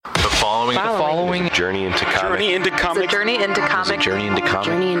following is a journey into comics. Journey into comics. It's a journey into comics. Journey into comics.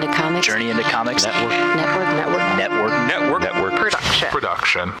 Journey into comics. Journey into comics. Network.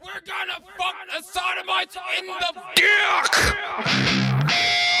 Production. We're gonna fuck the sodomites in the dick!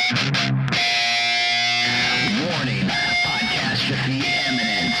 Warning, podcastrophe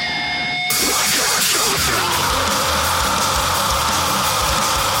imminent.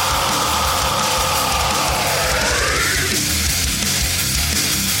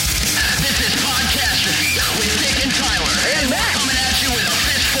 This is Podcastrophe with Dick and Tyler. And Matt coming at you with a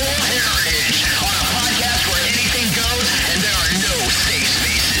fistful of heritage on a podcast where anything goes and there are no safe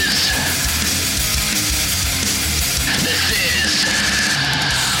spaces. This is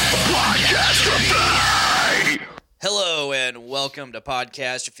Podcastrophe. Hello and welcome to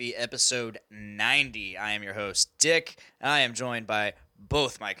Podcastrophe episode 90. I am your host, Dick, and I am joined by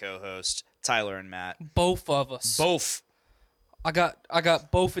both my co-hosts, Tyler and Matt. Both of us. Both. I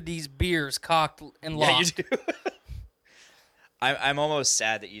got both of these beers cocked and locked. Yeah, you do. I'm almost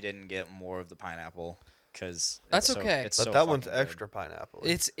sad that you didn't get more of the pineapple, because That's okay. It's But so that one's fucking good. extra pineapple.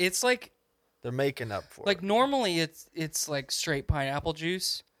 It's like They're making up for it. normally it's like straight pineapple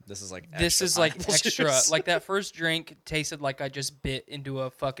juice. This is like This extra is like pineapple extra. juice. Like that first drink tasted like I just bit into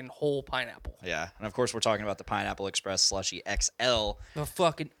a fucking whole pineapple. Yeah, and of course we're talking about the Pineapple Express Slushy XL. The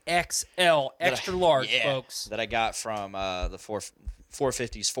fucking XL, extra large, Yeah, folks. that I got from the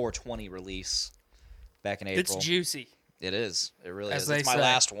 450's 420 release back in April. It's juicy. It is. It really As is. they It's my say.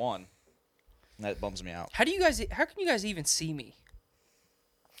 last one. That bums me out. How can you guys even see me?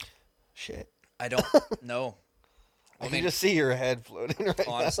 Shit. I don't know. I can just see your head floating right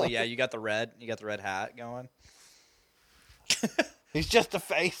Honestly, now. yeah, you got the red hat going. He's just a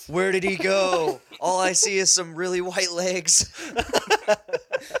face. Where did he go? All I see is some really white legs.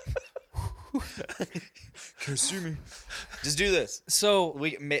 Can't see me. Just do this. So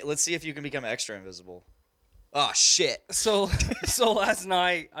Let's see if you can become extra invisible. Oh shit! So last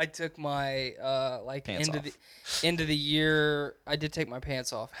night I took my Pants end of the year. I did take my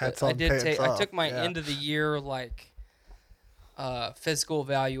pants off. but Hats I on, did pants take. I off, took my yeah. end of the year physical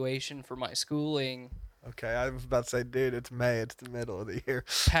evaluation for my schooling. Okay, I was about to say, dude, it's May. It's the middle of the year.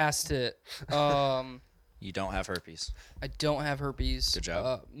 Passed it. You don't have herpes. I don't have herpes. Good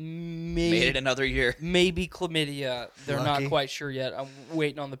job. Maybe Made it another year. maybe chlamydia. They're Lucky. not quite sure yet. I'm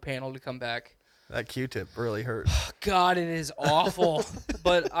waiting on the panel to come back. That Q-tip really hurt. God, it is awful.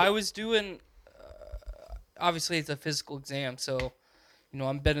 But I was doing, obviously it's a physical exam, so,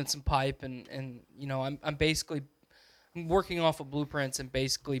 I'm bending some pipe and I'm basically working off of blueprints and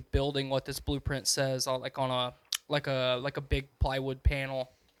basically building what this blueprint says on a big plywood panel.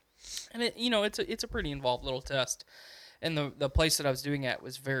 And it's a pretty involved little test. And the place that I was doing at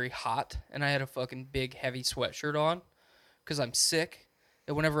was very hot, and I had a fucking big heavy sweatshirt on because I'm sick.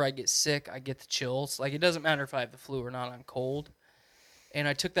 And whenever I get sick, I get the chills. Like, it doesn't matter if I have the flu or not, I'm cold. And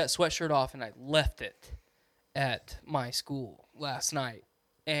I took that sweatshirt off and I left it at my school last night,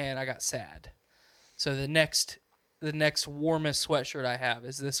 and I got sad. So the next warmest sweatshirt I have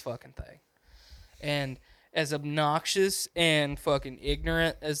is this fucking thing. And as obnoxious and fucking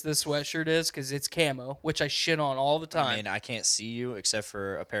ignorant as this sweatshirt is, because it's camo, which I shit on all the time. I mean, I can't see you except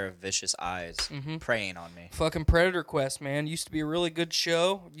for a pair of vicious eyes preying on me. Fucking Predator Quest, man. Used to be a really good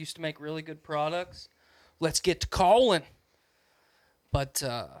show. Used to make really good products. Let's get to calling. But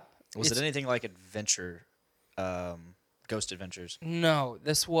Was it anything like Adventure, Ghost Adventures? no,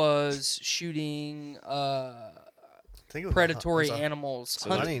 this was shooting I think it was predatory it was a animals,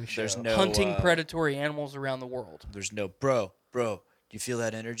 hunting show. There's no hunting predatory animals around the world. There's no bro. Do you feel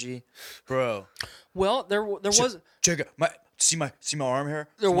that energy, bro? Well, there was Check out see my arm hair.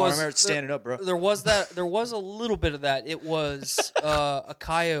 there See my was arm hair? It's standing up, bro. There was a little bit of that. It was a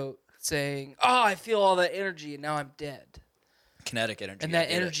coyote saying, "Oh, I feel all that energy, and now I'm dead." Kinetic energy. And I that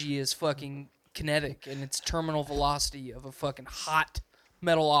get it. energy is fucking kinetic, and it's terminal velocity of a fucking hot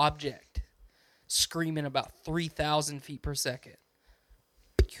metal object screaming about 3,000 feet per second.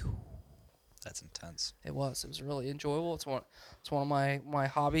 That's intense. It was really enjoyable. It's one of my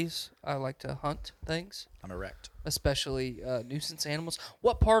hobbies. I like to hunt things, I'm erect. especially nuisance animals.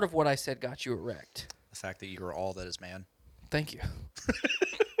 What part of what I said got you erect? The fact that you are all that is man. Thank you.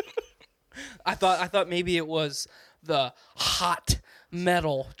 I thought maybe it was the hot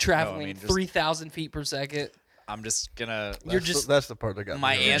metal traveling just- 3,000 feet per second. I'm just gonna. That's the part that got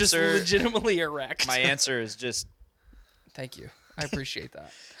My me. You're just Answer- legitimately erect. My answer is just Thank you. I appreciate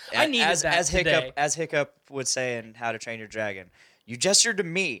that. I needed as that today. Hiccup would say in How to Train Your Dragon. You gestured to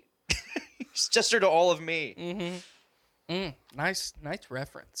me. You gestured to all of me. Nice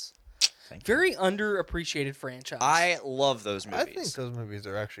reference. Thank you. Very underappreciated franchise. I love those movies. I think those movies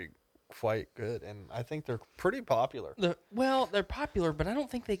are actually quite good, and I think they're pretty popular. They're popular, but I don't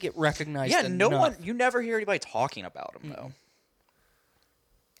think they get recognized. Yeah, no enough. one. You never hear anybody talking about them though.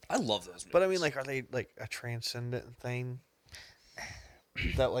 I love those movies. But I mean, like, are they like a transcendent thing?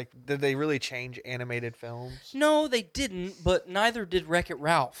 That like, did they really change animated films? No, they didn't. But neither did Wreck-It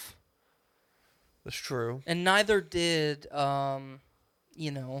Ralph, That's true. and neither did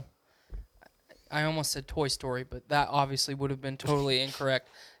I almost said Toy Story, but that obviously would have been totally incorrect.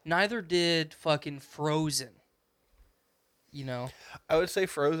 Neither did fucking Frozen. I would say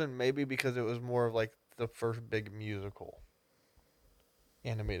Frozen maybe because it was more of like the first big musical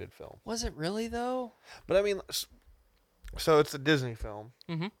animated film. Was it really though? But I mean, so it's a Disney film,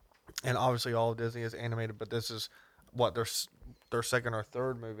 Mhm. and obviously all of Disney is animated. But this is what their second or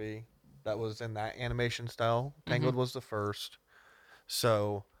third movie that was in that animation style. Tangled was the first,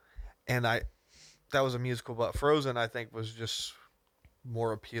 so, and that was a musical. But Frozen, I think, was just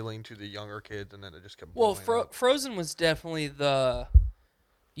more appealing to the younger kids, and then it just kept. Well, blowing up. Frozen was definitely the.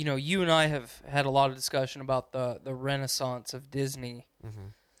 You and I have had a lot of discussion about the renaissance of Disney. Mm-hmm.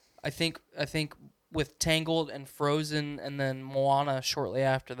 I think with Tangled and Frozen, and then Moana shortly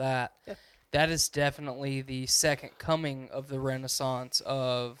after that, that is definitely the second coming of the renaissance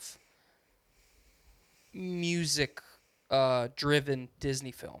of music driven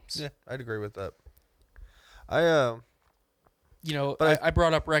Disney films. Yeah, I'd agree with that. I But I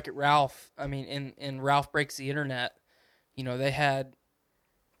brought up Wreck-It Ralph. I mean, in Ralph Breaks the Internet, they had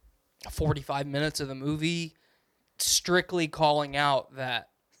 45 minutes of the movie strictly calling out that,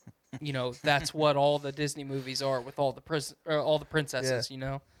 that's what all the Disney movies are with all the princesses,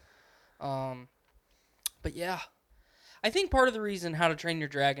 But yeah, I think part of the reason How to Train Your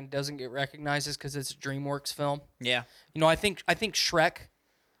Dragon doesn't get recognized is because it's a DreamWorks film. yeah, I think Shrek,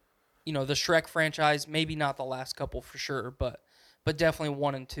 the Shrek franchise, maybe not the last couple for sure, but definitely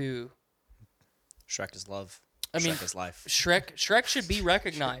 1 and 2. Shrek is love. I mean, Shrek is life. Shrek should be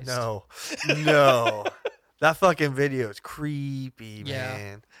recognized. no, that fucking video is creepy, Yeah.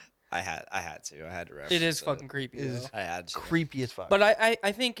 man. I had to. I had to reference It is fucking creepy. is Though. I had to. Creepy as fuck. But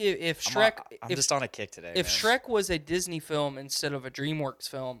I think if Shrek, I'm if, just on a kick today. if man. Shrek was a Disney film instead of a DreamWorks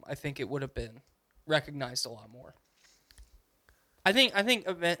film, I think it would have been recognized a lot more. I think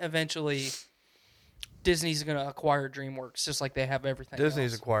eventually Disney's gonna acquire DreamWorks just like they have everything.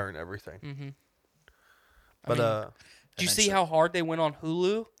 Disney's else. acquiring everything. Mm-hmm. But Did you see eventually. how hard they went on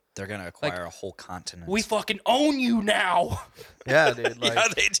Hulu? they're gonna acquire a whole continent. We fucking own you now. yeah, dude. Like, yeah,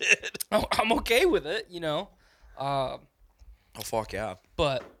 they did. I'm okay with it, Oh fuck yeah.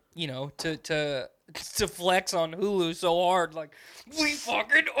 But to flex on Hulu so hard, like we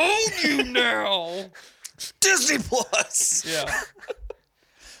fucking own you now. Disney Plus. Yeah.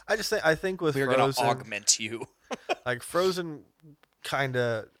 I think with We're gonna Frozen, augment you. like Frozen, kind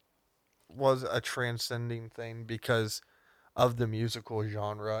of was a transcending thing because of the musical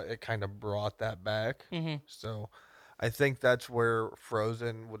genre. It kind of brought that back. Mm-hmm. So, I think that's where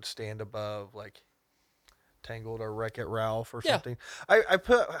Frozen would stand above like Tangled or Wreck-It Ralph or Yeah. something. I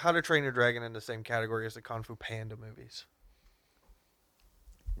put How to Train Your Dragon in the same category as the Kung Fu Panda movies.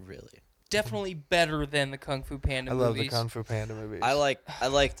 Really. Definitely better than the Kung Fu Panda I movies. love the Kung Fu Panda movies. I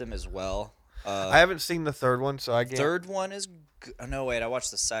like them as well. I haven't seen the third one, so I can't. Third one is oh, no wait, I watched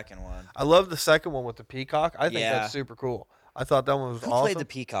the second one. I love the second one with the peacock. I think Yeah. that's super cool. I thought that one was Who awesome. played the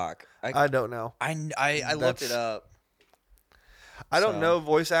peacock? I don't know. I looked it That's- up. I don't So- know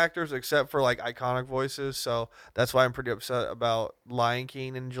voice actors except for like iconic voices, so that's why I'm pretty upset about Lion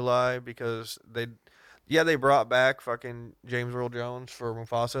King in July because they brought back fucking James Earl Jones for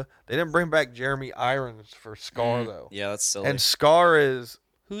Mufasa. They didn't bring back Jeremy Irons for Scar though. Yeah, that's silly. And Scar is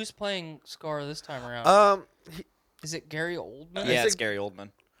Who's playing Scar this time around? Is it Gary Oldman? yeah, I it's think- Gary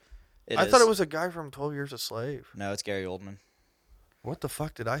Oldman. I thought it was a guy from 12 Years a Slave. No, it's Gary Oldman. What the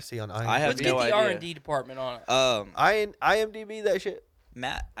fuck did I see on IMDb? I have Let's no get the idea. R&D department on it. IMDb that shit.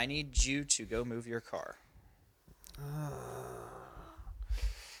 Matt, I need you to go move your car.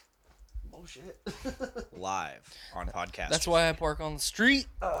 Bullshit. Live on podcast. That's why I park on the street.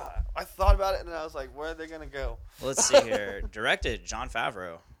 I thought about it and I was like, where are they gonna go? Let's see here. Directed Jon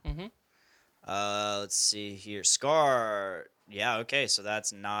Favreau. Mhm. Let's see here. Scar. Yeah, okay, so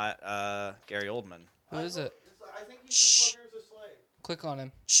that's not Gary Oldman. Who is it? I think Shh. he's from 12 Years a Slave. Click on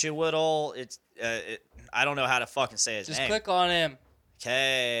him. Chiwetel. It's I don't know how to fucking say his Just name. click on him.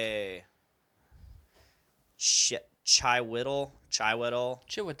 Okay. Shit. Chiwetel Chiwetel.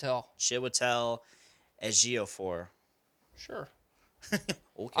 Ejiofor. Sure.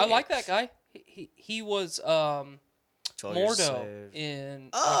 Okay. I like that guy. He was 12 Years a Mordo Slave. in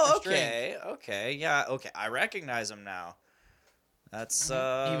Oh, Doctor Strange. okay. Okay. Yeah, okay. I recognize him now. That's He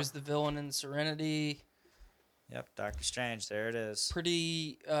was the villain in Serenity. Yep, Doctor Strange. There it is.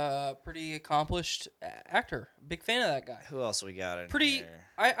 Pretty accomplished actor. Big fan of that guy. Who else we got in Pretty. here?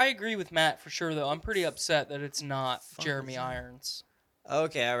 I agree with Matt for sure though. I'm pretty upset that it's not Jeremy Irons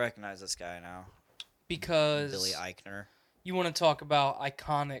Okay, I recognize this guy now. because Billy Eichner. you want to talk about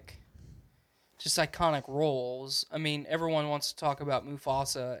iconic roles. I mean, everyone wants to talk about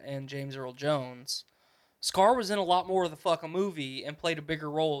Mufasa and James Earl Jones. Scar was in a lot more of the fucking movie and played a bigger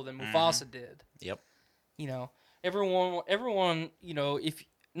role than Mufasa did. Yep. You know, everyone, you know, if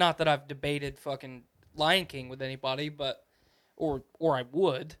not that I've debated fucking Lion King with anybody, but or I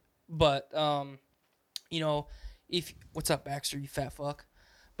would, but you know, if what's up, Baxter, you fat fuck.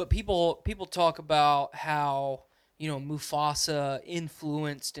 But people talk about how, you know, Mufasa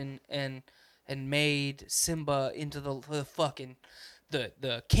influenced and made Simba into the fucking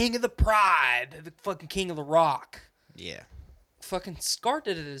the king of the pride, the fucking king of the rock. Yeah. Fucking Scar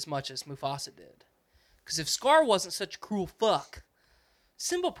did it as much as Mufasa did. Because if Scar wasn't such a cruel fuck,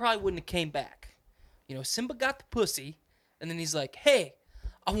 Simba probably wouldn't have came back. You know, Simba got the pussy, and then he's like, hey,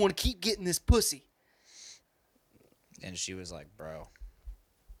 I want to keep getting this pussy. And she was like, bro,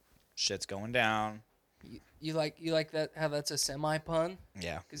 shit's going down. You like that, how that's a semi-pun?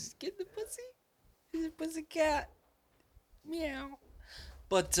 Yeah. Because he's getting the pussy. He's a pussy cat. Meow.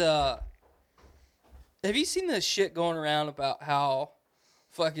 But, have you seen this shit going around about how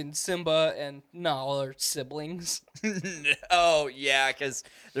fucking Simba and Nala are siblings? Oh, yeah, because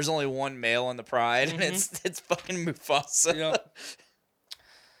there's only one male in the pride, and it's fucking Mufasa. Yep.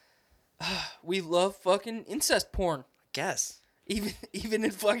 We love fucking incest porn. Guess. Even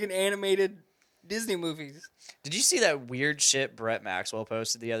in fucking animated Disney movies. Did you see that weird shit Brett Maxwell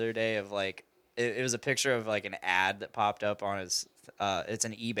posted the other day of like, it was a picture of like an ad that popped up on his, it's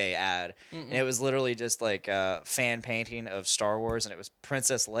an eBay ad. And it was literally just like a fan painting of Star Wars, and it was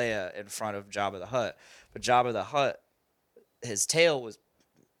Princess Leia in front of Jabba the Hutt. But Jabba the Hutt, his tail was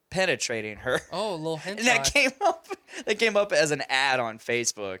penetrating her. Oh, a little hentai. And that came up as an ad on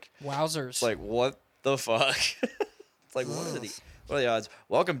Facebook. Wowzers. It's like, what the fuck? It's like, what are the odds?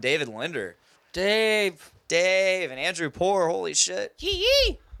 Welcome, David Linder. Dave Dave and Andrew Poor. Holy shit.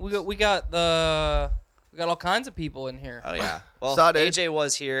 Yee. We got all kinds of people in here. Oh yeah. Well, Saw it. AJ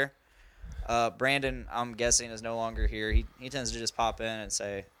was here. Brandon, I'm guessing, is no longer here. He tends to just pop in and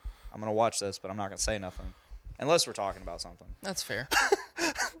say, "I'm gonna watch this, but I'm not gonna say nothing, unless we're talking about something, That's fair.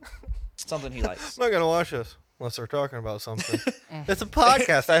 something he likes." I'm not gonna watch this unless they're talking about something. It's a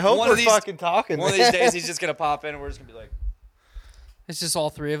podcast. I hope One we're of these- fucking talking. One of these days, he's just gonna pop in, and we're just gonna be like, It's just all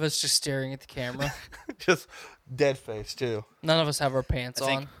three of us just staring at the camera. Just dead face too. None of us have our pants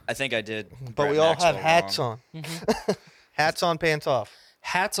on. I think I did. But Brett we all Maxwell have hats wrong. on. Hats on, pants off.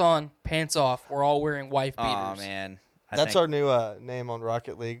 Hats on, pants off. We're all wearing wife beaters. Oh man, That's our new name on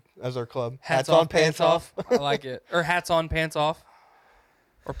Rocket League as our club. Hats on, pants off. I like it. Or hats on, pants off.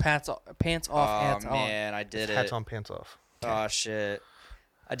 Or pants off, hats Oh on. man, I did Hats it. on, pants off. Oh shit,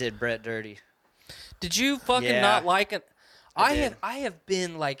 I did Brett dirty. Did you fucking Yeah. not like it? I did. I have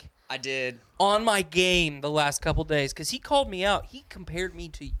been like I did, on my game the last couple days because he called me out. He compared me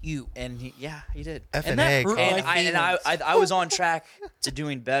to you. and he did. F And and that A. hurt Carl. my And I was on track to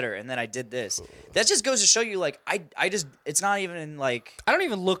doing better, and then I did this. That just goes to show you, like, I just, it's not even like I don't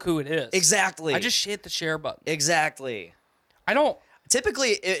even look who it is. exactly. I just hit the share button. exactly. I don't.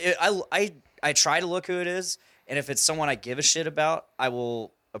 Typically, I try to look who it is, and if it's someone I give a shit about, I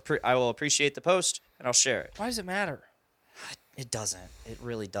will appreciate the post and I'll share it. Why does it matter? It doesn't. It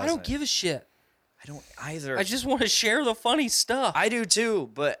really doesn't. I don't give a shit. I don't either. I just want to share the funny stuff. I do too,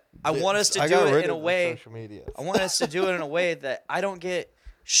 but I want us to I do got it rid in a of the way. Social media. I want us to do it in a way that I don't get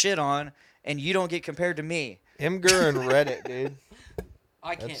shit on, and you don't get compared to me. Imgur and Reddit, dude.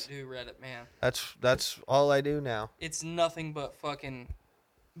 I can't do Reddit, man. That's all I do now. It's nothing but fucking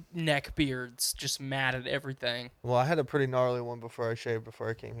neck beards, just mad at everything. Well, I had a pretty gnarly one before I shaved before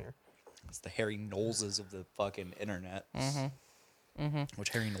I came here. It's the Harry Knowleses of the fucking internet. Which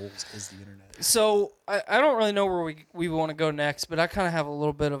Harry Knowles is the internet. So I don't really know where we want to go next, but I kind of have a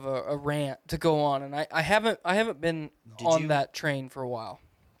little bit of a rant to go on, and I haven't been on that train for a while.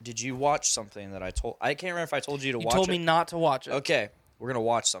 Did you watch something that I told? I can't remember if I told you to You watch told it. me not to watch it. Okay, we're gonna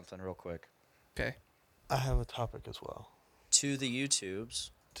watch something real quick. Okay. I have a topic as well. To the YouTubes.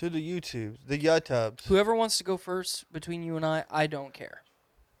 To the YouTubes, the YouTubes. Whoever wants to go first between you and I don't care.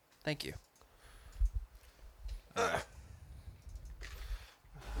 Thank you.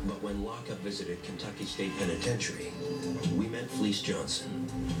 But when Lockup visited Kentucky State Penitentiary, we met Fleece Johnson,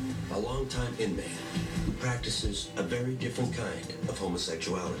 a longtime inmate who practices a very different kind of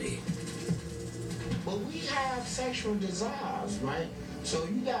homosexuality. But we have sexual desires, right? So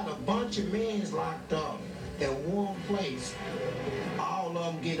you got a bunch of men locked up in one place. All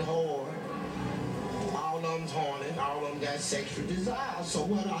of them get hard. All of them's horny. All of them got sexual desires. So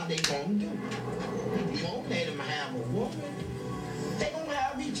what are they going to do? You won't let them have a woman. They gonna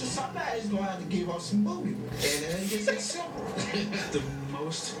have each of somebody's gonna have to give us some booty. And it's just that simple. The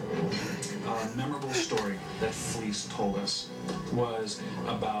most memorable story that Fleece told us was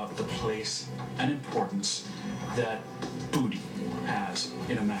about the place and importance that booty has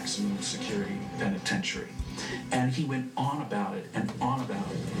in a maximum security penitentiary. And he went on about it and on about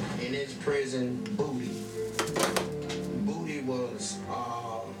it. In his prison, booty. Booty was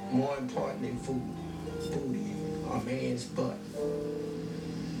more important than food. Booty, a man's butt.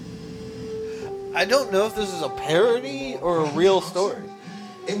 I don't know if this is a parody or a real story.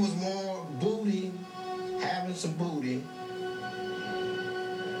 It was more booty, having some booty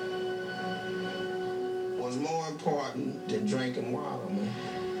was more important than drinking water, man.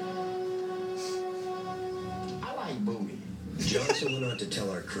 I like booty. Johnson went on to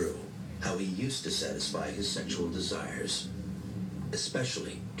tell our crew how he used to satisfy his sexual desires,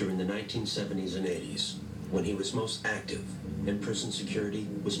 especially during the 1970s and 80s, when he was most active and prison security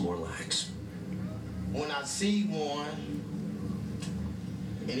was more lax. When I see one,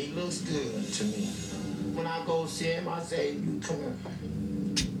 and he looks good to me, when I go see him, I say, you come here.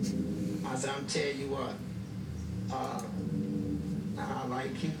 I say, I'm telling you what, I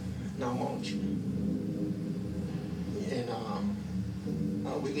like you, and I want you.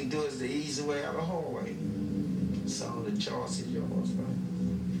 And we can do it the easy way or the hard way. So the choice is yours, right?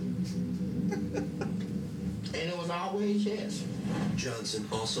 And it was always yes. Johnson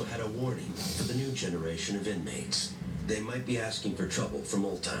also had a warning for the new generation of inmates. They might be asking for trouble from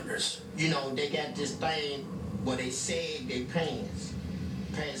old-timers. You know, they got this thing where they sag their pants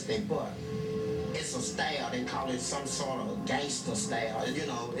their butt. It's a style. They call it some sort of gangster style. You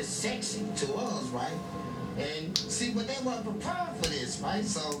know, it's sexy to us, right? And see, but they weren't prepared for this, right?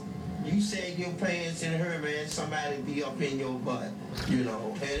 So you sag your pants in her, man, somebody be up in your butt, you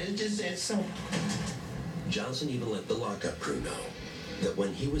know. And it's just that simple. Johnson even let the lockup crew know that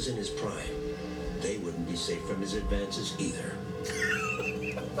when he was in his prime, they wouldn't be safe from his advances either.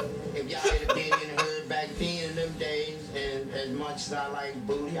 If y'all had been in her back then in them days, and as much as I like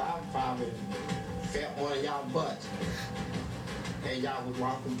booty, I probably felt one of y'all butts. And y'all was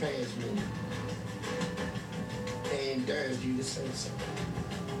walking past me. And dared you to say something.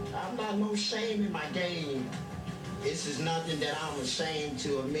 I'm not no shame in my game. This is nothing that I'm ashamed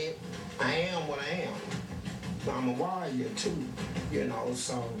to admit. I am what I am. I'm a warrior too, you know,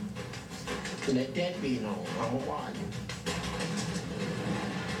 so let that be known. I'm a warrior.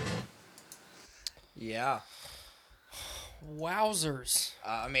 Yeah. Wowzers.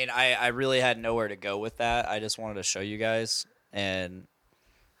 I mean, I really had nowhere to go with that. I just wanted to show you guys and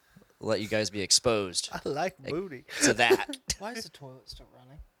let you guys be exposed I like booty. to that. Why is the toilet still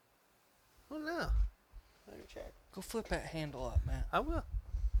running? Oh no. Let me check. Go flip that handle up, Matt. I will.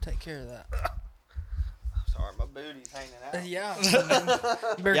 Take care of that. Sorry, my booty's hanging out. Yeah.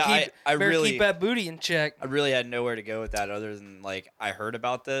 You better Yeah, keep, I better really- keep that booty in check. I really had nowhere to go with that other than, like, I heard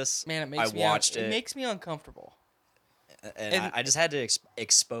about this. Man, it makes I me watched it it. makes me uncomfortable. And and I just had to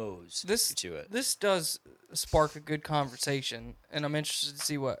expose This you to it. This does spark a good conversation, and I'm interested to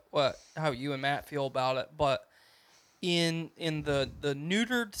see how you and Matt feel about it. But in the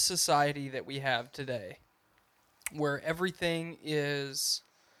neutered society that we have today, where everything is,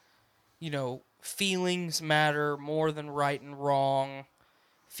 you know, feelings matter more than right and wrong,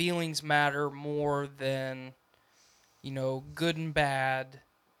 feelings matter more than, you know, good and bad.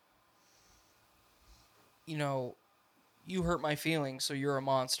 You know, you hurt my feelings, so you're a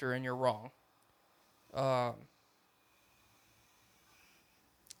monster and you're wrong.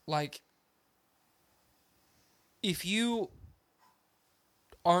 Like, if you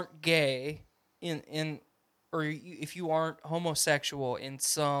aren't gay or if you aren't homosexual in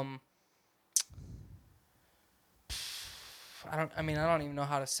some, I don't even know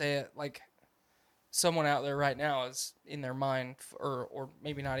how to say it. Like, someone out there right now is in their mind, or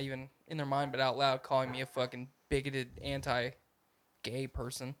maybe not even in their mind, but out loud calling me a fucking bigoted anti-gay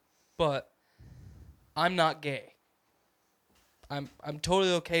person. But I'm not gay. I'm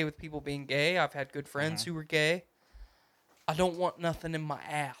totally okay with people being gay. I've had good friends who were gay. I don't want nothing in my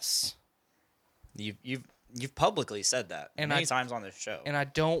ass. You've publicly said that many times on this show. And I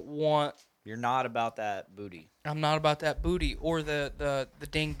don't want. You're not about that booty. I'm not about that booty or the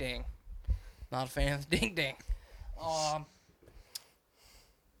ding ding. Not a fan of the ding ding.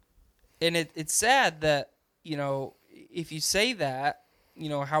 And it's sad that, you know, if you say that,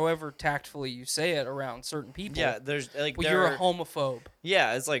 however tactfully you say it around certain people. Yeah, there's like well, you're a homophobe.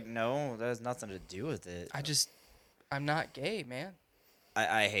 Yeah, it's like no, that has nothing to do with it. I'm not gay, man.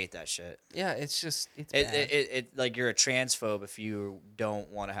 I hate that shit. Yeah, it's bad. It like you're a transphobe if you don't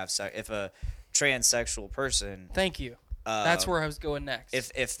want to have sex. If a transsexual person, Thank you. That's where I was going next.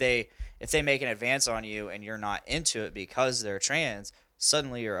 if they make an advance on you and you're not into it because they're trans,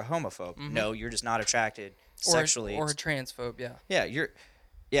 suddenly you're a homophobe. No, you're just not attracted sexually. Or a transphobe, yeah.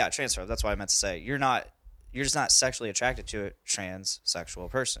 Yeah, transphobe. That's what I meant to say. You're just not sexually attracted to a transsexual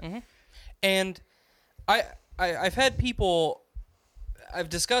person. And I've had people, I've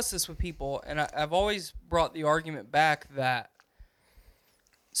discussed this with people, and I've always brought the argument back that,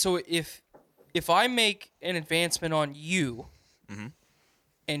 so if I make an advancement on you,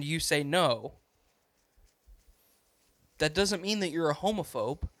 and you say no, that doesn't mean that you're a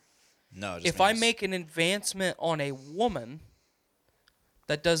homophobe. No. It just If I make an advancement on a woman,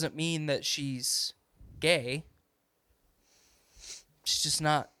 that doesn't mean that she's gay. She's just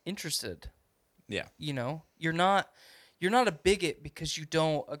not interested. yeah, You're not a bigot because you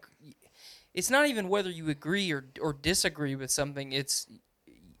don't. It's not even whether you agree or disagree with something. It's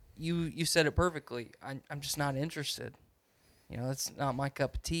you said it perfectly. I'm just not interested. That's not my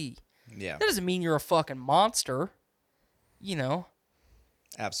cup of tea. yeah, That doesn't mean you're a fucking monster.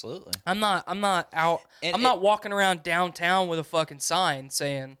 absolutely. I'm not out. I'm not walking around downtown with a fucking sign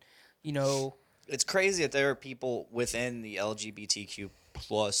saying, It's crazy that there are people within the LGBTQ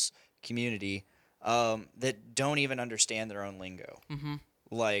plus community that don't even understand their own lingo.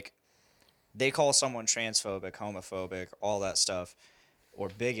 Like, they call someone transphobic, homophobic, all that stuff, or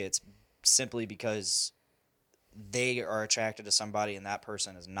bigots simply because they are attracted to somebody and that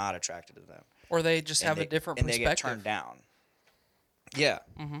person is not attracted to them. or they just have a different and perspective. they get turned down. Yeah.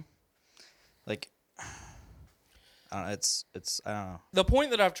 Like, I don't know. It's I don't know. The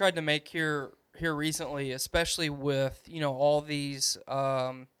point that I've tried to make here recently, especially with all these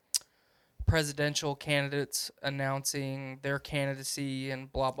presidential candidates announcing their candidacy and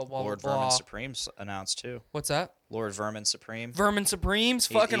blah blah blah Lord blah. Vermin Supreme's announced too. What's that? Lord Vermin Supreme. Vermin Supreme's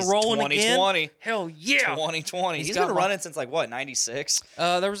He's fucking rolling 2020. again. Hell yeah! 2020. He's He's got been my- running since like what, 96?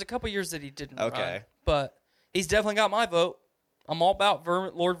 There was a couple years that he didn't. Okay. run, but he's definitely got my vote. I'm all about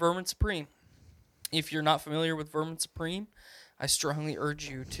Lord Vermin Supreme. If you're not familiar with Vermin Supreme, I strongly urge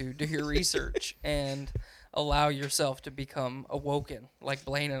you to do your research and allow yourself to become awoken, like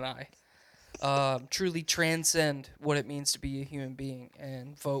Blaine and I. Truly transcend what it means to be a human being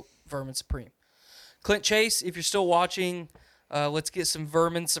and vote Vermin Supreme. Clint Chase, if you're still watching, let's get some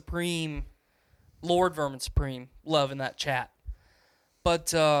Vermin Supreme, Lord Vermin Supreme love in that chat.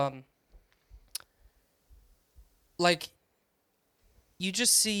 But, like, you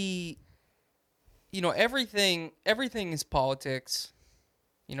just see, everything is politics,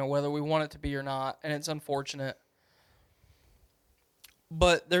 whether we want it to be or not, and it's unfortunate.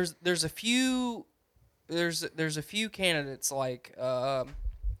 But there's a few candidates like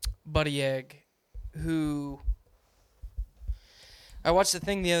Buddy Egg, who I watched a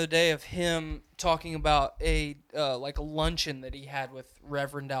thing the other day of him talking about a luncheon that he had with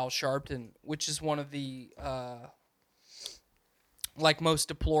Reverend Al Sharpton, which is one of the most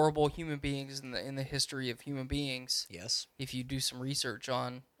deplorable human beings in the history of human beings. Yes. If you do some research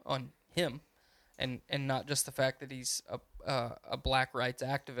on him, and not just the fact that he's a black rights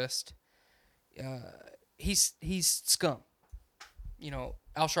activist, he's scum.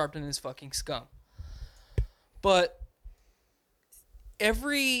 Al Sharpton is fucking scum. But it's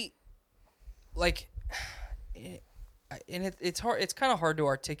hard. It's kind of hard to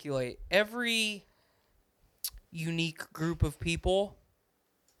articulate. Every unique group of people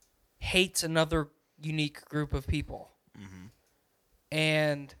hates another unique group of people,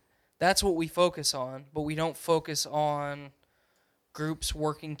 and that's what we focus on. But we don't focus on groups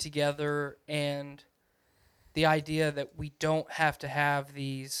working together and the idea that we don't have to have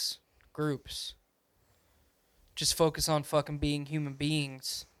these groups. Just focus on fucking being human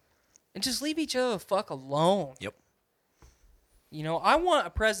beings and just leave each other the fuck alone. Yep. I want a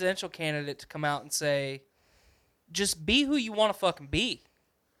presidential candidate to come out and say, just be who you want to fucking be.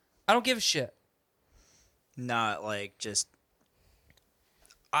 I don't give a shit. Not like just,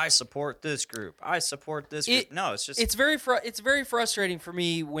 I support this group. I support this group. No, it's just... It's very frustrating for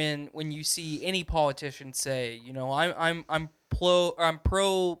me when you see any politician say, I'm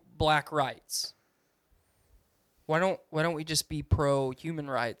pro black rights. Why don't we just be pro human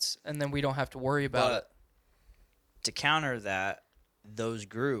rights and then we don't have to worry about it? To counter that, those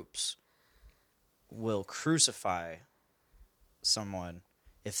groups will crucify someone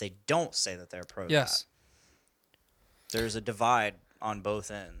if they don't say that they're pro Yes. that. There's a divide on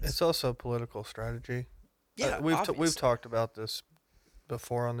both ends. It's also political strategy. Yeah, we've obviously. talked about this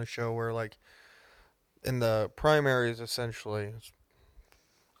before on the show, where like in the primaries, essentially,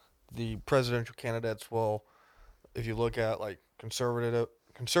 the presidential candidates will, if you look at like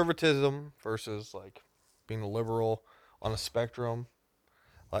conservatism versus like being a liberal on a spectrum,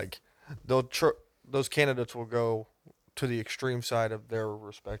 like those candidates will go to the extreme side of their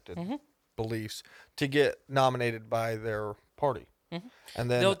respected beliefs to get nominated by their party. And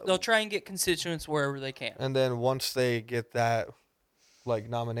then They'll try and get constituents wherever they can. And then once they get that like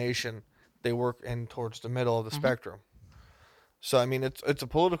nomination, they work in towards the middle of the spectrum. So I mean, it's a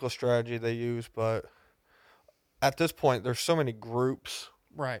political strategy they use, but at this point, there's so many groups,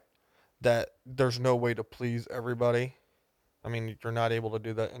 Right. that there's no way to please everybody. I mean, you're not able to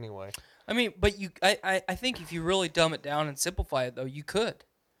do that anyway. I mean, but I think if you really dumb it down and simplify it, though, you could.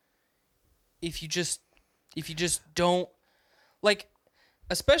 If you just don't, like,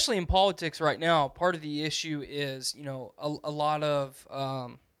 especially in politics right now, part of the issue is, you know, a lot of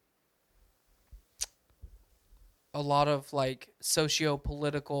like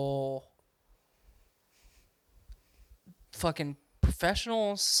socio-political fucking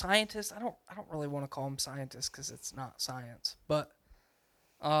professionals, scientists. I don't really want to call them scientists because it's not science, but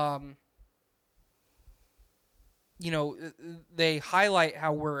you know, they highlight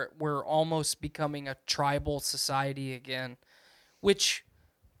how we're almost becoming a tribal society again, which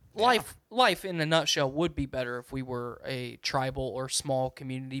life in a nutshell would be better if we were a tribal or small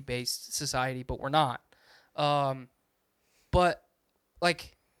community based society, but we're not. But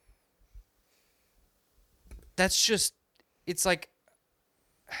like that's just, it's like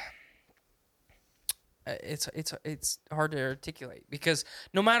it's hard to articulate, because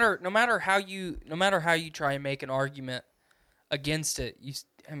no matter how you try and make an argument against it,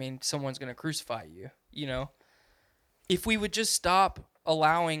 someone's going to crucify you, you know. If we would just stop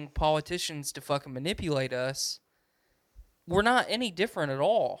allowing politicians to fucking manipulate us, we're not any different at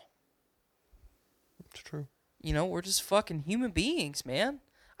all. It's true. You know, we're just fucking human beings, man.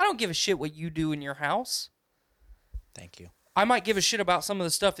 I don't give a shit what you do in your house. Thank you. I might give a shit about some of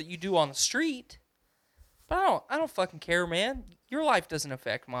the stuff that you do on the street, but I don't fucking care, man. Your life doesn't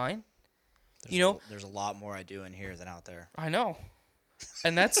affect mine. There's a lot more I do in here than out there. I know.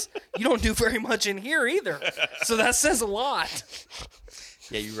 And that's, you don't do very much in here either. So that says a lot.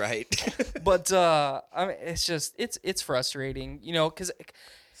 Yeah, you're right. But it's just, it's frustrating, you know, because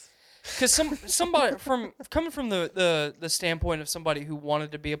somebody coming from the standpoint of somebody who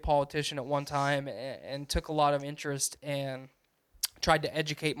wanted to be a politician at one time and took a lot of interest and tried to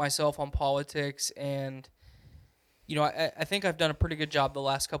educate myself on politics, and you know, I think I've done a pretty good job the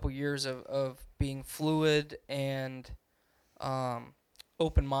last couple years of being fluid and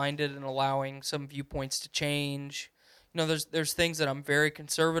open-minded and allowing some viewpoints to change. You know, there's things that I'm very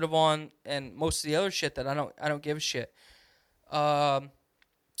conservative on, and most of the other shit that I don't give a shit.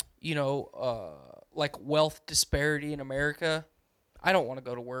 You know, like wealth disparity in America. I don't want to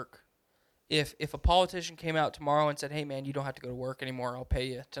go to work. If a politician came out tomorrow and said, "Hey man, you don't have to go to work anymore. I'll pay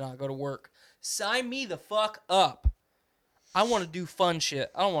you to not go to work." Sign me the fuck up. I want to do fun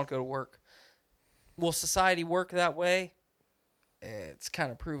shit. I don't want to go to work. Will society work that way? It's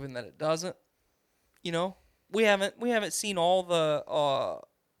kind of proven that it doesn't. You know, we haven't seen all the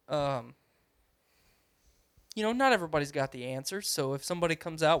you know, not everybody's got the answers. So if somebody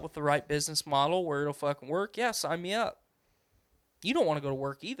comes out with the right business model where it'll fucking work, yeah, sign me up. You don't want to go to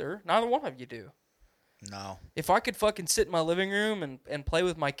work either. Neither one of you do. No. If I could fucking sit in my living room and play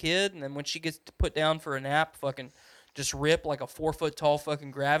with my kid, and then when she gets put down for a nap, fucking just rip like a 4-foot tall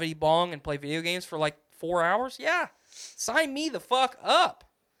fucking gravity bong and play video games for like 4 hours, yeah, sign me the fuck up.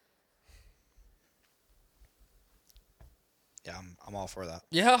 Yeah, I'm all for that.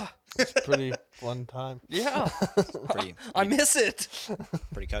 Yeah. It's a pretty fun time. Yeah. Pretty I miss it.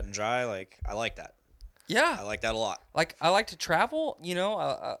 pretty cut and dry. Like, I like that. Yeah. I like that a lot. Like, I like to travel, you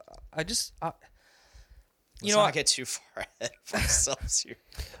know. Let's not get too far ahead of ourselves here.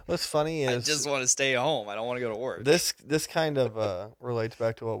 What's funny is I just want to stay home. I don't want to go to work. This kind of relates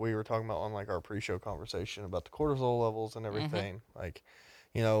back to what we were talking about on like our pre-show conversation about the cortisol levels and everything. Like,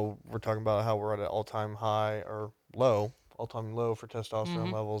 you know, we're talking about how we're at an all-time low for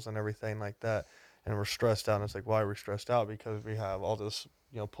testosterone levels and everything like that, and we're stressed out. And it's like, why are we stressed out? Because we have all this,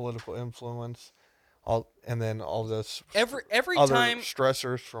 you know, political influence, and then all this every other time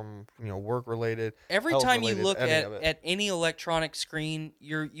stressors from, you know, work related. Every time you look at any electronic screen,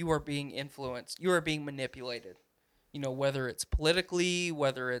 you are being influenced. You are being manipulated. You know, whether it's politically,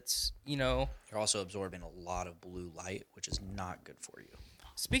 whether it's, you know, you're also absorbing a lot of blue light, which is not good for you.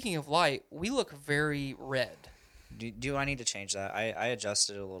 Speaking of light, we look very red. Do I need to change that? I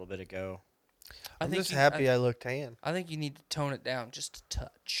adjusted it a little bit ago. I'm just happy I look tan. I think you need to tone it down just a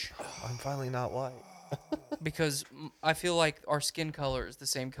touch. I'm finally not white. Because I feel like our skin color is the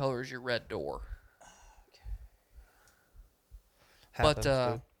same color as your red door. Happens,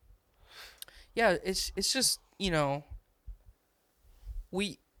 But dude. yeah, it's just, you know,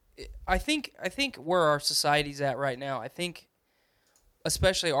 I think where our society's at right now, I think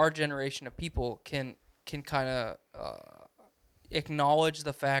especially our generation of people can kind of acknowledge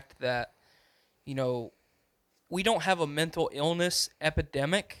the fact that, you know, we don't have a mental illness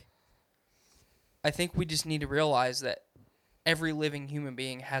epidemic. I think we just need to realize that every living human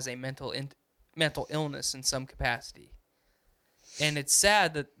being has a mental illness in some capacity. And it's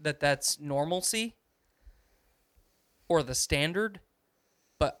sad that that's normalcy or the standard,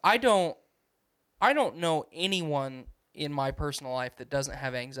 but I don't know anyone in my personal life that doesn't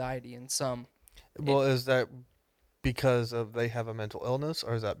have anxiety in some. Well, is that because of they have a mental illness,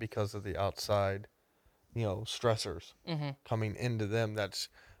 or is that because of the outside, you know, stressors coming into them that's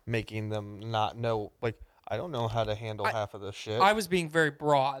making them not know? Like, I don't know how to handle half of this shit. I was being very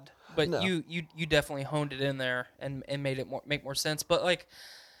broad, but No. you definitely honed it in there and made it make more sense. But like,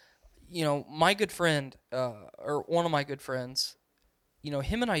 you know, my good friend, or one of my good friends, you know,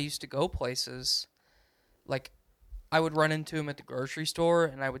 him and I used to go places. Like, I would run into him at the grocery store,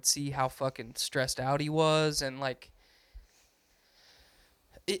 and I would see how fucking stressed out he was, and like,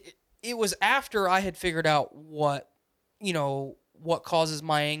 it was after I had figured out what, you know, what causes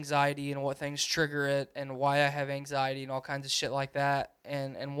my anxiety and what things trigger it and why I have anxiety and all kinds of shit like that.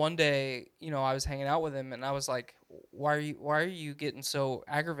 And one day, you know, I was hanging out with him, and I was like, why are you getting so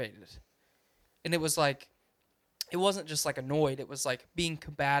aggravated? And it was like, it wasn't just like annoyed, it was like being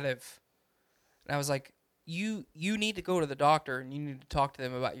combative. And I was like, you need to go to the doctor and you need to talk to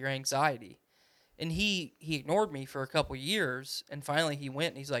them about your anxiety. And he ignored me for a couple years, and finally he went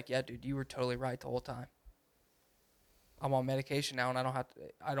and he's like, yeah, dude, you were totally right the whole time. I'm on medication now, and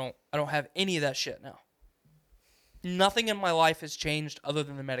I don't have any of that shit now. Nothing in my life has changed other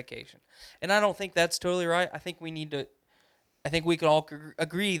than the medication. And I don't think that's totally right. I think we could all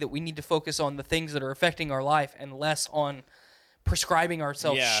agree that we need to focus on the things that are affecting our life and less on prescribing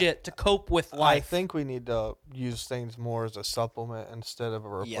ourselves shit to cope with life. I think we need to use things more as a supplement instead of a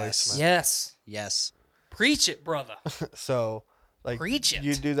replacement. Yes. Preach it, brother. So, like, Preach it.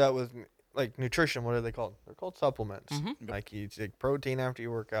 you do that with, like, nutrition. What are they called? They're called supplements. Like, you take protein after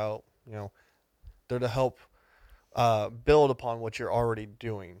you work out. You know, they're to help build upon what you're already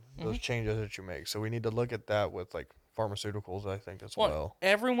doing, those changes that you make. So we need to look at that with, like, pharmaceuticals, I think, as well.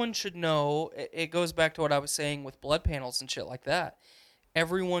 Everyone should know. It goes back to what I was saying with blood panels and shit like that.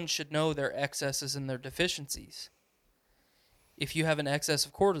 Everyone should know their excesses and their deficiencies. If you have an excess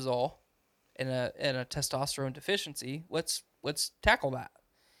of cortisol and a testosterone deficiency, let's tackle that.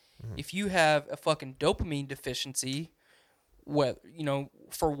 If you have a fucking dopamine deficiency, you know,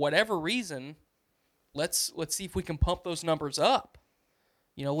 for whatever reason, let's see if we can pump those numbers up.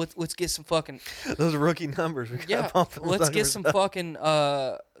 You know, let's get some fucking those rookie numbers. Let's get some fucking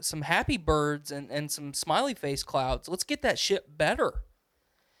some happy birds and some smiley face clouds. Let's get that shit better.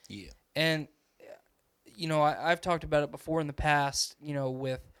 Yeah. And you know, I've talked about it before in the past. You know,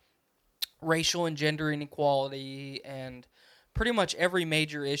 with racial and gender inequality and pretty much every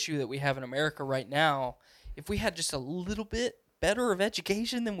major issue that we have in America right now. If we had just a little bit better of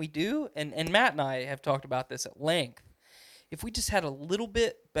education than we do, and Matt and I have talked about this at length. If we just had a little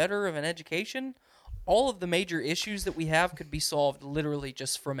bit better of an education, all of the major issues that we have could be solved literally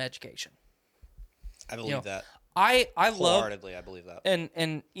just from education. I believe that. I Wholeheartedly, I believe that.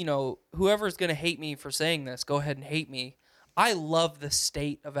 And you know, whoever's going to hate me for saying this, go ahead and hate me. I love the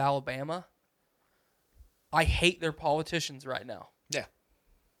state of Alabama. I hate their politicians right now. Yeah.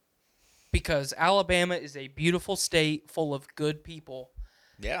 Because Alabama is a beautiful state full of good people.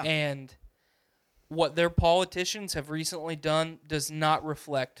 Yeah. And what their politicians have recently done does not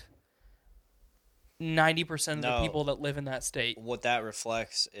reflect 90% of the people that live in that state. What that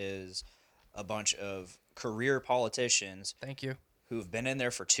reflects is a bunch of career politicians. Thank you. Who have been in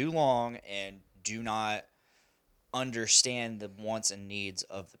there for too long and do not understand the wants and needs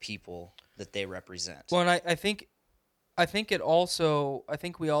of the people that they represent. Well, and I think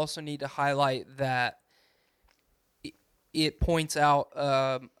we also need to highlight that it points out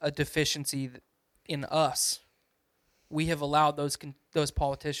a deficiency in us. We have allowed those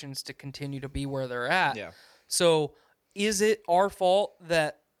politicians to continue to be where they're at. Yeah. So, is it our fault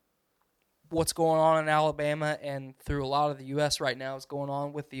that what's going on in Alabama and through a lot of the U.S. right now is going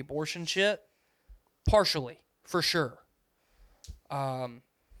on with the abortion shit? Partially, for sure.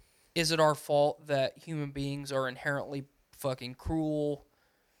 Is it our fault that human beings are inherently fucking cruel,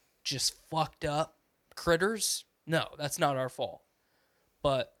 just fucked up critters? No, that's not our fault.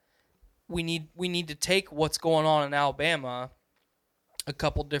 But we need to take what's going on in Alabama a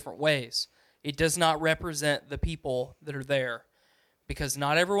couple different ways. It does not represent the people that are there, because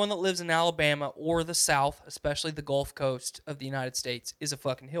not everyone that lives in Alabama or the South, especially the Gulf Coast of the United States, is a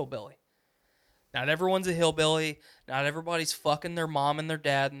fucking hillbilly. Not everyone's a hillbilly. Not everybody's fucking their mom and their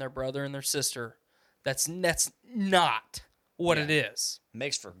dad and their brother and their sister. That's not what it is.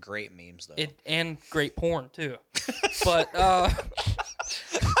 Makes for great memes, though. And great porn, too. But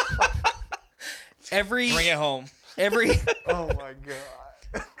Bring it home. Oh my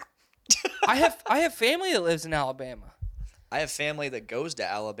god. I have family that lives in Alabama. I have family that goes to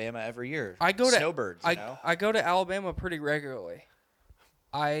Alabama every year. I go to Snowbirds, you know? I go to Alabama pretty regularly.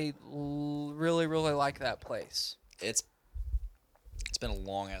 I really, really like that place. It's been a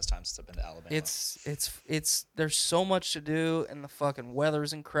long ass time since I've been to Alabama. It's there's so much to do, and the fucking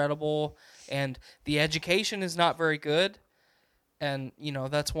weather's incredible, and the education is not very good, and you know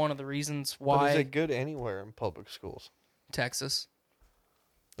that's one of the reasons But why is it good anywhere in public schools? Texas.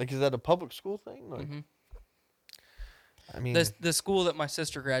 Like, is that a public school thing? Like, I mean, The school that my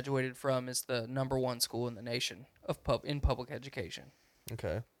sister graduated from is the #1 school in the nation in public education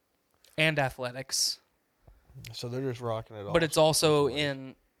okay. and athletics. So they're just rocking it all. But it's also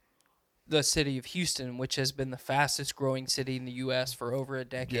in the city of Houston, which has been the fastest growing city in the U.S. for over a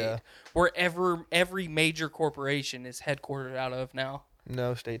decade, Yeah. where every major corporation is headquartered out of now.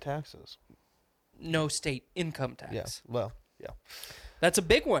 no state taxes. No state income tax. Yeah. Well, yeah. That's a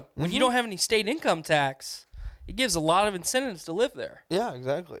big one. When you don't have any state income tax, it gives a lot of incentives to live there. Yeah,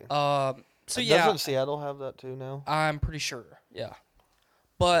 exactly. So yeah, Doesn't Seattle have that too now? I'm pretty sure. Yeah, I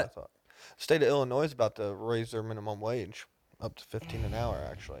but thought. State of Illinois is about to raise their minimum wage up to $15 an hour.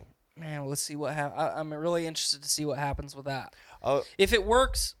 Actually. man, let's see what happens. I'm really interested to see what happens with that. Oh, If it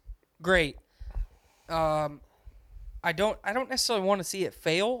works, great. I don't necessarily want to see it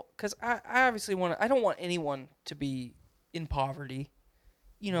fail, because I obviously I don't want anyone to be in poverty.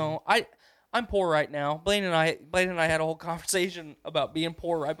 You know, I'm poor right now. Blaine and I had a whole conversation about being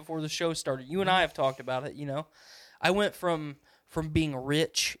poor right before the show started. You and I have talked about it. You know, I went from being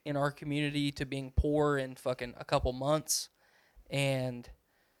rich in our community to being poor in fucking a couple months, and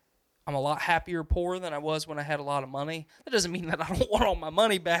I'm a lot happier poor than I was when I had a lot of money. That doesn't mean that I don't want all my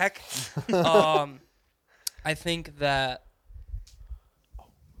money back. I think that,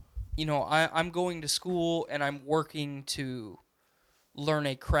 you know, I'm going to school and I'm working to learn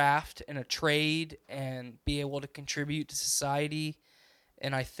a craft and a trade and be able to contribute to society.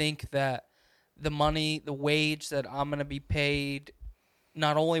 And I think that the wage that I'm going to be paid,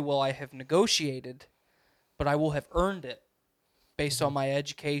 not only will I have negotiated, but I will have earned it based on my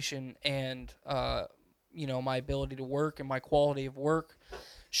education and, you know, my ability to work and my quality of work.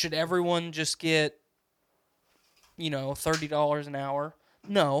 Should everyone just get, you know, $30 an hour?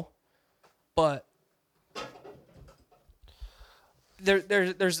 No. But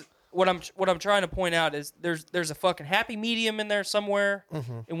there's what I'm trying to point out is there's a fucking happy medium in there somewhere,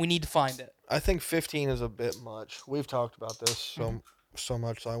 and we need to find it. I think 15 is a bit much. We've talked about this so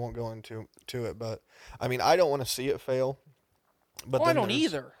much, so I won't go into it. But I mean, I don't want to see it fail. But Well, I then don't there's-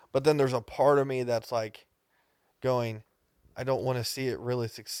 either. But then there's a part of me that's like going, I don't want to see it really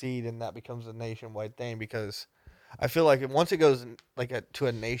succeed, and that becomes a nationwide thing, because I feel like once it goes to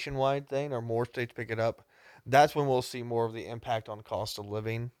a nationwide thing, or more states pick it up, that's when we'll see more of the impact on cost of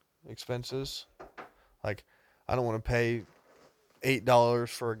living expenses. Like, I don't want to pay $8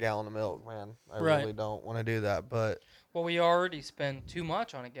 for a gallon of milk, man. I Right. really don't want to do that. But Well, we already spend too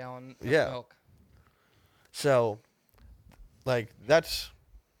much on a gallon of Yeah. milk. so, like, that's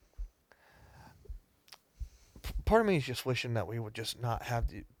part of me is just wishing that we would just not have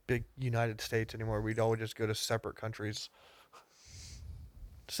the big United States anymore. We'd all just go to separate countries.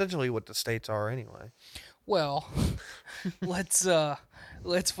 Essentially what the states are anyway. Well, let's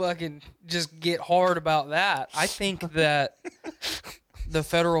fucking just get hard about that. I think that the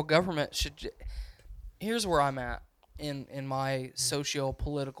federal government should. Here's where I'm at in my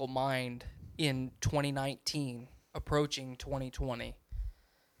socio-political mind in 2019, approaching 2020.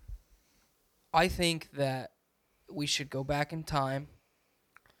 I think that we should go back in time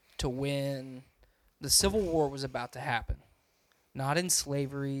to when the Civil War was about to happen. Not in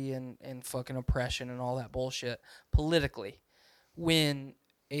slavery and fucking oppression and all that bullshit. Politically, when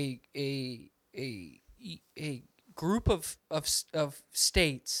a group of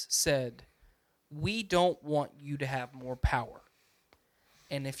states said, we don't want you to have more power,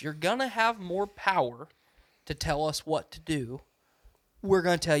 and if you're gonna have more power to tell us what to do, we're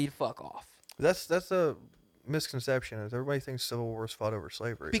gonna tell you to fuck off. That's a misconception. Is everybody thinks Civil War was fought over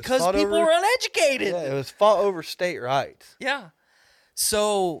slavery? It was Because fought people over- are uneducated. Yeah, it was fought over state rights. Yeah.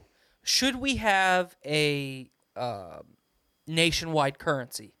 So, should we have a nationwide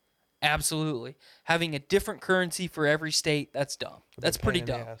currency? Absolutely. Having a different currency for every state, that's dumb. That's Pain pretty in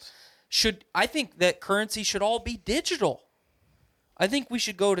the dumb. ass. I think that currency should all be digital. I think we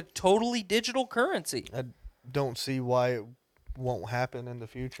should go to totally digital currency. I don't see why it won't happen in the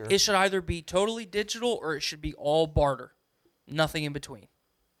future. It should either be totally digital or it should be all barter. Nothing in between.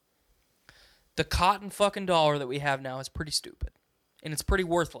 The cotton fucking dollar that we have now is pretty stupid. And it's pretty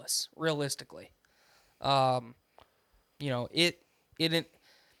worthless, realistically. I've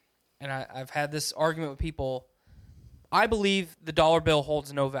had this argument with people. I believe the dollar bill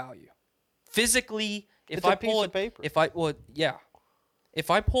holds no value. Physically, It's a piece of paper. If I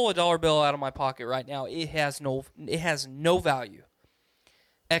pull a dollar bill out of my pocket right now, it has no value.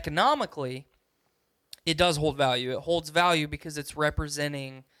 Economically, it does hold value. It holds value because it's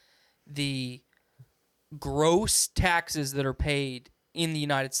representing the gross taxes that are paid in the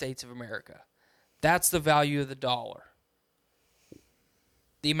United States of America. That's the value of the dollar.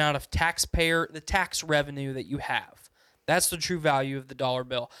 The amount of the tax revenue that you have. That's the true value of the dollar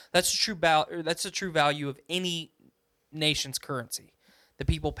bill. That's the true value of any nation's currency. The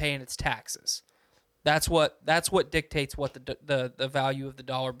people paying its taxes. That's what dictates what the value of the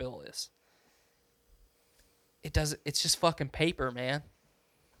dollar bill is. It's just fucking paper, man.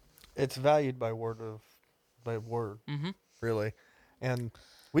 It's valued by word. Mm-hmm. Really, and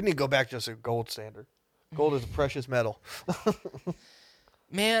we need to go back to just a gold standard. Gold is a precious metal.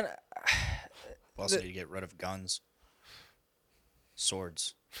 Man, We also need to get rid of guns,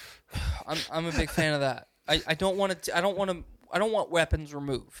 swords. I'm a big fan of that. I don't want weapons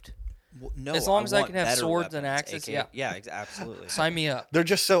removed. Well, no, As long as I want can have better swords and weapons, axes, aka yeah. absolutely. Sign me up. They're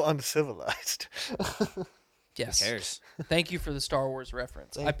just so uncivilized. Yes. Who cares? Thank you for the Star Wars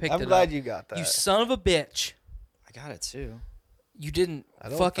reference. I picked it I'm up. glad you got that. You son of a bitch. I got it too. You didn't I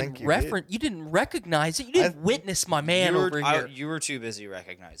don't fucking think you reference. You didn't recognize it. You didn't witness my man over here. You were too busy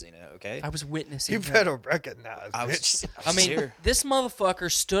recognizing it. Okay. I was witnessing. You him. better recognize I was it. just, I mean, here. this motherfucker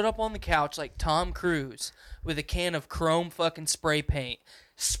stood up on the couch like Tom Cruise with a can of chrome fucking spray paint,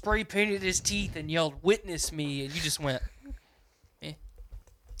 spray painted his teeth, and yelled, "Witness me!" And you just went. I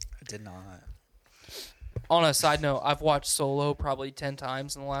did not. On a side note, I've watched Solo probably 10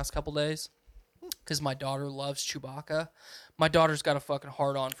 times in the last couple days because my daughter loves Chewbacca. My daughter's got a fucking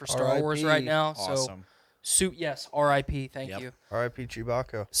hard-on for Star Wars R.I.P.. right now. Awesome. Yes, R.I.P. Thank Yep. you. R.I.P.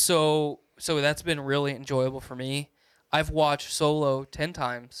 Chewbacca. So that's been really enjoyable for me. I've watched Solo 10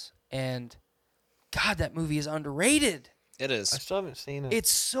 times, and God, that movie is underrated. It I is. still haven't seen it. It's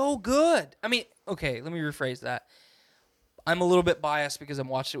so good. I mean, okay, let me rephrase that. I'm a little bit biased because I'm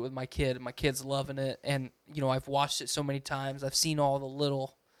watching it with my kid, and my kid's loving it. And I've watched it so many times. I've seen all the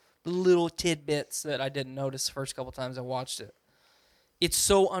little tidbits that I didn't notice the first couple times I watched it. It's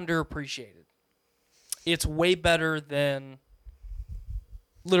so underappreciated. It's way better than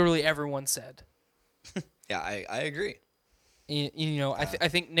literally everyone said. Yeah, I agree. I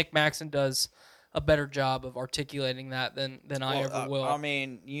think Nick Maxon does a better job of articulating that than I ever will. I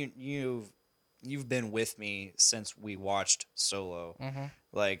mean, you've been with me since we watched Solo. Mm-hmm.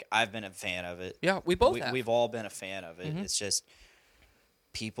 Like, I've been a fan of it. Yeah, we both have. We've all been a fan of it. Mm-hmm. It's just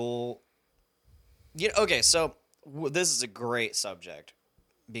people. Okay, so this is a great subject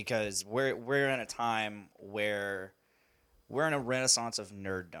because we're in a time where we're in a renaissance of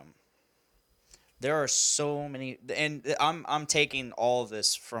nerddom. There are so many, and I'm taking all of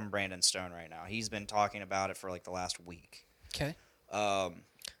this from Brandon Stone right now. He's been talking about it for like the last week. Okay.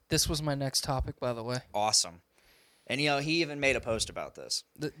 This was my next topic, by the way. Awesome. And he even made a post about this.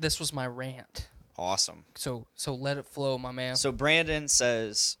 This was my rant. Awesome. So let it flow, my man. So Brandon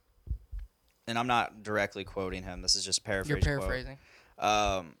says, and I'm not directly quoting him. This is just You're paraphrasing.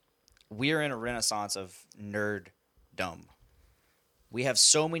 paraphrasing. We are in a renaissance of nerddom. We have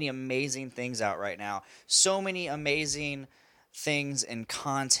so many amazing things out right now. So many amazing things and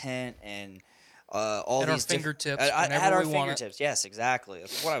content and all At our these fingertips, at whenever our we want it. fingertips. Yes, exactly.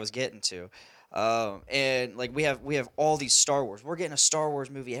 That's what I was getting to. And like we have all these Star Wars. We're getting a Star Wars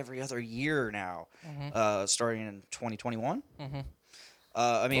movie every other year now, starting in 2021. Mm-hmm.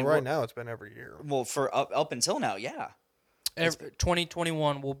 I mean, Well, right now it's been every year. well, for up until now, yeah.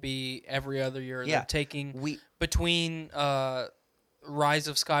 2021 will be every other year. Yeah. They're taking between Rise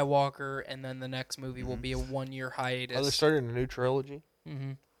of Skywalker and then the next movie will be a 1-year hiatus. Are they starting a new trilogy?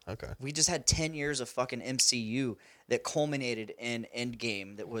 Mm-hmm. Okay. We just had 10 years of fucking MCU that culminated in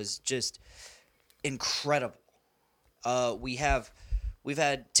Endgame that was just incredible. We have We've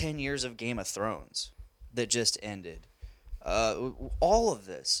had 10 years of Game of Thrones that just ended. All of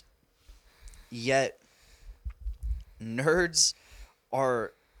this. Yet, nerds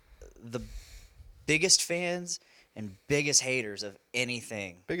are the biggest fans and biggest haters of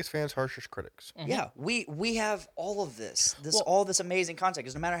anything. Biggest fans, harshest critics. Yeah, we have all of all this amazing content,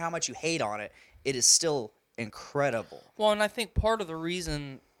 because no matter how much you hate on it, it is still incredible. Well, and I think part of the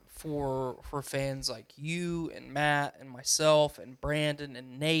reason for fans like you and Matt and myself and Brandon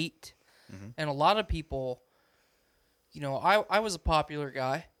and Nate and a lot of people, you know, I was a popular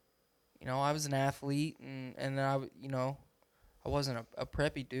guy. You know, I was an athlete, and then I wasn't a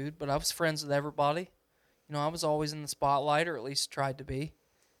preppy dude, but I was friends with everybody. You know, I was always in the spotlight, or at least tried to be.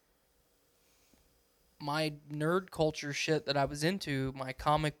 My nerd culture shit that I was into, my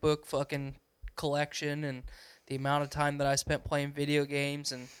comic book fucking collection, and the amount of time that I spent playing video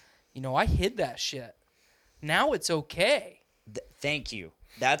games, and, you know, I hid that shit. Now it's okay. Thank you.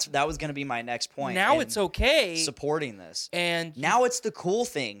 That was going to be my next point. Now in it's okay. supporting this. And now it's the cool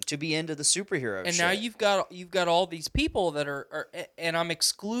thing to be into the superhero and shit. now you've got all these people that are, and I'm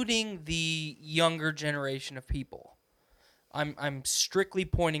excluding the younger generation of people. I'm strictly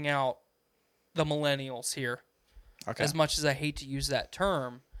pointing out the millennials here. Okay. As much as I hate to use that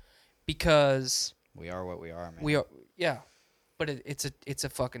term, because we are what we are, man. we are, yeah. But it's a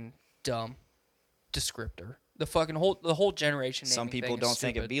fucking dumb descriptor. The whole generation. Some naming people thing is don't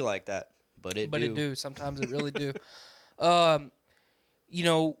think stupid. it'd be like that, but it do. Sometimes it really do. You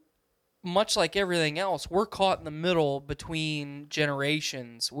know, much like everything else, we're caught in the middle between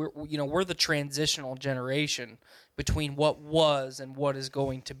generations. We're the transitional generation between what was and what is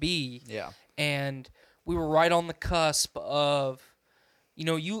going to be. Yeah. And we were right on the cusp of, you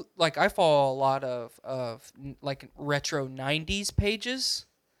know, I follow a lot of like retro 90s pages.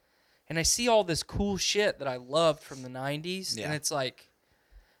 And I see all this cool shit that I loved from the 90s. Yeah. And it's like,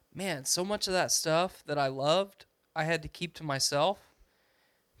 man, so much of that stuff that I loved, I had to keep to myself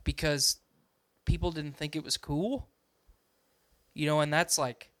because people didn't think it was cool. You know, and that's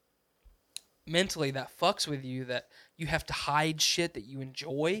like, mentally that fucks with you, that you have to hide shit that you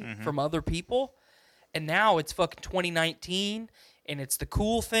enjoy from other people. And now it's fucking 2019 and it's the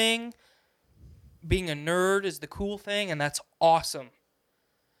cool thing. Being a nerd is the cool thing, and that's awesome.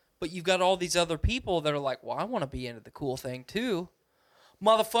 But you've got all these other people that are like, well, I want to be into the cool thing too.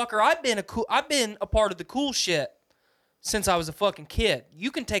 Motherfucker, I've been a part of the cool shit since I was a fucking kid.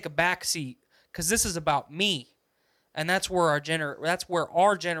 You can take a back seat because this is about me. And that's where our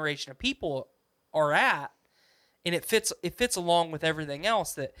generation of people are at. And it fits along with everything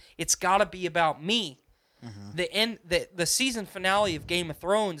else, that it's got to be about me. The season finale of Game of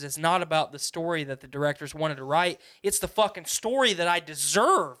Thrones is not about the story that the directors wanted to write. It's the fucking story that I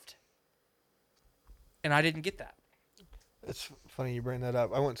deserved. And I didn't get that. It's funny you bring that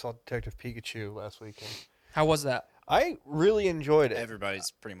up. I went and saw Detective Pikachu last weekend. How was that? I really enjoyed it. Everybody's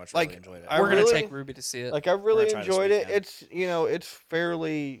pretty much Like, really enjoyed it. I We're going to really- take Ruby to see it. Like, I really try this enjoyed it. weekend. It's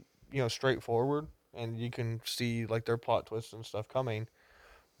fairly, straightforward, and you can see, like, their plot twists and stuff coming.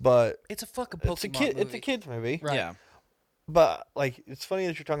 But it's a fucking Pokemon movie. it's a kid's movie. Right. Yeah. But, like, it's funny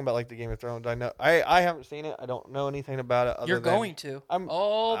that you're talking about, like, the Game of Thrones. I know I haven't seen it. I don't know anything about it. You're going to. I'm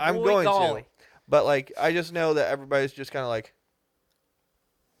I'm going golly. to. But, like, I just know that everybody's just kind of like,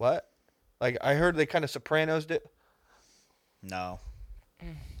 what? Like, I heard they kind of Sopranos did. No.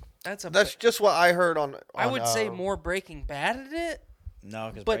 That's just what I heard on I would say more Breaking Bad at it, No,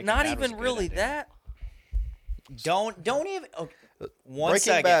 because but not even really that. Don't even. Okay. One Breaking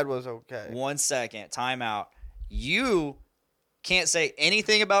second. Bad was okay. 1 second. Time out. You can't say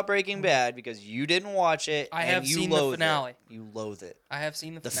anything about Breaking Bad because you didn't watch it. I and have you seen the loathe finale. It. You loathe it. I have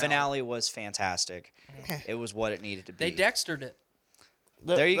seen the The finale. finale was fantastic. It was what it needed to be. They Dextered it.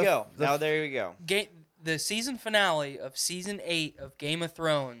 There you go. Now there you go. The season finale of season 8 of Game of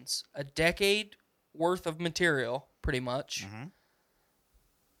Thrones, a decade worth of material, pretty much.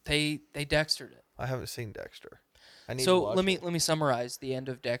 They Dextered it. I haven't seen Dexter. I need to So watch let it. me summarize the end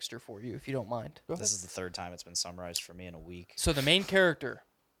of Dexter for you, if you don't mind. This is the third time it's been summarized for me in a week. So the main character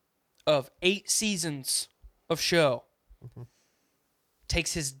of 8 seasons of show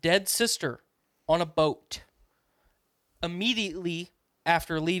takes his dead sister on a boat immediately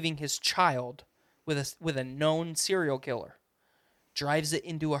after leaving his child with a known serial killer, drives it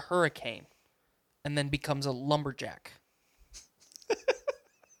into a hurricane, and then becomes a lumberjack.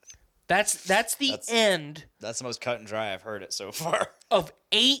 That's the end That's the most cut and dry I've heard it so far. of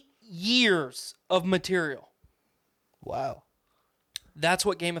 8 years of material. Wow. That's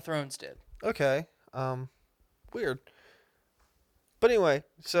what Game of Thrones did. Okay. Weird. But anyway,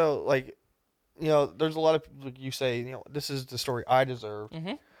 so like there's a lot of people, like you say, this is the story I deserve.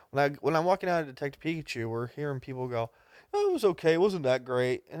 Mm-hmm. When I'm walking out of Detective Pikachu, we're hearing people go, "Oh, it was okay. It wasn't that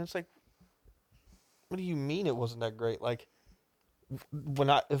great." And it's like, what do you mean it wasn't that great? Like,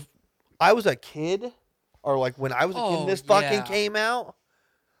 if I was a kid, or like when I was a kid, and this fucking came out.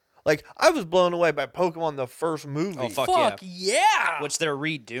 Like, I was blown away by Pokemon the first movie. Oh, Fuck yeah! Which they're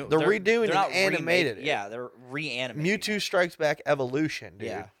redoing. They're redoing they're and not animated remade- it. Yeah, they're reanimating. Mewtwo Strikes Back Evolution, dude.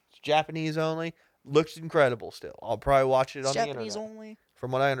 Yeah. It's Japanese only. Looks incredible still. I'll probably watch it on It's the Japanese internet. only. From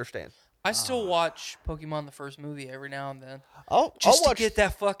what I understand. I still watch Pokemon the first movie every now and then. I'll Just watch to get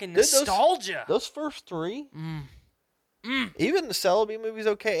that fucking Dude, those- nostalgia. those first three. Even the Celebi movie's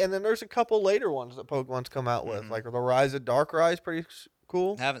okay. And then there's a couple later ones that Pokemon's come out with. Like the Rise of Darkrai's pretty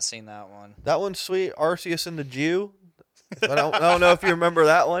cool. I haven't seen that one. That one's sweet. Arceus and the Jew. I don't know if you remember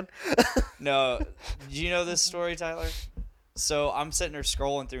that one. No, do you know this story, Tyler? So I'm sitting there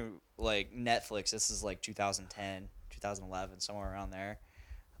scrolling through like Netflix. This is like 2010, 2011, somewhere around there.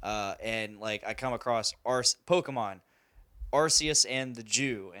 And like I come across Pokemon, Arceus and the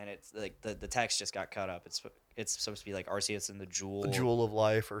Jew, and it's like the text just got cut up. It's supposed to be like Arceus and the Jewel. The Jewel of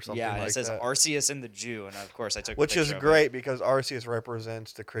Life or something yeah, and like it says that. Arceus and the Jew, and of course I took Which a is picture of great because Arceus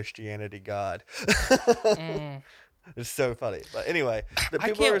represents the Christianity God. It's so funny. But anyway, the I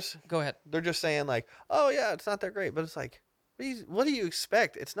people can't. Go ahead. they're just saying like, "Oh yeah, it's not that great," but it's like, what do you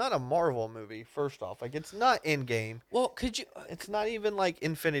expect? It's not a Marvel movie. First off, like it's not Endgame. Well, could you? It's not even like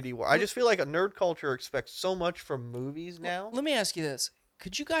Infinity War. I just feel like a nerd culture expects so much from movies now. Let me ask you this: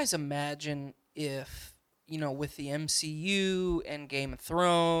 could you guys imagine if with the MCU and Game of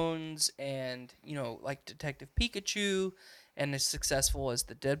Thrones and like Detective Pikachu, and as successful as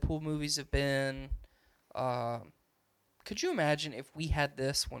the Deadpool movies have been, could you imagine if we had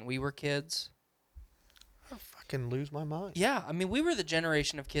this when we were kids? I fucking lose my mind. Yeah, I mean, we were the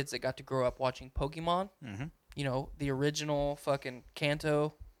generation of kids that got to grow up watching Pokemon. Mm-hmm. The original fucking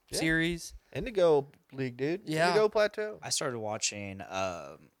Kanto series. Indigo League, dude. Yeah. Indigo Plateau. I started watching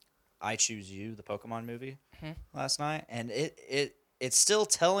I Choose You, the Pokemon movie, last night, and it's still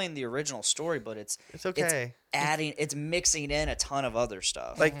telling the original story, but it's okay. It's mixing in a ton of other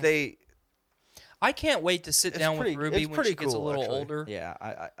stuff. Like I can't wait to sit down pretty- with Ruby it's when pretty she gets a cool, little actually. older yeah,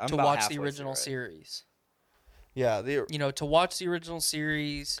 I'm to about watch the halfway original through it. series. Yeah, To watch the original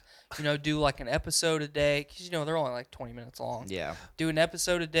series, do like an episode a day, because, they're only like 20 minutes long. Yeah, Do an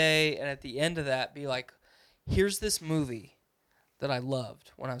episode a day, and at the end of that, be like, here's this movie that I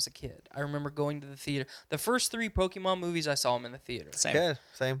loved when I was a kid. I remember going to the theater. The first 3 Pokemon movies, I saw them in the theater. same. yeah,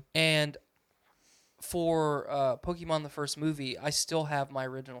 same. And for Pokemon the first movie, I still have my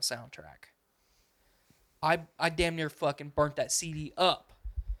original soundtrack. I damn near fucking burnt that CD up.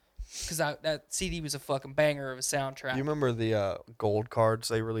 Because that CD was a fucking banger of a soundtrack. You remember the gold cards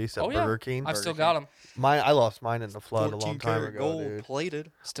they released at Burger King? I've still got them. I lost mine in the flood a long time ago, dude.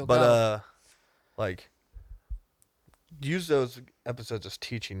 plated. Still got them. But use those episodes as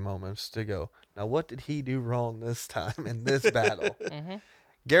teaching moments to go, now what did he do wrong this time in this battle?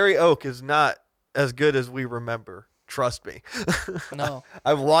 Gary Oak is not as good as we remember. Trust me. No.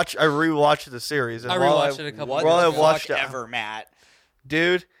 I rewatched the series. And I while rewatched it a couple What While the I've watched fuck it, ever, Matt?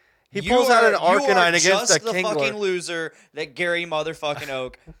 dude, he You pulls out an are- you are Arcanine against just a the fucking Kingler. loser that Gary motherfucking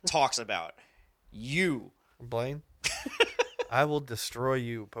Oak talks about. You, Blaine, I will destroy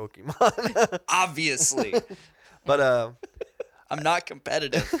you, Pokemon. obviously. But I'm not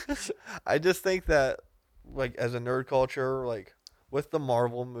competitive. I just think that, like, as a nerd culture, like, with the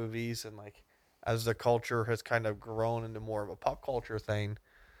Marvel movies and, like, as the culture has kind of grown into more of a pop culture thing,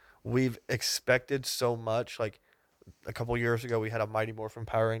 we've expected so much. Like, a couple years ago, we had a Mighty Morphin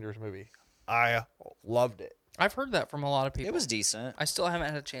Power Rangers movie. I loved it. I've heard that from a lot of people. It was decent. I still haven't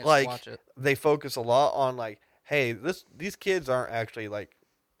had a chance Like, to watch it. they focus a lot on, like, hey, these kids aren't actually, like,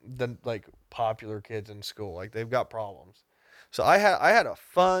 the, like, popular kids in school. Like, they've got problems. So I had a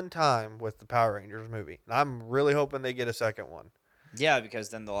fun time with the Power Rangers movie. And I'm really hoping they get a second one. Yeah, because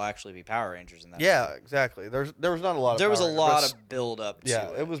then there'll actually be Power Rangers in that. Yeah, exactly. There was not a lot of There was a Power lot Rangers, of build up to yeah,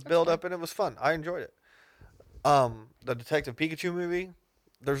 it was build up and it was fun. I enjoyed it. The Detective Pikachu movie,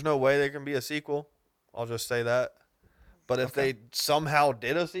 there's no way there can be a sequel. I'll just say that. But if they somehow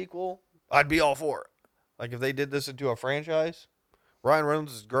did a sequel, I'd be all for it. Like if they did this into a franchise, Ryan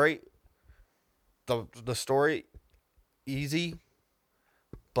Reynolds is great. The story easy,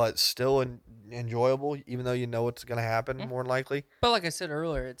 but still enjoyable, even though you know what's going to happen more than likely. But like I said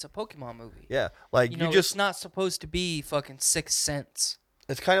earlier, it's a Pokemon movie. Yeah, like you just it's not supposed to be fucking Sixth Sense.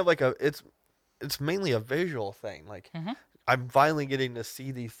 it's kind of like it's mainly a visual thing. Like I'm finally getting to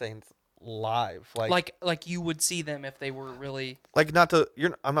see these things live, like you would see them if they were really. like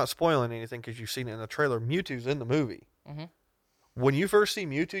I'm not spoiling anything because you've seen it in the trailer. Mewtwo's in the movie. Mhm. When you first see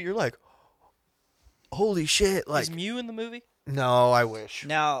Mewtwo, you're like, holy shit! Like, Is Mew in the movie? no, I wish.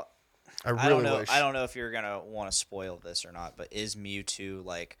 Now, I really I don't know. wish. I don't know if you're gonna want to spoil this or not. But is Mewtwo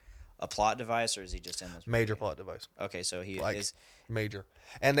like a plot device, or is he just in this movie? Major plot device. Okay, so he Like, is. major.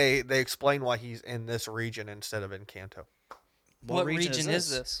 And they explain why he's in this region instead of in Kanto. What region is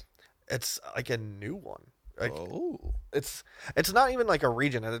this? It's like a new one. Like, Oh. it's not even like a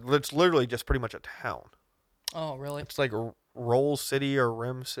region. It's literally just pretty much a town. Oh, really? It's like Roll City or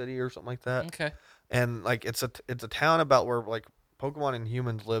Rim City or something like that. Okay. And like it's a town about where like Pokemon and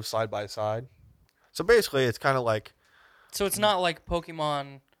humans live side by side. So basically, it's kind of like So it's not like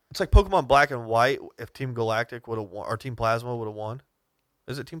Pokemon. it's like Pokemon Black and White if Team Galactic would have won or Team Plasma would have won.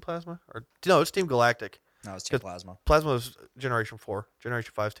 Is it Team Plasma or no? It's Team Galactic. No, it's Team Plasma. Plasma was Generation 4.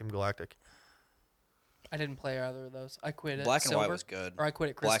 Generation 5 is Team Galactic. I didn't play either of those. I quit at Black and Silver, White was good. or I quit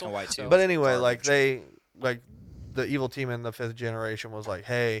at Black Crystal. and White too. so- But anyway, like Garbage. the evil team in the 5th generation was like,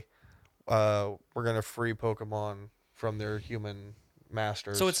 hey, we're gonna free Pokemon from their human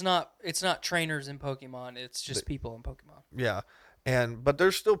masters. So it's not trainers in Pokemon. It's just people in Pokemon. yeah, but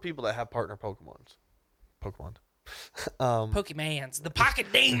there's still people that have partner Pokemons. Pokemans, the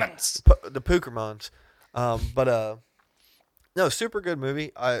Pocket Demons. The Pokemons. No, super good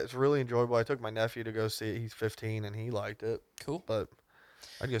movie. It's really enjoyable. I took my nephew to go see it. He's 15 and he liked it. Cool. But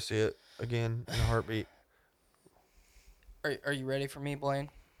I'd go see it again in a heartbeat. Are you ready for me, Blaine?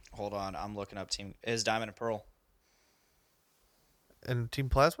 Hold on, I'm looking up Team. Is Diamond and Pearl And Team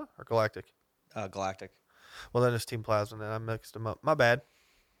Plasma or Galactic? Galactic? Well, then it's Team Plasma. Then I mixed them up. My bad.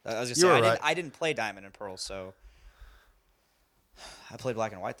 I was gonna You say were right. I didn't play Diamond and Pearl, so I played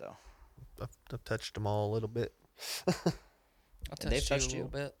Black and White though. I've touched them all a little bit. I'll And they've touch touched you a you.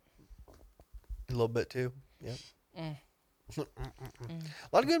 little bit. A little bit too. Yep. Mm. A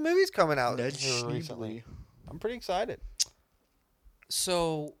lot of good movies coming out here recently. I'm pretty excited.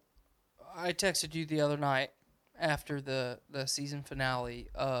 So, I texted you the other night after the season finale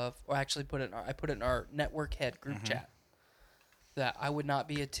of, or actually I put it in our network head group chat that I would not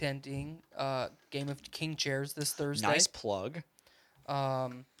be attending Game of King Chairs this Thursday. Nice plug.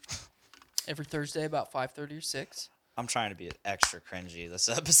 Every Thursday about 5:30 or 6. I'm trying to be extra cringy this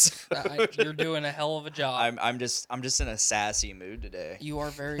episode. You're doing a hell of a job. I'm just in a sassy mood today. You are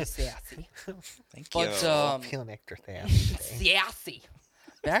very sassy. Thank But you. Feeling extra thin. sassy.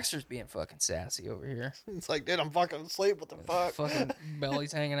 Baxter's being fucking sassy over here. It's like, dude, I'm fucking asleep. What the fuck? Fucking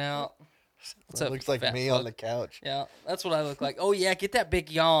belly's hanging out. What's It up, looks like fat me fuck? on the couch. Yeah, that's what I look like. Oh yeah, get that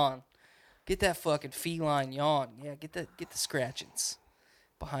big yawn. Get that fucking feline yawn. Yeah, get the scratchings.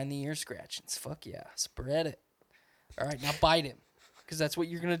 Behind the ear scratchings. Fuck yeah. Spread it. All right, now bite him. Because that's what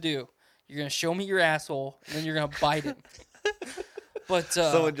you're going to do. You're going to show me your asshole, and then you're going to bite him. But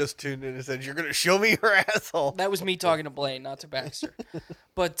Someone just tuned in and said, "You're gonna show me your asshole." that was me talking to Blaine, not to Baxter.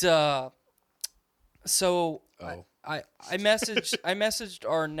 But so I messaged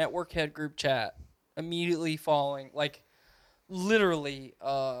our network head group chat immediately following, like literally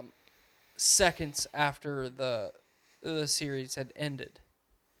seconds after the series had ended.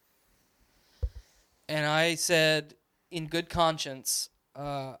 And I said, in good conscience,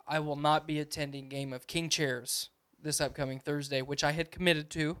 I will not be attending Game of King Chairs this upcoming Thursday, which I had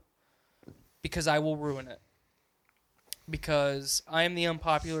committed to, because I will ruin it. Because I am the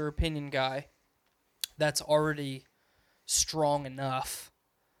unpopular opinion guy that's already strong enough.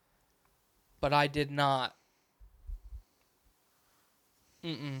 But I did not.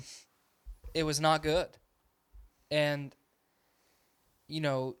 It was not good. And,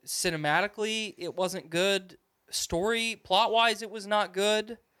 cinematically, it wasn't good. Story, plot-wise, it was not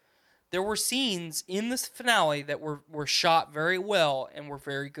good. There were scenes in this finale that were shot very well and were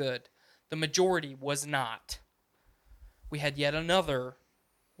very good. The majority was not. We had yet another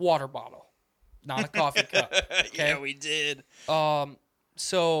water bottle, not a coffee cup. Okay? Yeah, we did.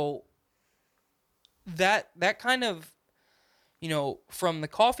 So that kind of, from the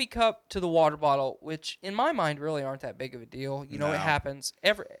coffee cup to the water bottle, which in my mind really aren't that big of a deal. No. It happens.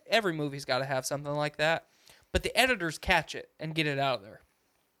 Every movie's got to have something like that. But the editors catch it and get it out of there.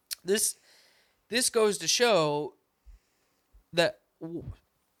 This goes to show that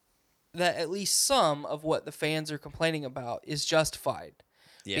at least some of what the fans are complaining about is justified.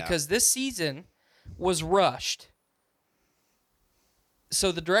 Yeah. Because this season was rushed.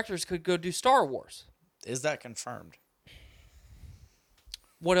 So the directors could go do Star Wars. Is that confirmed?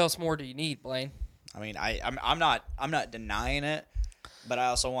 What else more do you need, Blaine? I mean, I'm not denying it, but I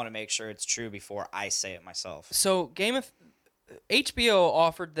also want to make sure it's true before I say it myself. So HBO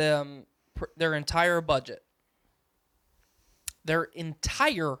offered them their entire budget. Their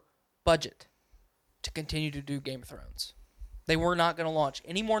entire budget to continue to do Game of Thrones. They were not going to launch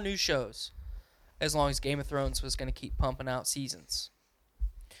any more new shows as long as Game of Thrones was going to keep pumping out seasons.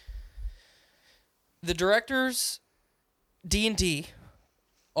 The directors, D&D,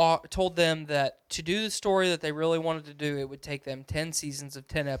 told them that to do the story that they really wanted to do, it would take them 10 seasons of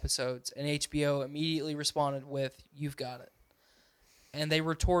 10 episodes, and HBO immediately responded with, "You've got it." And they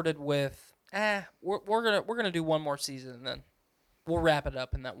retorted with, we're gonna do one more season, and then we'll wrap it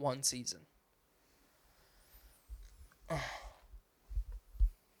up in that one season.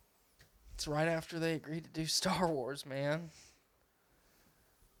 It's right after they agreed to do Star Wars, man.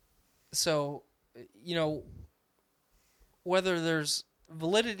 So, you know, whether there's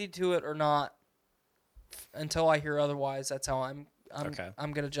validity to it or not, until I hear otherwise, that's how I'm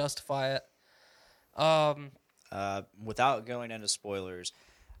going to justify it. Without going into spoilers,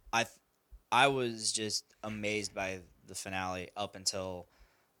 I was just amazed by the finale up until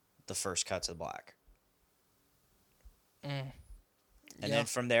the first cut to black. And then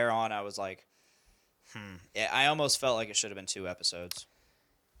from there on, I was like, I almost felt like it should have been 2 episodes.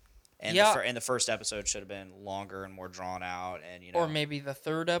 And the first episode should have been longer and more drawn out, and or maybe the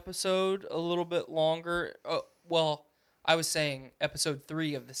third episode a little bit longer. Well, I was saying episode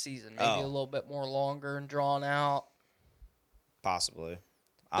 3 of the season, maybe a little bit more longer and drawn out. Possibly,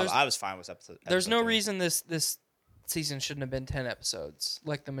 I was fine with episode. There's no 3. reason this season shouldn't have been 10 episodes,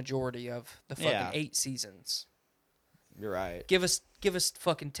 like the majority of the fucking 8 seasons. You're right. Give us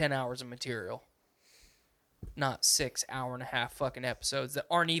fucking 10 hours of material. Not 6 hour-and-a-half fucking episodes that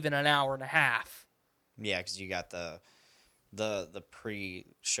aren't even an hour and a half. Yeah, because you got the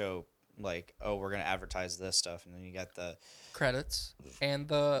pre-show, like, we're going to advertise this stuff, and then you got the credits and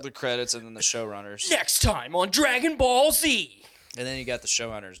the credits and then the showrunners. Next time on Dragon Ball Z! And then you got the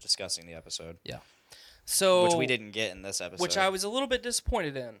showrunners discussing the episode. Yeah. So which we didn't get in this episode. Which I was a little bit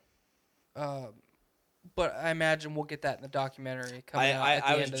disappointed in. But I imagine we'll get that in the documentary coming out at the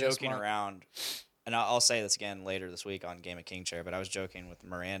end of this month. I was joking around. And I'll say this again later this week on Game of King Chair, but I was joking with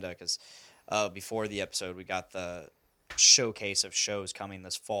Miranda because before the episode, we got the showcase of shows coming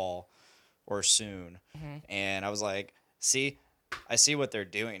this fall or soon. Mm-hmm. And I was like, I see what they're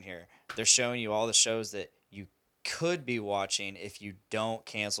doing here. They're showing you all the shows that you could be watching if you don't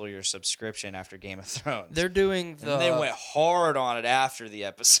cancel your subscription after Game of Thrones. They're doing and they went hard on it after the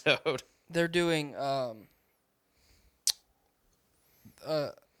episode. They're doing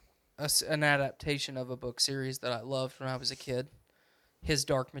an adaptation of a book series that I loved when I was a kid. His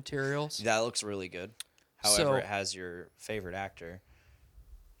Dark Materials. That looks really good. However, it has your favorite actor,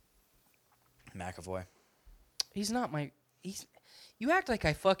 McAvoy. He's not my... You act like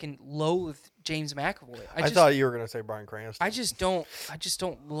I fucking loathe James McAvoy. I thought you were going to say Bryan Cranston. I just don't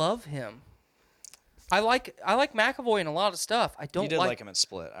love him. I like McAvoy in a lot of stuff. I don't. You did like him in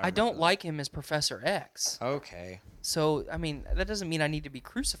Split. I don't like him as Professor X. Okay. So I mean, that doesn't mean I need to be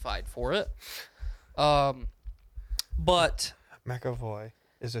crucified for it. But McAvoy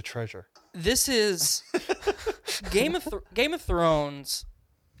is a treasure. This is Game of Thrones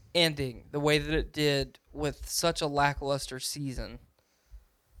ending the way that it did with such a lackluster season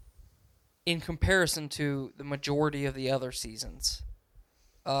in comparison to the majority of the other seasons.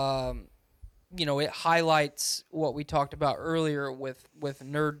 It highlights what we talked about earlier with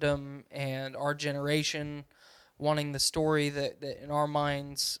nerddom and our generation wanting the story that in our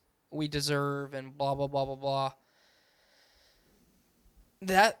minds we deserve and blah, blah, blah, blah, blah.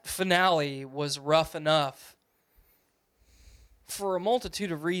 That finale was rough enough for a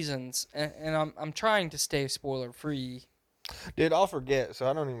multitude of reasons, and I'm trying to stay spoiler free. Dude, I'll forget, so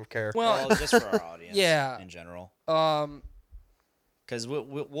I don't even care. Well, just for our audience, in general. Because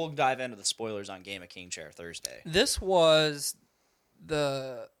we'll dive into the spoilers on Game of King Chair Thursday. This was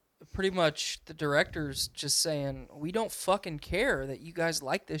pretty much the directors just saying, we don't fucking care that you guys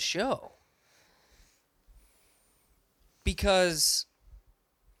like this show. Because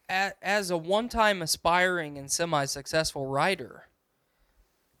as a one-time aspiring and semi-successful writer,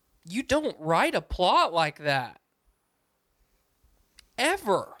 you don't write a plot like that.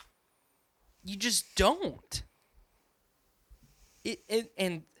 Ever. You just don't.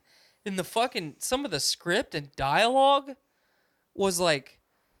 And in the fucking, some of the script and dialogue was like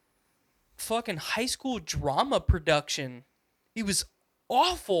fucking high school drama production. It was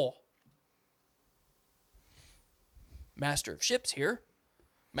awful. Master of ships here.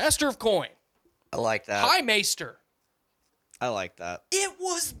 Master of coin. I like that. High Maester. I like that. It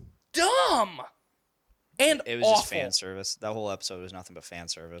was dumb. And it was awful. Just fan service. That whole episode was nothing but fan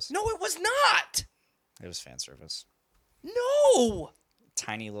service. No, it was not. It was fan service. No.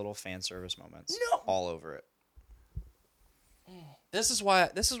 tiny little fan service moments. No. All over it. This is why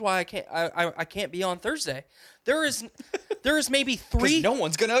I can't be on Thursday. There is maybe 3. No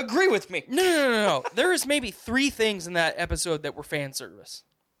one's gonna agree with me. No. There is maybe 3 things in that episode that were fan service.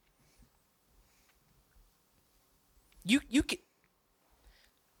 You can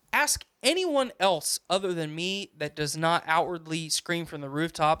ask anyone else other than me that does not outwardly scream from the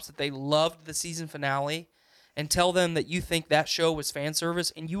rooftops that they loved the season finale, and tell them that you think that show was fan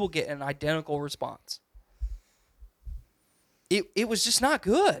service, and you will get an identical response. It was just not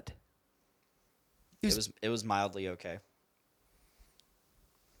good. It was mildly okay.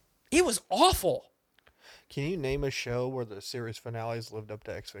 It was awful. Can you name a show where the series finales lived up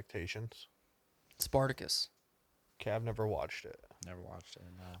to expectations? Spartacus. Okay, I've never watched it. Never watched it.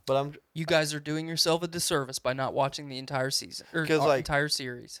 No. But You guys are doing yourself a disservice by not watching the entire season or 'Cause, like, entire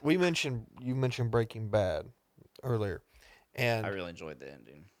series. you mentioned Breaking Bad earlier, and I really enjoyed the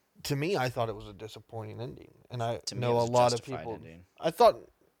ending. to me, I thought it was a disappointing ending, and I To me, know it a was a lot of justified people. ending.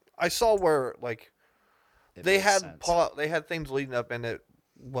 I saw where like It they made had sense. they had things leading up, and it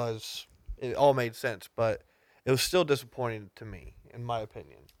all made sense, but it was still disappointing to me, in my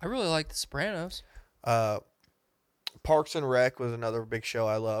opinion. I really like The Sopranos. Parks and Rec was another big show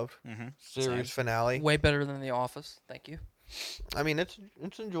I loved. Mm-hmm. Series finale. Way better than The Office. Thank you. I mean, it's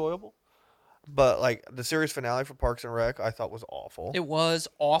enjoyable, but like the series finale for Parks and Rec, I thought was awful. It was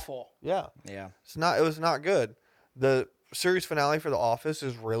awful. Yeah, Yeah, it was not good. The series finale for The Office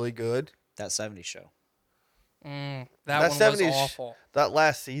is really good. that 70s show. That That one 70s was awful. That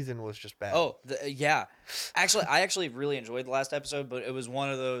last season was just bad. Oh, yeah. I actually really enjoyed the last episode, but it was one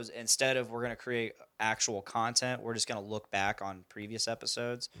of those, instead of we're going to create actual content, we're just going to look back on previous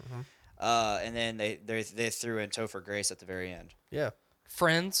episodes. Mm-hmm. And then they threw in Topher Grace at the very end. Yeah.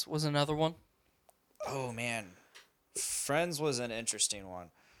 Friends was another one. Oh, man. Friends was an interesting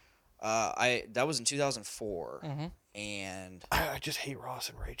one. That was in 2004. Mm-hmm. And I just hate Ross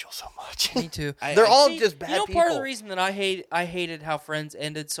and Rachel so much. Me too. They're all See, just bad You know, people. part of the reason that I hated how Friends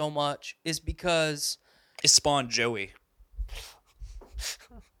ended so much is because it spawned Joey.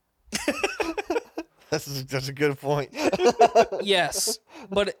 That's a good point. yes,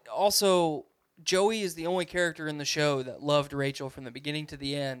 but also Joey is the only character in the show that loved Rachel from the beginning to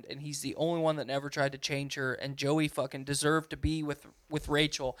the end, and he's the only one that never tried to change her. And Joey fucking deserved to be with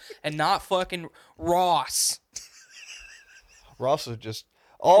Rachel and not fucking Ross. Ross is just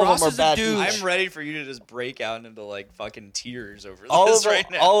all Ross of is them a are bad douche. people. I'm ready for you to just break out into like fucking tears over all this of them,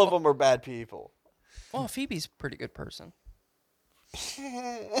 right now. all of them are bad people. Well, Phoebe's a pretty good person.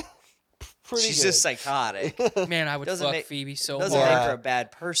 Pretty She's good. just psychotic. Man, I would Doesn't fuck make- Phoebe so Doesn't hard. make Yeah. her a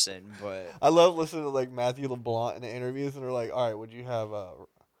bad person, but I love listening to like Matthew LeBlanc in the interviews, and they're like, "All right, would you have,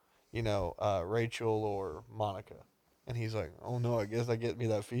 Rachel or Monica?" And he's like, "Oh no, I guess I get me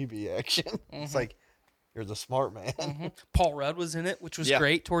that Phoebe action." It's like, you're the smart man. Paul Rudd was in it, which was Yeah.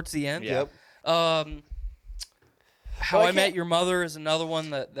 great towards the end. Yeah. Yep. How Well, I I Met can't- Your Mother is another one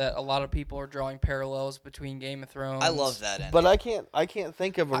that a lot of people are drawing parallels between Game of Thrones. I love that ending. But I can't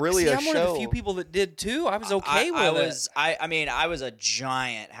think of really See, a I'm show. one of the few people that did too. I was okay with it. I was a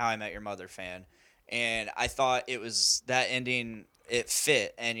giant How I Met Your Mother fan, and I thought it was that ending. It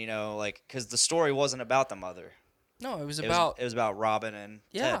fit, and because the story wasn't about the mother. No, it was It about was about Robin and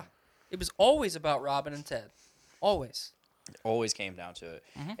yeah. Ted. It was always about Robin and Ted. Always. It always came down to it,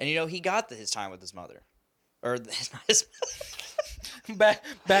 Mm-hmm. and he got his time with his mother, or his back to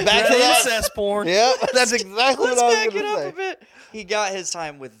to that. incest porn. Yep, that's exactly Let's what I back was it going up to a say. bit. He got his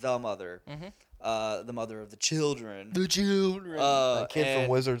time with the mother, Mm-hmm. the mother of the children. The children. That kid from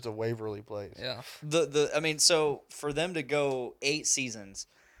and Wizards of Waverly Place. yeah. So for them to go 8 seasons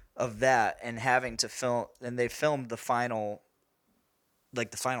of that and having to film, and they filmed the final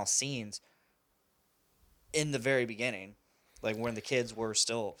scenes in the very beginning, like when the kids were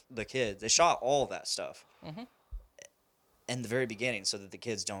still the kids. They shot all of that stuff in the very beginning so that the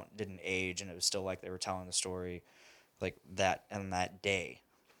kids didn't age, and it was still like they were telling the story like that on that day.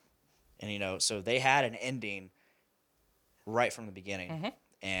 And so they had an ending right from the beginning.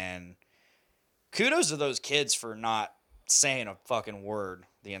 And kudos to those kids for not saying a fucking word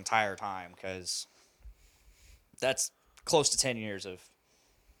the entire time, because that's close to 10 years of.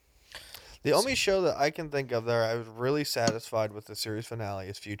 The only show that I can think of there I was really satisfied with the series finale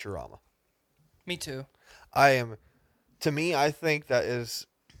is Futurama. Me too. To me, I think that is.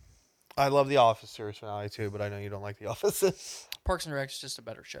 I love The Office series finale too, but I know you don't like The Office. Parks and Rec is just a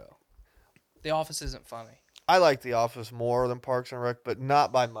better show. The Office isn't funny. I like The Office more than Parks and Rec, but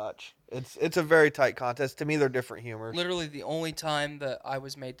not by much. It's a very tight contest. To me, they're different humors. Literally, the only time that I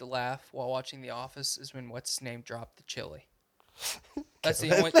was made to laugh while watching The Office is when what's his name dropped the chili. That's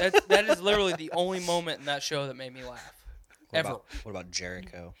the only. That is literally the only moment in that show that made me laugh. What about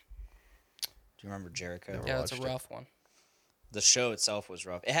Jericho? Do you remember Jericho? Yeah, that's a rough one. The show itself was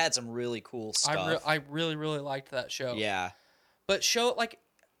rough. It had some really cool stuff. I really liked that show. Yeah. But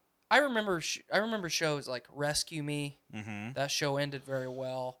I remember shows like Rescue Me. Mm-hmm. That show ended very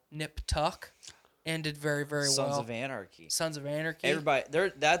well. Nip Tuck ended very well. Sons of Anarchy.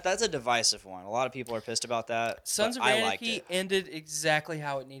 Everybody, that's a divisive one. A lot of people are pissed about that. Sons of Anarchy ended exactly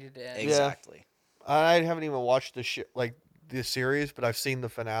how it needed to end. Exactly. Yeah. I haven't even watched the series, but I've seen the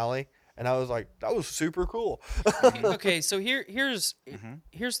finale, and I was like, that was super cool. Okay, so here's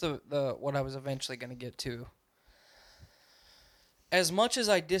the what I was eventually going to get to. As much as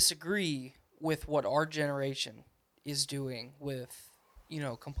I disagree with what our generation is doing with,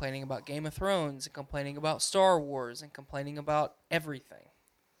 complaining about Game of Thrones and complaining about Star Wars and complaining about everything,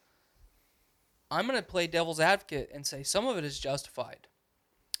 I'm going to play devil's advocate and say some of it is justified.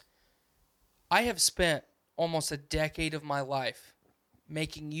 I have spent almost a decade of my life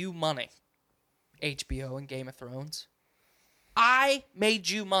making you money, HBO and Game of Thrones. I made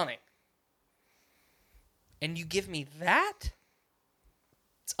you money. And you give me that?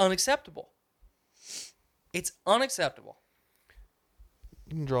 It's unacceptable. It's unacceptable.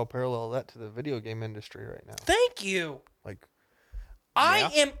 You can draw a parallel of that to the video game industry right now. Thank you. Like,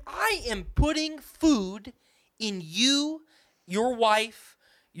 I am putting food in you, your wife,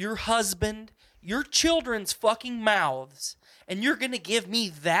 your husband, your children's fucking mouths, and you're going to give me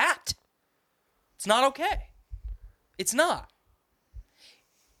that? It's not okay. It's not.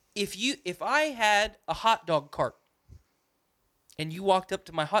 If I had a hot dog cart and you walked up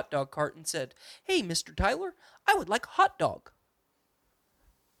to my hot dog cart and said, "Hey, Mr. Tyler, I would like a hot dog."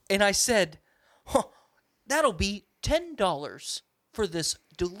 And I said, "That'll be $10 for this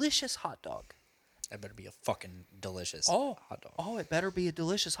delicious hot dog." That better be a fucking delicious hot dog. Oh, it better be a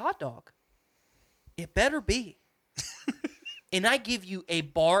delicious hot dog. It better be. And I give you a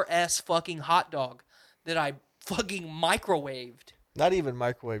bar-ass fucking hot dog that I fucking microwaved. not even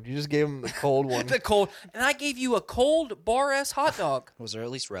microwaved. You just gave him the cold one. And I gave you a cold bar-ass hot dog. Was there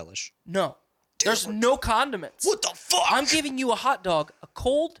at least relish? No. There's no condiments. What the fuck? I'm giving you a hot dog, a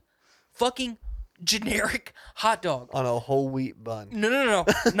cold fucking generic hot dog. On a whole wheat bun. No.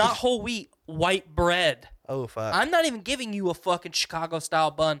 Not whole wheat, white bread. Oh, fuck. I'm not even giving you a fucking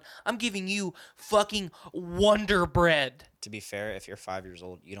Chicago-style bun. I'm giving you fucking Wonder Bread. To be fair, if you're 5 years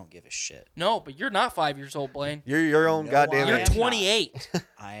old, you don't give a shit. No, but you're not 5 years old, Blaine. You're your own goddamn You're age. 28.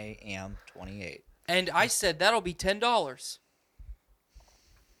 I am 28. And I said, that'll be $10.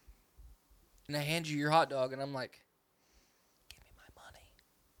 And I hand you your hot dog, and I'm like, give me my money.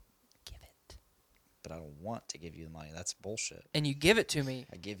 Give it. But I don't want to give you the money. That's bullshit. And you give it to me.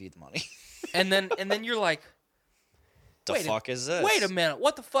 I give you the money. And then you're like, The fuck is this? Wait a minute.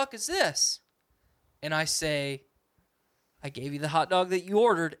 What the fuck is this? And I say, I gave you the hot dog that you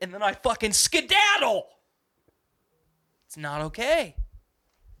ordered, and then I fucking skedaddle. It's not okay.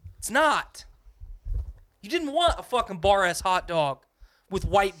 It's not. You didn't want a fucking bar-ass hot dog with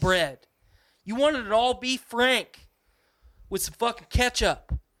white bread. You wanted it all beef frank with some fucking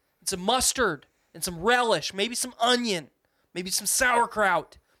ketchup and some mustard and some relish, maybe some onion, maybe some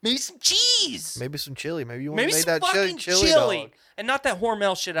sauerkraut, maybe some cheese. Maybe some chili. Maybe you want Maybe to make some that fucking chili dog. And not that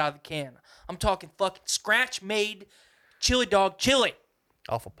Hormel shit out of the can. I'm talking fucking scratch-made chili dog chili.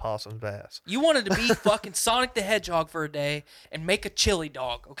 Off of Possum's ass. You wanted to be fucking Sonic the Hedgehog for a day and make a chili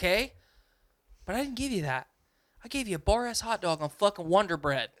dog, okay? But I didn't give you that. I gave you a bar-ass hot dog on fucking Wonder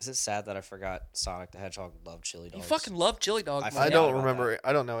Bread. Is it sad that I forgot Sonic the Hedgehog loved chili dogs? You fucking love chili dog. I I don't about remember.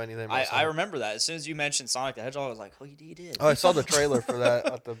 I don't know anything about I remember that. As soon as you mentioned Sonic the Hedgehog, I was like, oh, you did. Oh, I saw the trailer for that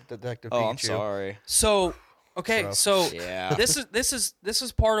at the Detective Pikachu. Oh, I'm sorry. So, okay, Rough. so Yeah. this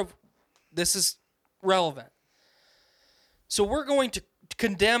is part of this is relevant. So we're going to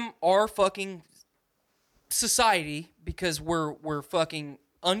condemn our fucking society because we're fucking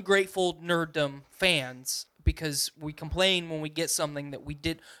ungrateful nerddom fans because we complain when we get something that we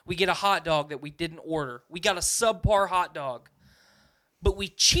get a hot dog that we didn't order. We got a subpar hot dog. But we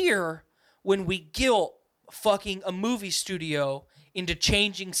cheer when we guilt fucking a movie studio into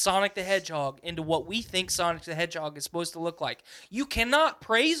changing Sonic the Hedgehog into what we think Sonic the Hedgehog is supposed to look like. You cannot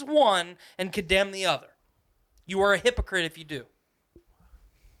praise one and condemn the other. You are a hypocrite if you do.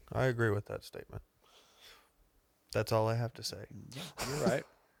 I agree with that statement. That's all I have to say. You're right.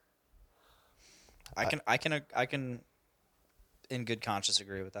 I can in good conscience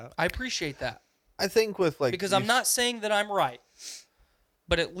agree with that. I appreciate that. I think with like Because I'm not saying that I'm right.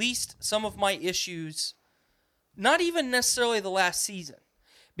 But at least some of my issues, not even necessarily the last season.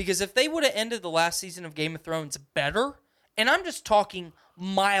 Because if they would have ended the last season of Game of Thrones better And I'm just talking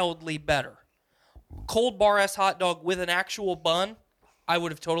mildly better. Cold bar-ass hot dog with an actual bun, I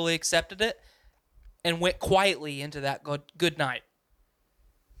would have totally accepted it and went quietly into that good night.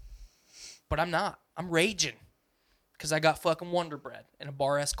 But I'm not. I'm raging because I got fucking Wonder Bread and a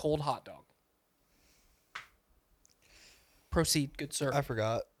bar-ass cold hot dog. Proceed, good sir. I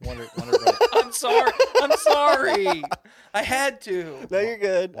forgot. Wonder Bread. I'm sorry. I'm sorry. I had to. No, you're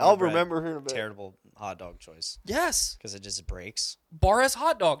good. Wonder I'll Bread, remember here in a bit. Terrible hot dog choice Yes. because it just breaks. Bar-ass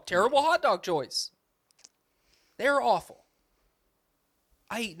hot dog. Terrible hot dog choice. They're awful.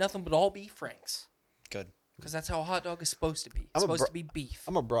 I eat nothing but all beef franks. Good. Because that's how a hot dog is supposed to be. It's I'm a supposed br- to be beef.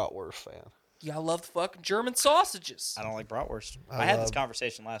 I'm a bratwurst fan. Yeah, I love the fucking German sausages. I don't like bratwurst. I I had this love-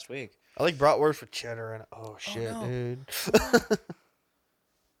 conversation last week. I like bratwurst with cheddar and oh shit, no. dude.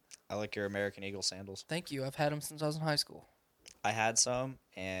 I like your American Eagle sandals. Thank you. I've had them since I was in high school. I had some,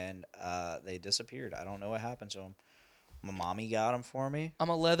 and they disappeared. I don't know what happened to them. My mommy got them for me. I'm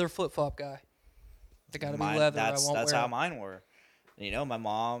a leather flip-flop guy. They gotta be Mine- leather. That's I won't that's wear how 'em. mine were. And, you know, my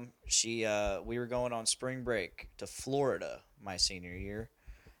mom, we were going on spring break to Florida my senior year,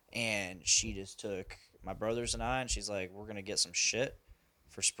 and she just took my brothers and I, and she's like, "We're gonna get some shit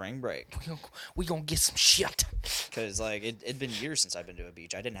for spring break." We gonna get some shit. Because like it'd been years since I've been to a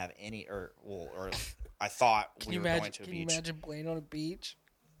beach. I didn't have any, or I thought we were going to a Can you beach. imagine playing on a beach?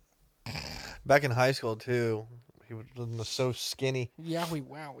 Back in high school too, he was so skinny. Yowie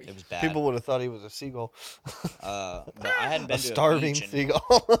wowie. It was bad. People would have thought he was a seagull, But I hadn't been a to starving a beach.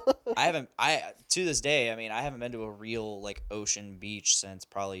 seagull. I to this day, I mean, I haven't been to a real like ocean beach since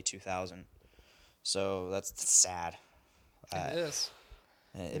probably 2000. So that's sad. It is.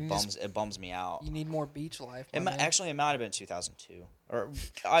 It bums me out. You need more beach life. It my man. actually, it might have been 2002, or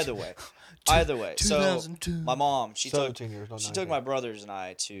either way. Either way. So 2002. my mom, she took 17 years, not she 19. took my brothers and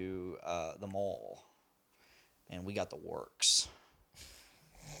I to the mall, and we got the works.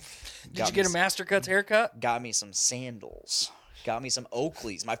 Did you get a Mastercuts haircut? Got me some sandals. Got me some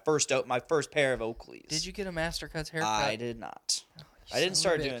Oakleys. My first pair of Oakleys. Did you get a Mastercuts haircut? I did not. I son didn't of a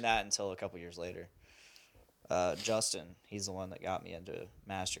start bitch. doing that until a couple years later. Justin, he's the one that got me into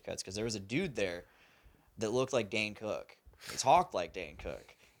Mastercuts because there was a dude there that looked like Dane Cook. He talked like Dane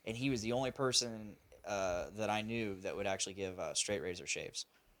Cook, and he was the only person that I knew that would actually give straight razor shaves.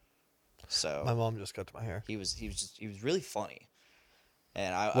 So My mom just cut to my hair. he was really funny.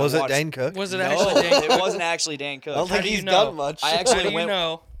 And I Was it watched- Dane Cook? Was it No, actually Dane? it wasn't actually Dane Cook. I don't think do you he's know? done much. I How actually do you went.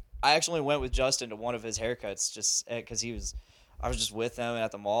 know? I actually went with Justin to one of his haircuts just because I was just with him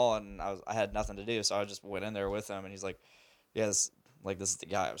at the mall and I had nothing to do, so I just went in there with him and he's like, "Yeah, this is the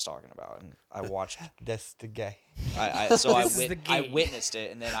guy I was talking about." And I watched. That's the guy. This is the I gay. witnessed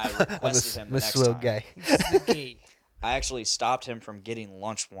it and then I requested him the next slow time. guy. The gay. I actually stopped him from getting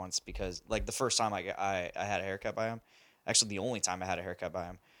lunch once because like the first time I had a haircut by him, actually the only time I had a haircut by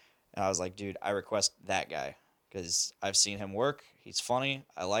him, and I was like, "Dude, I request that guy because I've seen him work. He's funny.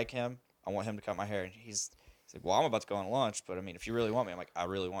 I like him. I want him to cut my hair." And he's like, "Well, I'm about to go on lunch, but I mean, if you really want me," I'm like, "I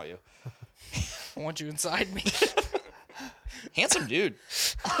really want you." I want you inside me. Handsome dude,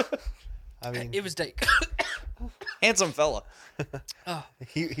 I mean, It was Dane. handsome fella.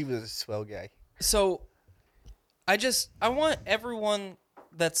 he was a swell guy. So, I want everyone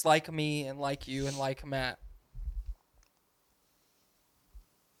that's like me and like you and like Matt.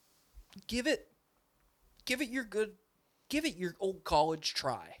 Give it your old college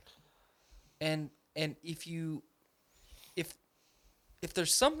try. And if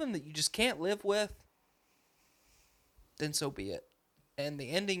there's something that you just can't live with, then so be it. And the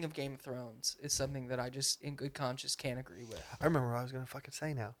ending of Game of Thrones is something that I just, in good conscience, can't agree with. I remember what I was gonna fucking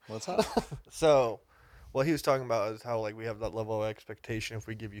say now. What's up? So, what he was talking about is how like we have that level of expectation if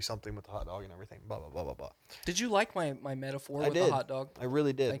we give you something with the hot dog and everything. Blah blah blah blah blah. Did you like my metaphor I with did. the hot dog? I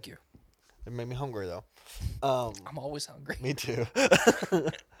really did. Thank you. It made me hungry though. I'm always hungry. Me too.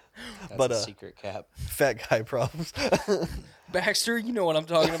 That's But, a secret cap. Fat guy problems. Baxter, you know what I'm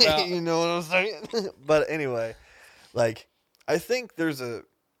talking about. You know what I'm saying? But anyway, like I think there's a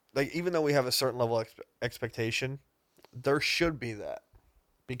like even though we have a certain level of expectation, there should be that.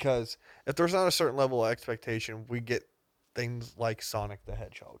 Because if there's not a certain level of expectation, we get things like Sonic the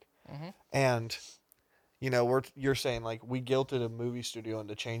Hedgehog. Mm-hmm. And you know, you're saying like we guilted a movie studio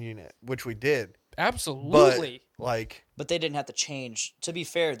into changing it, which we did. Absolutely. But like But they didn't have to change. To be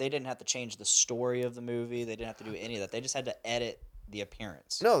fair, they didn't have to change the story of the movie. They didn't have to do any of that. They just had to edit the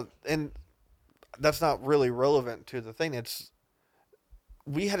appearance. no, and that's not really relevant to the thing. It's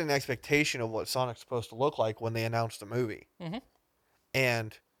we had an expectation of what Sonic's supposed to look like when they announced the movie. Mm-hmm.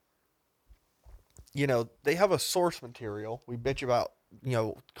 And, you know, they have a source material. We bitch about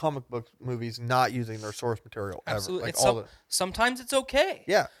comic book movies not using their source material ever. Absolutely. Like And sometimes it's okay.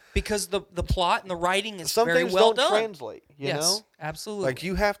 Yeah. Because the plot and the writing is Some very things well don't done. translate, you know? Absolutely. Like,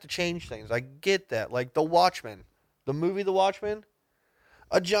 you have to change things. I get that. Like, The Watchmen. The movie The Watchmen,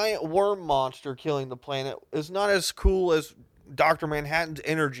 a giant worm monster killing the planet is not as cool as Dr. Manhattan's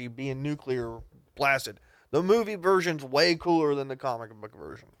energy being nuclear blasted. The movie version's way cooler than the comic book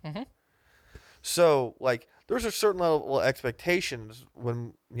version. Mm-hmm. So, like, there's a certain level of expectations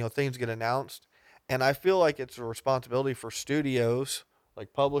when, things get announced. And I feel like it's a responsibility for studios,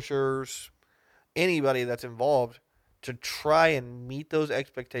 like publishers, anybody that's involved, to try and meet those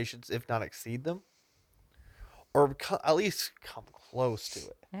expectations, if not exceed them, or at least come close to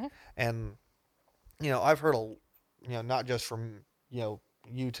it. Mm-hmm. And, I've heard, not just from,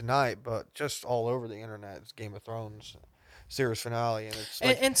 you tonight, but just all over the internet, it's Game of Thrones series finale. And it's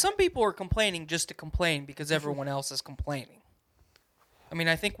like, and some people are complaining just to complain because everyone else is complaining. I mean,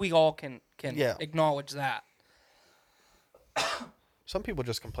 I think we all can acknowledge that. some people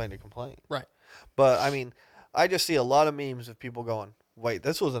just complain to complain. Right. But, I mean, I just see a lot of memes of people going, wait,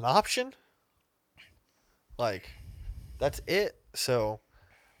 this was an option? Like, that's it? So,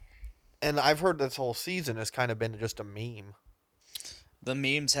 and I've heard this whole season has kind of been just a meme. The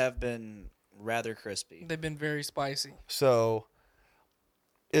memes have been rather crispy. They've been very spicy. So,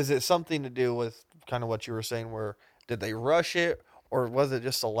 is it something to do with kind of what you were saying, where did they rush it, or was it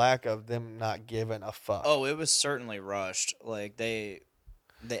just a lack of them not giving a fuck? Oh, it was certainly rushed. Like, they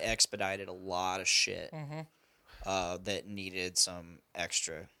expedited a lot of shit that needed some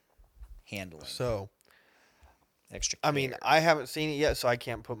extra handling. So, extra I mean, care. I haven't seen it yet, so I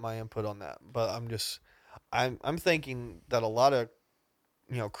can't put my input on that. But I'm thinking that a lot of,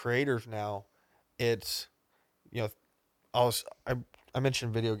 creators now, it's, I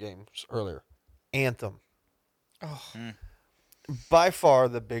mentioned video games earlier. Anthem. Oh. By far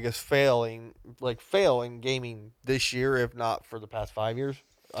the biggest fail in gaming this year, if not for the past 5 years.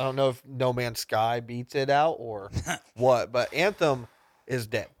 I don't know if No Man's Sky beats it out or what, but Anthem is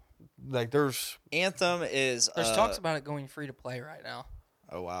dead. Like, Anthem is... There's talks about it going free to play right now.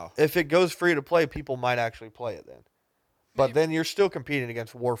 Oh, wow. If it goes free to play, people might actually play it then. But then you're still competing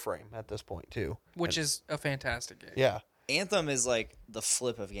against Warframe at this point, too. Which is a fantastic game. Yeah. Anthem is like the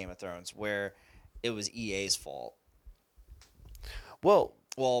flip of Game of Thrones, where it was EA's fault. Well,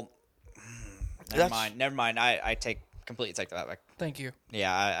 never mind. I completely take that back. Thank you.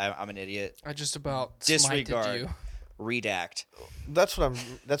 Yeah, I'm an idiot. I just about Disregard. smited you. Redact. That's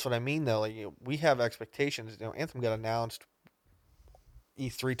what I mean, though. Like, we have expectations. Anthem got announced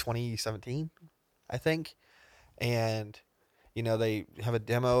E3 2017, I think. And, they have a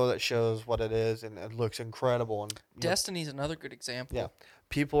demo that shows what it is, and it looks incredible. And Destiny's another good example. Yeah.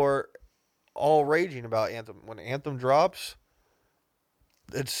 People are all raging about Anthem. When Anthem drops,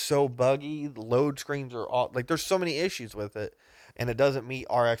 it's so buggy. The load screens are all... Like, there's so many issues with it, and it doesn't meet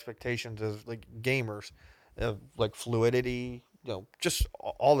our expectations as, like, gamers. Like, fluidity, just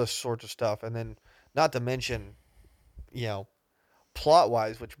all this sorts of stuff. And then, not to mention,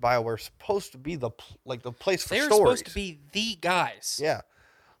 plot-wise, which BioWare's supposed to be the place for They're stories. supposed to be the guys. Yeah.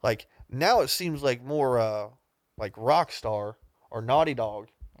 Like, now it seems like more, like Rockstar or Naughty Dog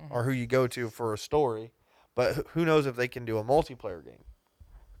are who you go to for a story. But who knows if they can do a multiplayer game.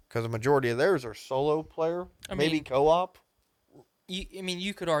 Because the majority of theirs are solo player, maybe co-op.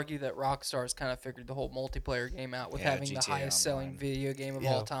 You could argue that Rockstar's kind of figured the whole multiplayer game out with having GTA the highest selling Online. video game of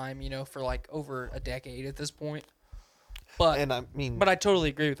all time, for like over a decade at this point. But And I mean, but I totally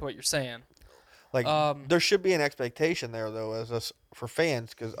agree with what you're saying. like, there should be an expectation there, though, as us for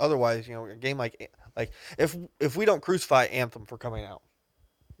fans, because otherwise, a game like if we don't crucify Anthem for coming out,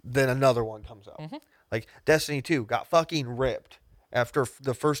 then another one comes out. Like, Destiny 2 got fucking ripped after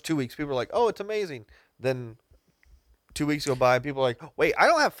the first 2 weeks. People are like, "Oh, it's amazing." Then 2 weeks go by, and people are like, "Wait, I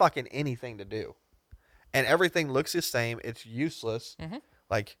don't have fucking anything to do," and everything looks the same. It's useless.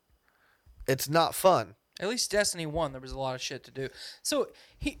 Like, it's not fun. At least Destiny 1, there was a lot of shit to do. So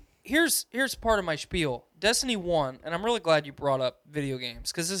here's part of my spiel. Destiny 1, and I'm really glad you brought up video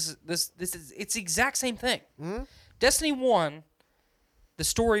games, because this is it's the exact same thing. Destiny 1, the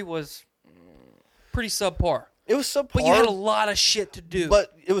story was pretty subpar. It was subpar. But you had a lot of shit to do.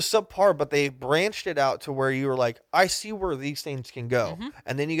 But it was subpar, but they branched it out to where you were like, I see where these things can go.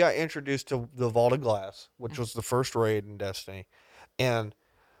 And then you got introduced to the Vault of Glass, which was the first raid in Destiny. And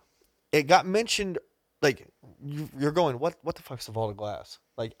it got mentioned, like, you're going, what the fuck's the Vault of Glass?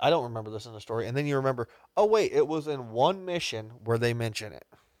 Like, I don't remember this in the story. And then you remember, oh, wait, it was in one mission where they mention it.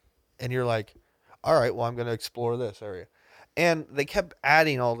 And you're like, all right, well, I'm going to explore this area. And they kept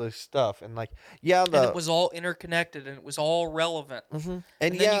adding all this stuff, and like, yeah, and it was all interconnected, and it was all relevant. Mm-hmm.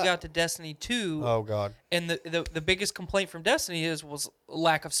 And then you got to Destiny 2. Oh god. And the biggest complaint from Destiny was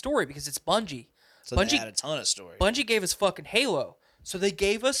lack of story because it's Bungie. So Bungie they had a ton of story. Bungie gave us fucking Halo, so they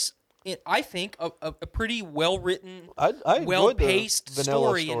gave us, I think, a pretty well written, I enjoyed the well paced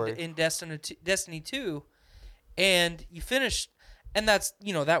vanilla story in Destiny 2, and you finished. And that's,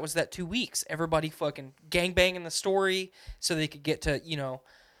 that was that 2 weeks. Everybody fucking gangbanging the story so they could get to,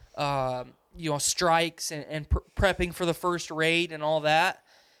 strikes and prepping for the first raid and all that.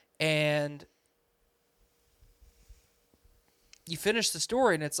 And you finish the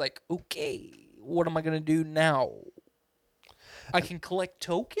story and it's like, okay, what am I going to do now? I can collect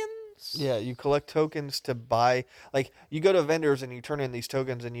tokens? Yeah, you collect tokens to buy. Like, you go to vendors and you turn in these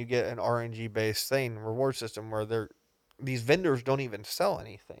tokens and you get an RNG-based thing, reward system, where these vendors don't even sell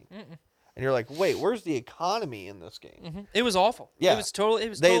anything. Mm-mm. And you're like, wait, where's the economy in this game? Mm-hmm. It was awful. Yeah. It was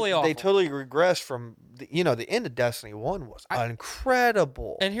totally awful. They totally regressed from, the end of Destiny 1 was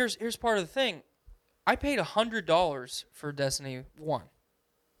incredible. And here's part of the thing. I paid $100 for Destiny 1.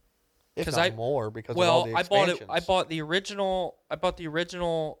 If not more, because of all the expansions. I bought the original. I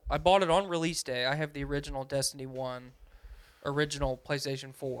bought it on release day. I have the original Destiny 1, original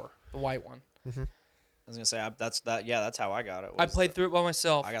PlayStation 4, the white one. Mm-hmm. I was gonna say that's how I got it. I played through it by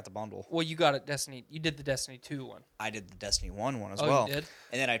myself. I got the bundle. Well, you got it Destiny. You did the Destiny 2 one. I did the Destiny 1 one as Oh, well. you did?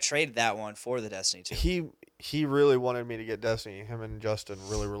 And then I traded that one for the Destiny 2. He really wanted me to get Destiny. Him and Justin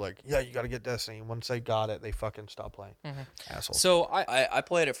really were like, yeah, you got to get Destiny. Once they got it, they fucking stopped playing. Mm-hmm. Assholes. So I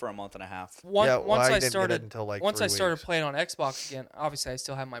played it for a month and a half. Once I didn't started get it until like once 3 I started weeks. playing on Xbox again, obviously I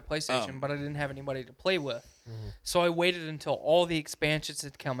still have my PlayStation, but I didn't have anybody to play with. Mm-hmm. So I waited until all the expansions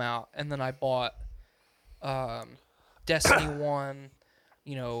had come out, and then I bought Destiny 1,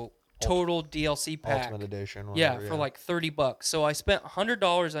 total DLC pack. Ultimate Edition. Yeah, Whatever, for like $30. So I spent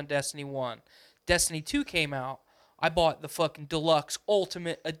 $100 on Destiny 1. Destiny 2 came out. I bought the fucking deluxe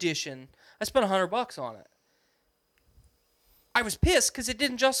Ultimate Edition. I spent $100 on it. I was pissed because it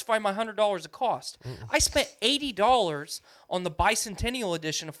didn't justify my $100 of cost. I spent $80 on the Bicentennial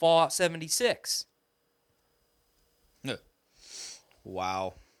Edition of Fallout 76.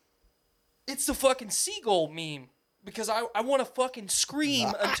 Wow. It's the fucking seagull meme because I want to fucking scream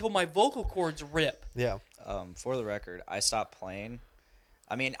until my vocal cords rip. Yeah. For the record, I stopped playing.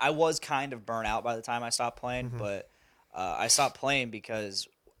 I mean, I was kind of burnt out by the time I stopped playing, but I stopped playing because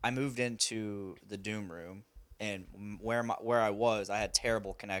I moved into the Doom room, and where I was, I had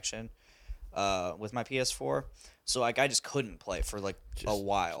terrible connection with my PS4, so like I just couldn't play for like a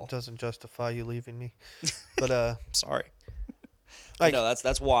while. Doesn't justify you leaving me, but Sorry. Like, No,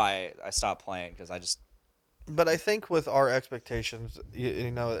 that's why I stopped playing, because I just. But I think with our expectations,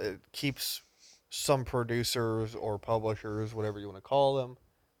 it keeps some producers or publishers, whatever you want to call them,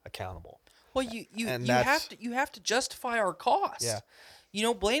 accountable. Well, you And have to justify our costs.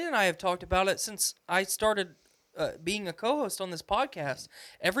 Yeah. Blaine and I have talked about it since I started being a co-host on this podcast.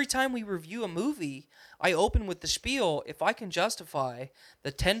 Every time we review a movie, I open with the spiel. If I can justify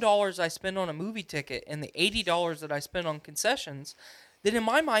the $10 I spend on a movie ticket and the $80 that I spend on concessions, then in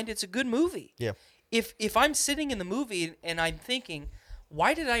my mind it's a good movie. Yeah. If I'm sitting in the movie and I'm thinking,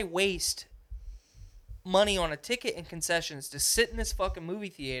 why did I waste money on a ticket and concessions to sit in this fucking movie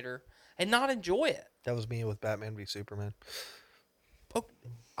theater and not enjoy it? That was me with Batman v Superman. Oh,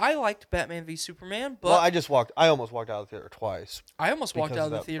 I liked Batman v Superman, but Well, I almost walked out of the theater twice. I almost walked because out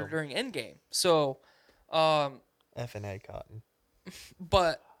of the that theater film. during Endgame. So, F&A Cotton.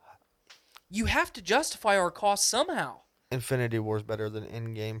 but you have to justify our costs somehow. Infinity War's better than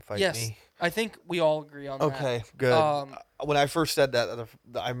Endgame. Fight Yes, me. I think we all agree on that. Okay, good. When I first said that,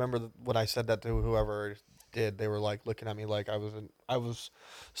 I remember when I said that to whoever did, they were like looking at me like I was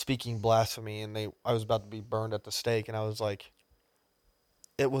speaking blasphemy, and I was about to be burned at the stake, and I was like,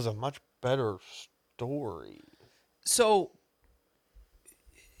 it was a much better story. So,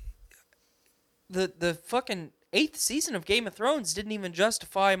 the fucking 8th season of Game of Thrones didn't even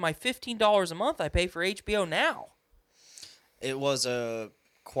justify my $15 a month I pay for HBO Now. It was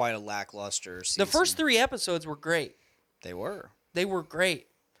quite a lackluster season. The first 3 episodes were great. They were. They were great.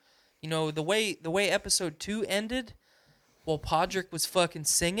 The way episode 2 ended, while Podrick was fucking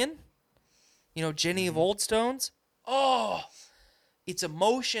singing, Jenny of Old Stones. Oh, it's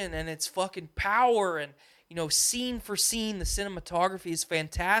emotion and it's fucking power, and scene for scene the cinematography is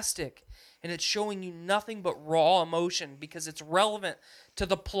fantastic, and it's showing you nothing but raw emotion because it's relevant to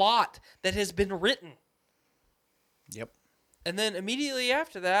the plot that has been written. Yep. And then immediately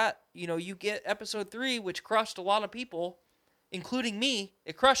after that, you get episode 3, which crushed a lot of people, including me.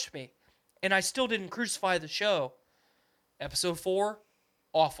 It crushed me. And I still didn't crucify the show. Episode 4,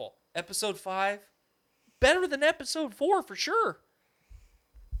 awful. Episode 5, better than episode 4 for sure.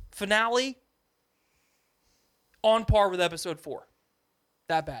 Finale, on par with episode 4.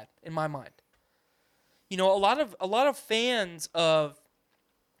 That bad in my mind. You know, a lot of fans of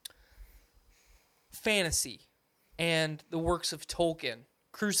fantasy and the works of Tolkien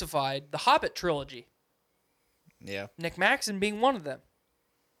crucified the Hobbit trilogy. Yeah. Nick Maxon being one of them.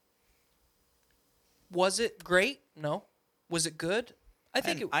 Was it great? No. Was it good? I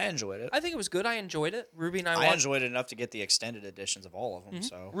enjoyed it. I think it was good. I enjoyed it. Ruby and I enjoyed it enough to get the extended editions of all of them.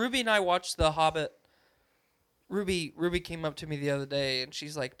 So Ruby and I watched The Hobbit. Ruby came up to me the other day and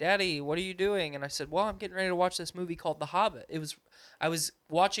she's like, "Daddy, what are you doing?" And I said, "Well, I'm getting ready to watch this movie called The Hobbit." I was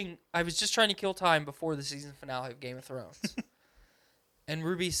just trying to kill time before the season finale of Game of Thrones. And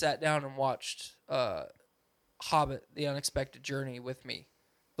Ruby sat down and watched Hobbit: The Unexpected Journey with me.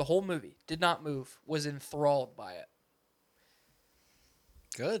 The whole movie, did not move, was enthralled by it.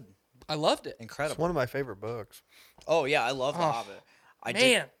 good. I loved it. It's Incredible. one of my favorite books. Oh yeah, I love The Oh, Hobbit.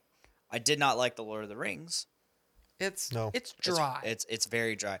 Man, I did not like The Lord of the Rings. it's No. dry. It's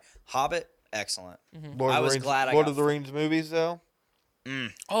very dry. Hobbit, excellent. Lord I of the was Rings, glad I Lord got of the Rings movies, though.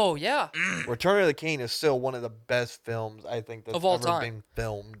 Oh yeah. Return of the King is still one of the best films I think that's Of all ever time. been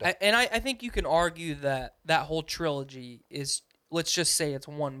filmed. I think you can argue that whole trilogy is, let's just say it's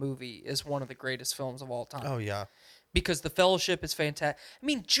one movie, is one of the greatest films of all time. Oh yeah, Because The Fellowship is fantastic. I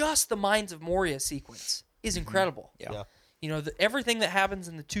mean, just the Mines of Moria sequence is incredible. Yeah. You know, everything that happens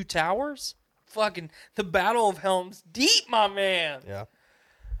in the Two Towers, fucking the Battle of Helm's Deep, my man. yeah.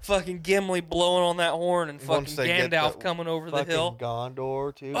 Fucking Gimli blowing on that horn and fucking Once they get Gandalf the coming over the fucking hill.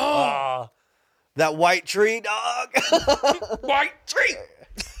 Gondor too. Oh! Ah, that white tree, dog. White tree!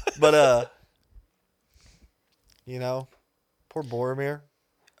 But you know, poor Boromir.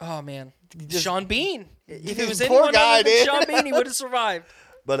 Oh, man. Just- Sean Bean. If it was Poor anyone guy, other than dude. Sean Bean, he would have survived.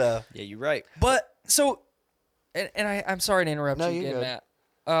 But Yeah, you're right. But so, and I'm sorry to interrupt No, you you're again,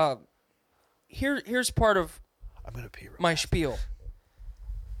 good. Matt. Here's part of I'm gonna pee. Real my fast. spiel.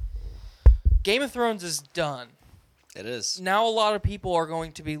 Game of Thrones is done. It is. Now a lot of people are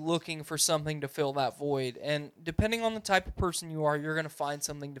going to be looking for something to fill that void, and depending on the type of person you are, you're going to find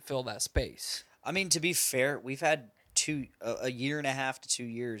something to fill that space. I mean, to be fair, we've had a year and a half to 2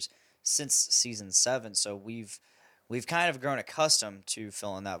 years since season 7, so we've kind of grown accustomed to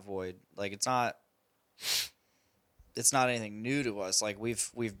filling that void. Like it's not anything new to us. Like we've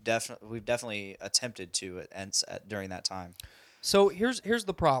definitely attempted to it and during that time. So here's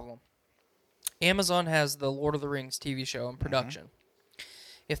the problem. Amazon has the Lord of the Rings TV show in production.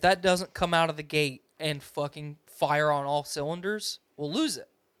 If that doesn't come out of the gate and fucking fire on all cylinders, we'll lose it.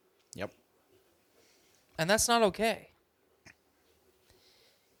 Yep. And that's not okay.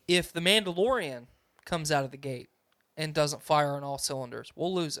 If The Mandalorian comes out of the gate and doesn't fire on all cylinders,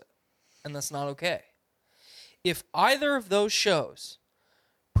 we'll lose it. And that's not okay. If either of those shows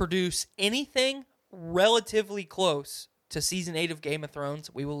produce anything relatively close to season 8 of Game of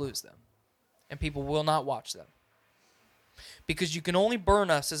Thrones, we will lose them. And people will not watch them. Because you can only burn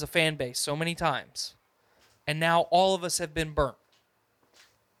us as a fan base so many times. And now all of us have been burnt.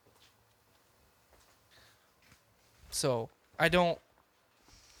 So, I didn't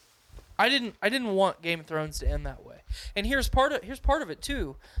want Game of Thrones to end that way. And here's part of it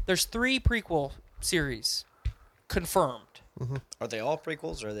too. There's 3 prequel series confirmed. Are they all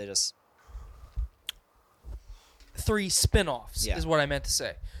prequels or are they just 3 spin-offs Yeah. is what I meant to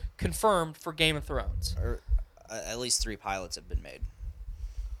say. Confirmed for Game of Thrones. or at least 3 pilots have been made?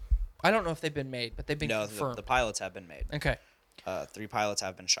 I don't know if they've been made, but they've been No, confirmed. the pilots have been made. Okay. 3 pilots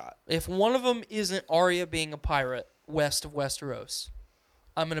have been shot. If one of them isn't Arya being a pirate west of Westeros,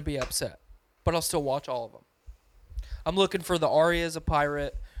 I'm going to be upset. But I'll still watch all of them. I'm looking for the Arya as a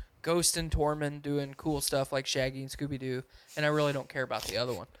pirate, Ghost and Tormund doing cool stuff like Shaggy and Scooby-Doo, and I really don't care about the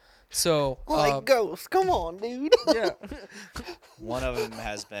other one. So, Like Ghost, come on, dude. yeah. One of them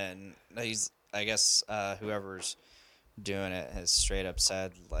has been. I guess whoever's doing it has straight up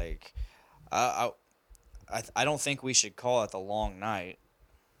said like, I don't think we should call it the Long Night.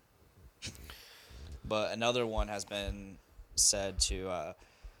 But another one has been said to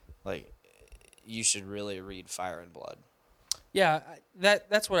like, you should really read Fire and Blood. Yeah,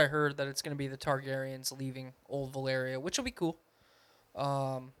 that's what I heard, that it's going to be the Targaryens leaving Old Valyria, which will be cool.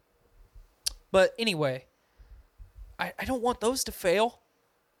 But anyway, I don't want those to fail.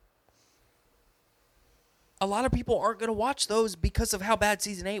 A lot of people aren't going to watch those because of how bad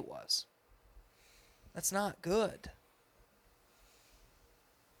Season 8 was. That's not good.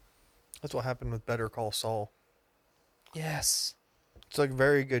 That's what happened with Better Call Saul. Yes. It's like a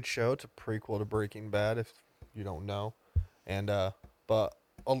very good show. It's a prequel to Breaking Bad, if you don't know. And but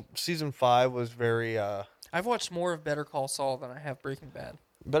season 5 was very I've watched more of Better Call Saul than I have Breaking Bad.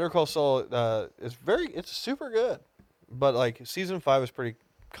 Better Call Saul it's super good. But like season 5 is pretty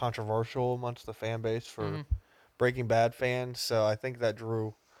controversial amongst the fan base for Breaking Bad fans, so I think that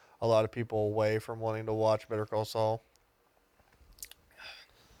drew a lot of people away from wanting to watch Better Call Saul.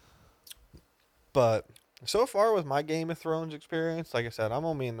 But so far with my Game of Thrones experience, like I said, I'm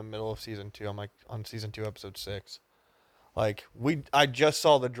only in the middle of season 2. I'm like on season 2, episode 6. Like I just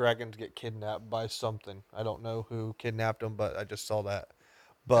saw the dragons get kidnapped by something. I don't know who kidnapped them, but I just saw that.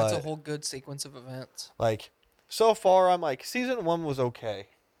 But That's a whole good sequence of events. like so far, I'm like season 1 was okay.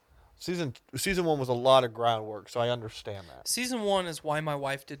 Season 1 was a lot of groundwork, so I understand that. Season 1 is why my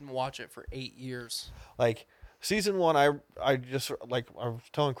wife didn't watch it for 8 years. Like season 1, I just like I was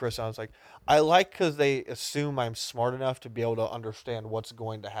telling Chris, I was like, I like because they assume I'm smart enough to be able to understand what's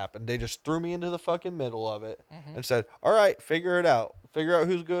going to happen. They just threw me into the fucking middle of it and said, "All right, figure it out. Figure out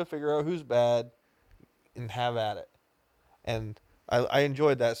who's good, figure out who's bad, and have at it." And I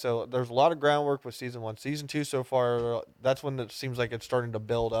enjoyed that. So there's a lot of groundwork with season 1. Season 2 so far, that's when it seems like it's starting to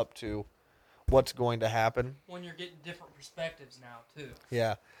build up to what's going to happen. When you're getting different perspectives now, too.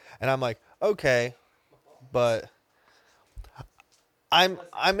 Yeah. And I'm like, okay, but I'm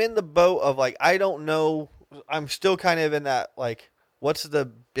in the boat of like, I don't know. I'm still kind of in that, like, what's the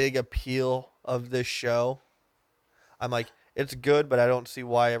big appeal of this show? I'm like, it's good, but I don't see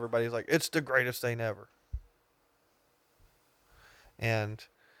why everybody's like, it's the greatest thing ever. And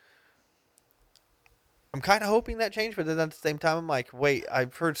I'm kind of hoping that change, but then at the same time, I'm like, wait,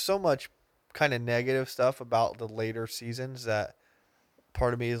 I've heard so much kind of negative stuff about the later seasons that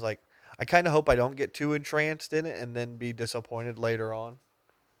part of me is like, I kind of hope I don't get too entranced in it and then be disappointed later on.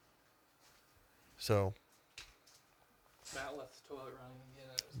 So. Matt left the toilet running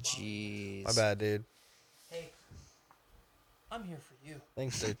again. Jeez. My bad, dude. Hey, I'm here for you.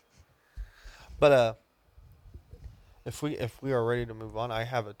 Thanks, dude. But if we are ready to move on, I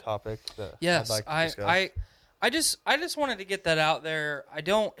have a topic that Yes, I'd like to discuss. I just wanted to get that out there. I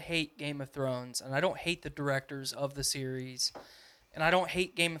don't hate Game of Thrones, and I don't hate the directors of the series, and I don't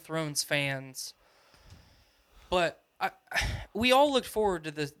hate Game of Thrones fans. But we all looked forward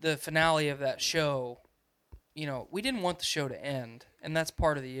to the finale of that show. You know, we didn't want the show to end, and that's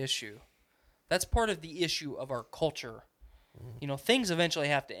part of the issue. That's part of the issue of our culture. You know, things eventually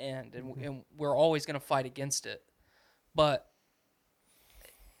have to end, and we're always going to fight against it. But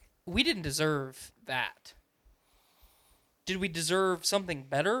we didn't deserve that. Did we deserve something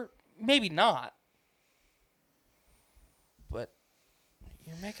better? Maybe not. But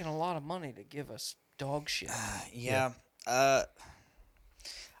you're making a lot of money to give us dog shit. Yeah.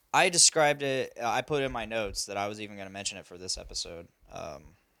 I described it. I put in my notes that I was even going to mention it for this episode. I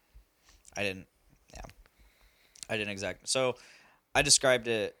didn't. Yeah. I didn't exactly. So I described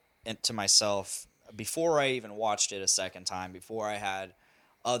it to myself before I even watched it a second time, before I had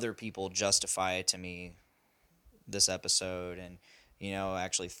other people justify it to me this episode and, you know,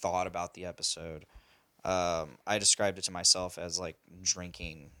 actually thought about the episode. I described it to myself as like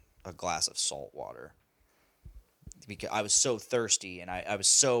drinking a glass of salt water. Because I was so thirsty and I was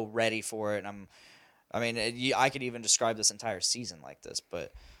so ready for it. And I could even describe this entire season like this,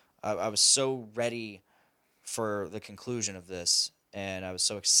 but I was so ready for the conclusion of this, and I was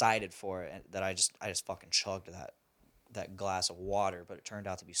so excited for it that I just fucking chugged that glass of water, but it turned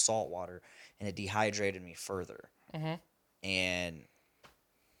out to be salt water, and it dehydrated me further. Mm-hmm. And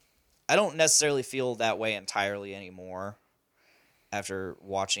I don't necessarily feel that way entirely anymore after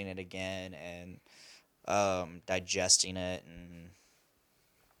watching it again and digesting it and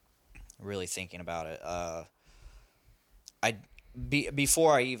really thinking about it.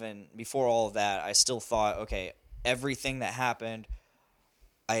 Before all of that, I still thought, okay, everything that happened,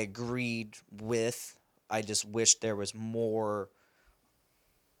 I agreed with. I just wished there was more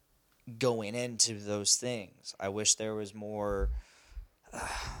going into those things. I wish there was more.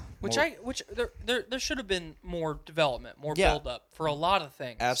 There should have been more development, more Yeah. build up for a lot of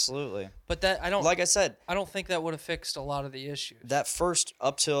things. Absolutely. But that Like I said, I don't think that would have fixed a lot of the issues. that first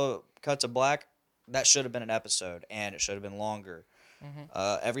up till cut to black, that should have been an episode, and it should have been longer.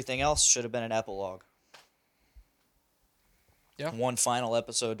 Everything else should have been an epilogue. Yeah. One final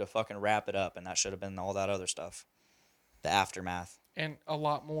episode to fucking wrap it up, and that should have been all that other stuff. The aftermath. And a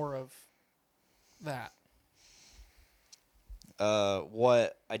lot more of that.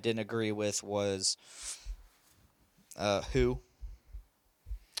 What I didn't agree with was who.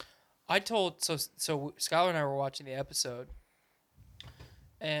 I told so Skylar and I were watching the episode,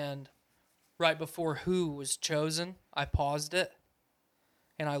 and right before who was chosen, I paused it,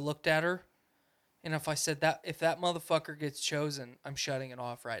 and I looked at her, And if I said that, if that motherfucker gets chosen, I'm shutting it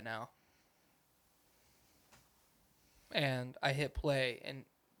off right now. And I hit play, and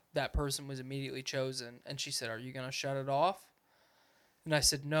that person was immediately chosen. And she said, "Are you going to shut it off?" And I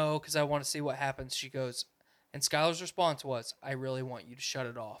said, "No, because I want to see what happens." She goes, and Skylar's response was, "I really want you to shut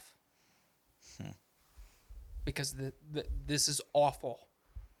it off. Because this is awful."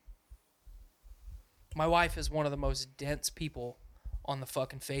 My wife is one of the most dense people on the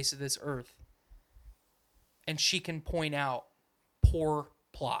fucking face of this earth. And she can point out poor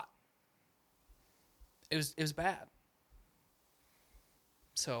plot. It was bad.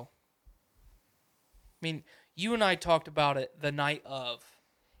 So, I mean, you and I talked about it the night of,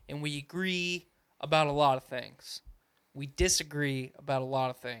 and we agree about a lot of things. We disagree about a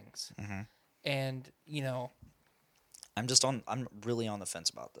lot of things. Mm-hmm. And, you know, I'm really on the fence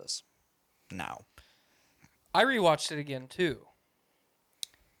about this now. I rewatched it again too.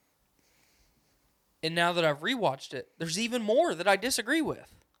 And now that I've rewatched it, there's even more that I disagree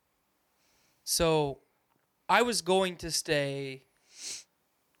with. So I was going to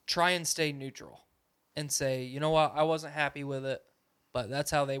try and stay neutral and say, you know what, I wasn't happy with it, but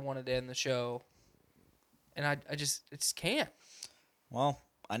that's how they wanted to end the show. And I just can't. Well,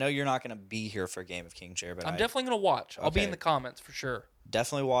 I know you're not going to be here for Game of King Chair, but I'm definitely going to watch. I'll be Okay. in the comments for sure.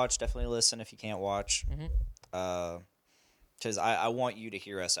 Definitely watch. Definitely listen if you can't watch. Because I want you to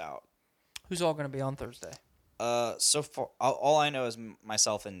hear us out. Who's all going to be on Thursday? So far, all I know is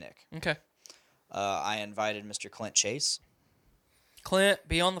myself and Nick. Okay. I invited Mr. Clint Chase. Clint,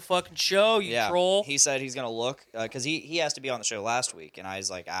 be on the fucking show, you troll. He said he's going to look, because he has to be on the show last week, and I was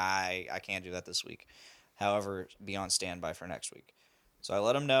like, I can't do that this week. However, be on standby for next week. So I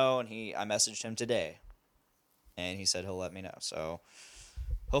let him know, and I messaged him today, and he said he'll let me know. So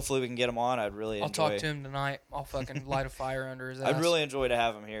hopefully we can get him on. I'll talk to him tonight. I'll fucking light a fire under his ass. I'd really enjoy to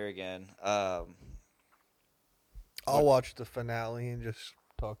have him here again. I'll watch the finale and just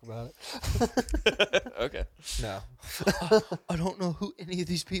talk about it. Okay. No. I don't know who any of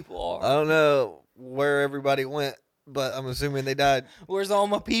these people are. I don't know where everybody went, but I'm assuming they died. Where's all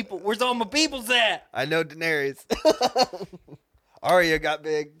my people? Where's all my peoples at? I know Daenerys. Arya got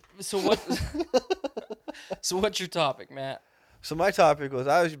big. So what? So what's your topic, Matt? So my topic was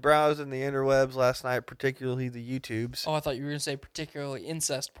I was browsing the interwebs last night, particularly the YouTubes. Oh, I thought you were going to say particularly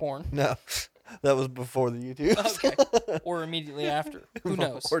incest porn. No, that was before the YouTubes. Okay. Or immediately after. Who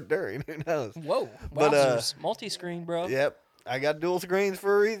knows? Or during. Who knows? Whoa. But, Wowzers. Multi-screen, bro. Yep. I got dual screens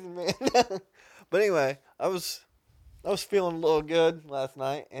for a reason, man. But anyway, I was feeling a little good last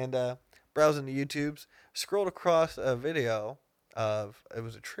night and browsing the YouTubes, scrolled across a video of, it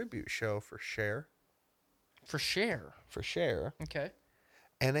was a tribute show for Cher. For Cher. For Cher. Okay.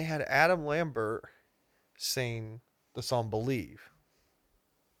 And they had Adam Lambert sing the song Believe.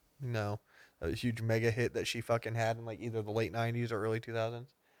 You know, a huge mega hit that she fucking had in like either the late 90s or early 2000s.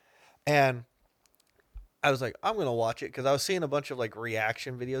 And I was like, I'm going to watch it because I was seeing a bunch of like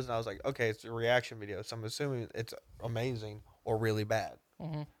reaction videos and I was like, okay, it's a reaction video. So I'm assuming it's amazing or really bad.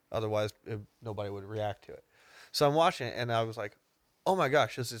 Mm-hmm. Otherwise, nobody would react to it. So I'm watching it and I was like, oh my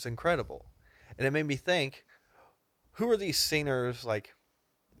gosh, this is incredible. And it made me think, who are these singers like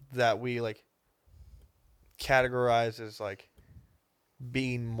that we like categorize as like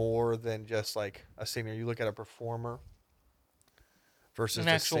being more than just like a singer? You look at a performer versus an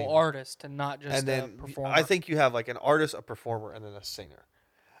a actual singer. artist and not just And then a performer. I think you have like an artist, a performer, and then a singer.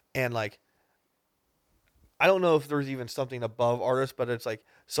 And like, I don't know if there's even something above artist, but it's like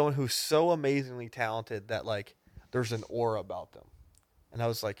someone who's so amazingly talented that like there's an aura about them. And I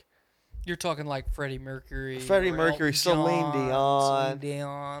was like, you're talking like Freddie Mercury. Freddie or Mercury, Elton Celine John, Dion. Celine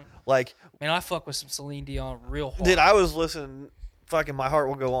Dion. like, Man, I fuck with some Celine Dion real hard. dude, I was listening. Fucking My Heart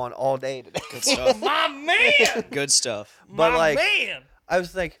Will Go On all day today. Good stuff. My man! Good stuff. But My like, man! I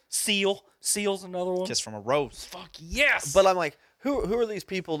was like, Seal's another one. Kiss from a Rose. Fuck yes! but I'm like, who are these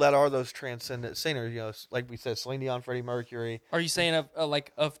people that are those transcendent singers? You know, like we said, Celine Dion, Freddie Mercury. Are you saying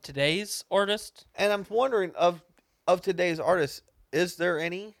of today's artist? And I'm wondering of today's artists, is there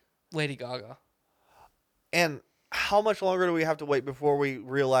any? Lady Gaga. And how much longer do we have to wait before we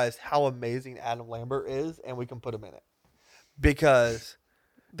realize how amazing Adam Lambert is and we can put him in it? Because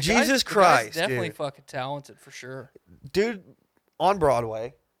Jesus The guy's Christ, definitely dude. fucking talented for sure. Dude, on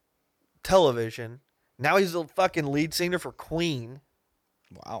Broadway, television, now he's the fucking lead singer for Queen.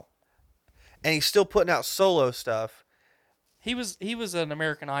 Wow. And he's still putting out solo stuff. He was an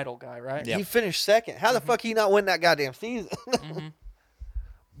American Idol guy, right? Yeah. He finished second. How the fuck he not win that goddamn season? Mm-hmm.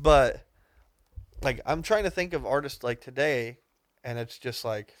 But like, I'm trying to think of artists like today, and it's just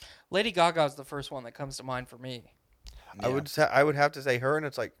like Lady Gaga is the first one that comes to mind for me. I would have to say her, and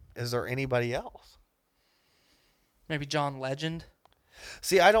it's like is there anybody else? Maybe John Legend.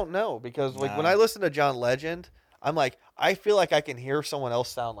 See, I don't know because like when I listen to John Legend, I'm like, I feel like I can hear someone else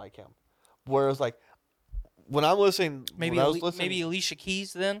sound like him. Whereas like when I'm listening, Maybe when I was listening maybe Alicia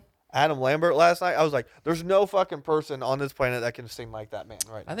Keys then. Adam Lambert last night, I was like, there's no fucking person on this planet that can sing like that man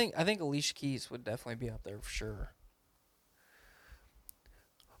right now. I think Alicia Keys would definitely be up there for sure.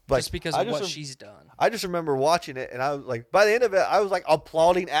 Like, Just because of what she's done. I just remember watching it, and I was like, by the end of it, I was like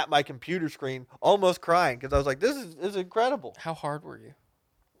applauding at my computer screen, almost crying because I was like, this is incredible. How hard were you?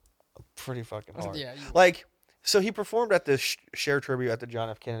 Pretty fucking hard. Yeah. Like, so he performed at this Cher tribute at the John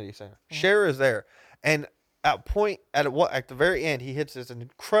F. Kennedy Center. Cher is there, and at the very end, he hits this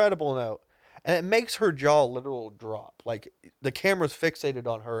incredible note, and it makes her jaw literal drop. Like the camera's fixated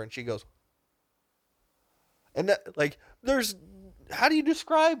on her, and she goes, and that like there's. How do you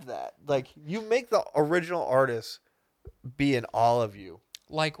describe that? Like, you make the original artist be in awe of you.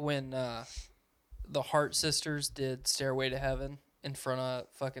 Like when the Hart Sisters did Stairway to Heaven in front of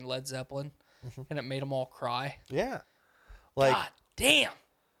fucking Led Zeppelin, and it made them all cry. Yeah. Like, God damn.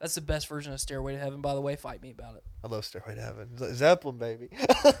 That's the best version of Stairway to Heaven, by the way. Fight me about it. I love Stairway to Heaven. Zeppelin, baby.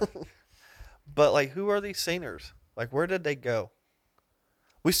 But, like, who are these singers? Like, where did they go?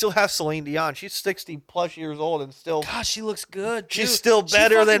 We still have Celine Dion. She's 60 plus years old and still. God, she looks good. Dude. She's still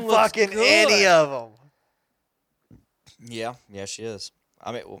better than fucking any of them. Yeah, she is.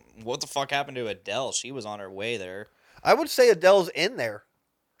 I mean, what the fuck happened to Adele? She was on her way there. I would say Adele's in there.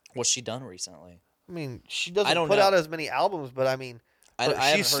 What's she done recently? I mean, she doesn't put out as many albums, but I mean,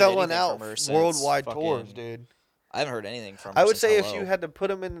 she's selling out worldwide tours, dude. I haven't heard anything from her. I would say if you had to put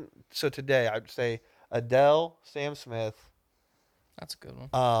them in, so today I would say Adele, Sam Smith. That's a good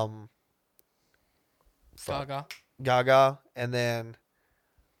one. Gaga, and then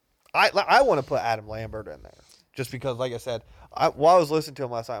I want to put Adam Lambert in there just because, like I said, while I was listening to him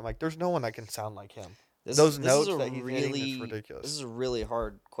last night, I'm like, there's no one that can sound like him. Those notes that he's hitting is ridiculous. This is a really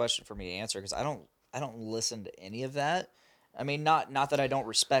hard question for me to answer because I don't listen to any of that. I mean, not that I don't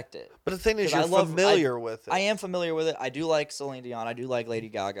respect it, but the thing is, you're familiar with it. I am familiar with it. I do like Celine Dion. I do like Lady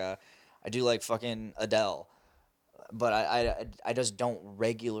Gaga. I do like fucking Adele. But I just don't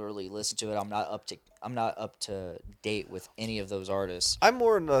regularly listen to it. I'm not up to date with any of those artists. I'm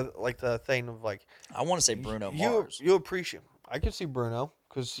more in the thing of like I want to say Bruno Mars. You appreciate him. I can see Bruno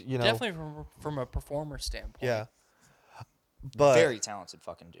because definitely from a performer standpoint. Yeah, but very talented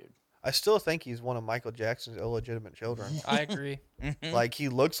fucking dude. I still think he's one of Michael Jackson's illegitimate children. I agree. Like he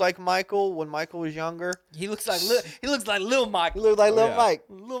looks like Michael when Michael was younger. He looks like Lil Mike. He looks like Mike.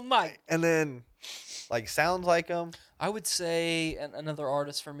 Lil Mike. And then. Like, sounds like him. I would say another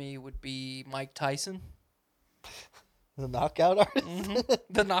artist for me would be Mike Tyson. The knockout artist? Mm-hmm.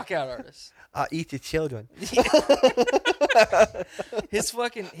 The knockout artist. I'll eat your children.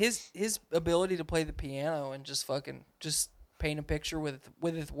 His ability to play the piano and just paint a picture with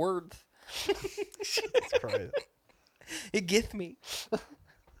his words. That's crazy. It gets me.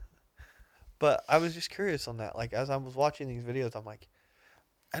 But I was just curious on that. Like, as I was watching these videos, I'm like,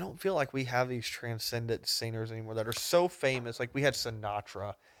 I don't feel like we have these transcendent singers anymore that are so famous. Like we had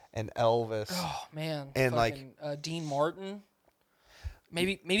Sinatra and Elvis. Oh man, and Dean Martin.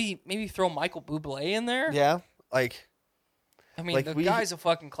 Maybe throw Michael Bublé in there. Yeah, like. I mean, the guy's a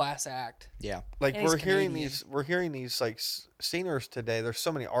fucking class act. Yeah, like we're hearing these like singers today. There's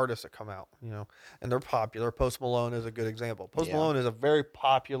so many artists that come out, and they're popular. Post Malone is a good example. Post Malone is a very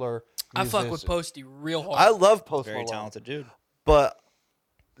popular musician. I fuck with Posty real hard. I love Post Malone. Very talented dude. But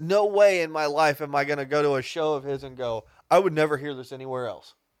no way in my life am I going to go to a show of his and go, I would never hear this anywhere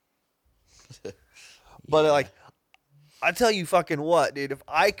else. But like, I tell you fucking what, dude, if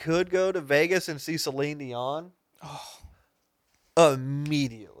I could go to Vegas and see Celine Dion,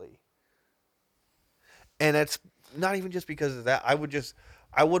 immediately. And it's not even just because of that. I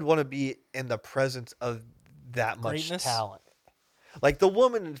would want to be in the presence of that much talent. Like the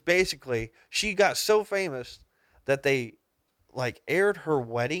woman is basically, she got so famous that they like aired her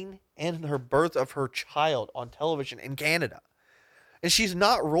wedding and her birth of her child on television in Canada. And she's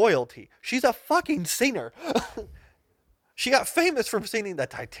not royalty. She's a fucking singer. She got famous from singing the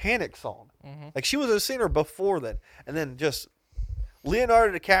Titanic song. Mm-hmm. Like she was a singer before then. And then just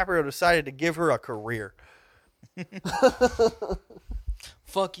Leonardo DiCaprio decided to give her a career.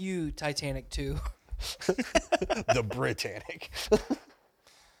 Fuck you, Titanic 2. The Britannic.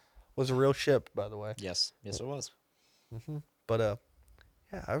 Was a real ship, by the way. Yes it was. Mm-hmm. But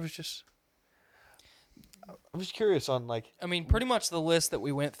yeah, I was curious on like. I mean, pretty much the list that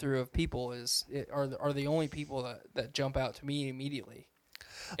we went through of people are the only people that jump out to me immediately,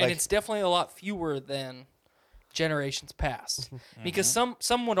 and it's definitely a lot fewer than generations past. Because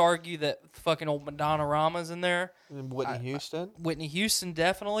some would argue that fucking old Madonna Rama's in there. And Whitney Houston. Whitney Houston,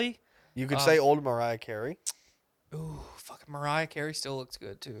 definitely. You could say old Mariah Carey. Ooh, fucking Mariah Carey still looks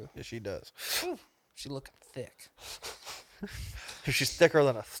good, too. Yeah, she does. She looking thick. She's thicker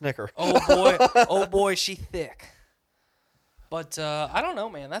than a Snicker. Oh, boy, she thick. But I don't know,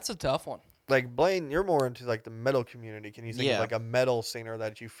 man. That's a tough one. Like, Blaine, you're more into, like, the metal community. Can you think of, Yeah. like, a metal singer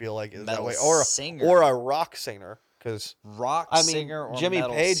that you feel like is Metal that way? singer. Or a rock singer? Because, Rock I mean, singer or Jimmy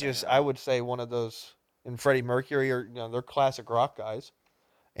metal Page singer? is, I would say, one of those, and Freddie Mercury, or, they're classic rock guys.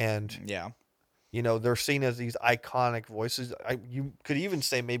 And, Yeah. they're seen as these iconic voices. You could even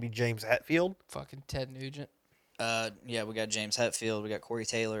say maybe James Hetfield. Fucking Ted Nugent. Yeah, we got James Hetfield. We got Corey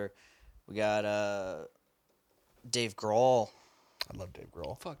Taylor. We got Dave Grohl. I love Dave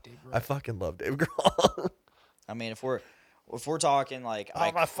Grohl. Fuck Dave Grohl. I fucking love Dave Grohl. I mean, if we're talking like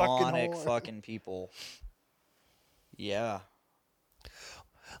Oh, my fucking iconic horn. fucking people, yeah,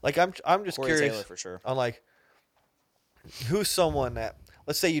 Like, I'm just Corey curious Taylor for sure. on, like, who's someone that,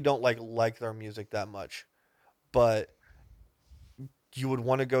 let's say you don't like their music that much, but you would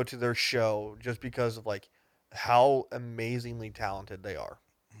want to go to their show just because of, like, how amazingly talented they are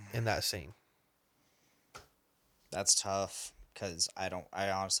in that scene. That's tough because I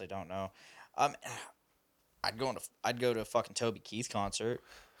honestly don't know. I'd go to a fucking Toby Keith concert.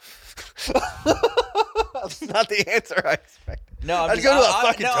 That's not the answer I expected. No, I'd go to a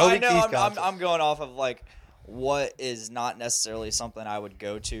fucking Toby Keith concert. I'm going off of like what is not necessarily something I would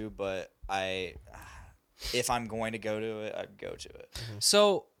go to, but if I'm going to go to it, I'd go to it.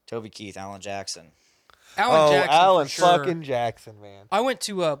 So, Toby Keith, Alan Jackson. Alan Jackson, Alan for sure. fucking Jackson, man. I went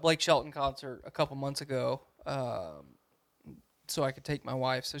to a Blake Shelton concert a couple months ago, so I could take my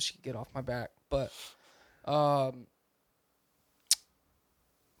wife so she could get off my back. But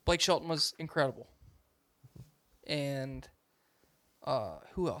Blake Shelton was incredible. And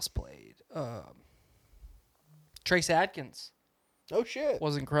who else played? Trace Adkins Oh, shit.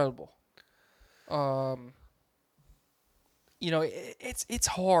 was incredible. It's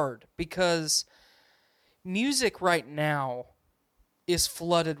hard because music right now is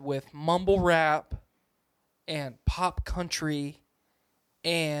flooded with mumble rap and pop country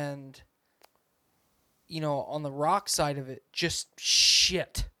and on the rock side of it just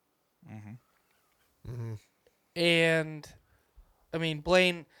shit. And I mean,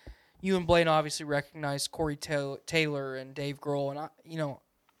 Blaine, you and Blaine obviously recognize Corey Taylor and Dave Grohl, and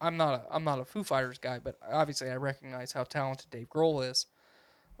I'm not a Foo Fighters guy, but obviously I recognize how talented Dave Grohl is.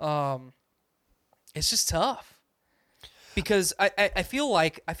 It's just tough because I feel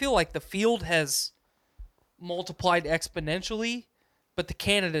like the field has multiplied exponentially, but the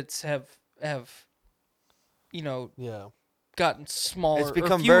candidates have Yeah. gotten smaller. It's or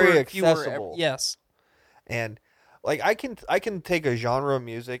become fewer- very fewer- accessible. Yes. And like I can take a genre of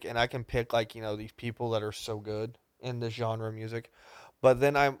music and I can pick like these people that are so good in this genre of music, but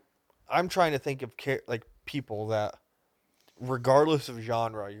then I'm trying to think of like people that regardless of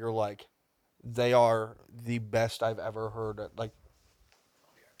genre you're like they are the best I've ever heard. Like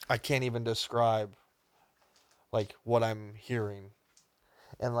I can't even describe like what I'm hearing,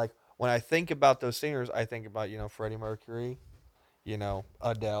 and like when I think about those singers I think about Freddie Mercury,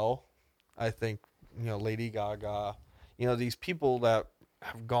 Adele, I think Lady Gaga, these people that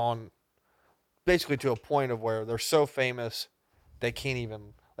have gone basically to a point of where they're so famous they can't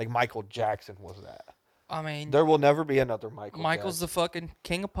even, like Michael Jackson was that. I mean, There will never be another Michael's Jackson. the fucking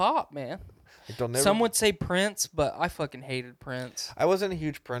king of pop, man. Like, they'll never- Some would say Prince, but I fucking hated Prince. I wasn't a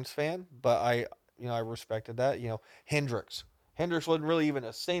huge Prince fan, but I respected that. Hendrix wasn't really even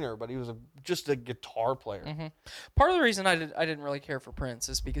a singer, but he was just a guitar player. Mm-hmm. Part of the reason I didn't really care for Prince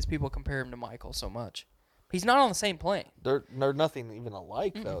is because people compare him to Michael so much. He's not on the same plane. They're nothing even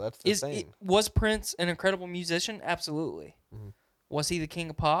alike though. That's the thing. Was Prince an incredible musician? Absolutely. Mm-hmm. Was he the king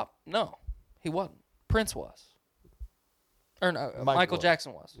of pop? No, he wasn't. Prince was. Or no, Michael was.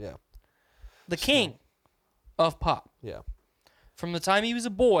 Jackson was. Yeah. The king of pop. Yeah. From the time he was a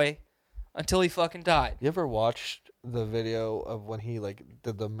boy until he fucking died. You ever watched the video of when he like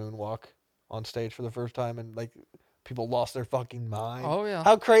did the moonwalk on stage for the first time and like people lost their fucking mind? Oh, yeah.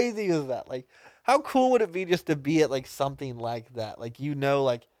 How crazy is that? Like how cool would it be just to be at like something like that? Like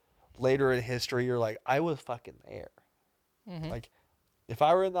like later in history you're like I was fucking there. Mm-hmm. Like if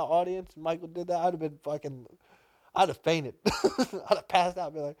I were in the audience and Michael did that I'd have fainted. I'd have passed out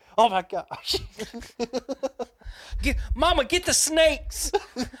and be like, oh my gosh. Mama, get the snakes.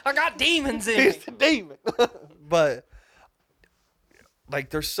 I got demons in He's me. the demon. But like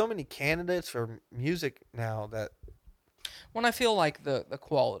there's so many candidates for music now that when I feel like the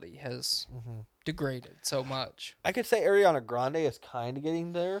quality has degraded so much. I could say Ariana Grande is kind of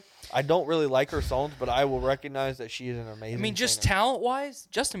getting there. I don't really like her songs, but I will recognize that she is an amazing. I mean, just singer. talent-wise,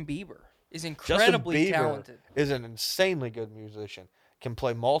 Justin Bieber is Justin incredibly Bieber talented. is an insanely good musician. Can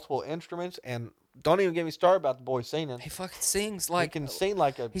play multiple instruments, and don't even get me started about the boy singing. He fucking sings He like can sing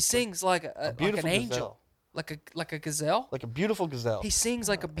like a he sings like like beautiful an angel, gazelle. like a gazelle. like a beautiful gazelle. He sings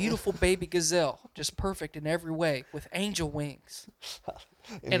like a beautiful baby gazelle, just perfect in every way, with angel wings,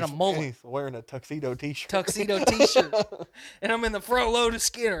 and a he's- mullet. and he's wearing a tuxedo T-shirt. tuxedo T-shirt, and I'm in the front load of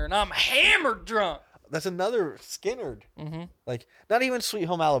Skinner, and I'm hammered drunk. That's another Skinnerd. Mm-hmm. Like not even Sweet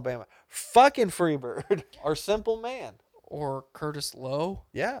Home Alabama. Fucking Freebird or Simple Man. Or Curtis Lowe.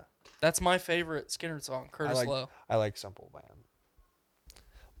 Yeah. That's my favorite Skinner song, Curtis Lowe. I like Simple Man.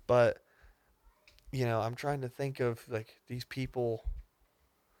 But you know, I'm trying to think of like these people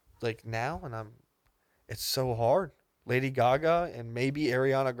like now, and it's so hard. Lady Gaga and maybe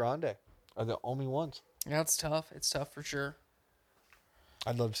Ariana Grande are the only ones. Yeah, it's tough. It's tough for sure.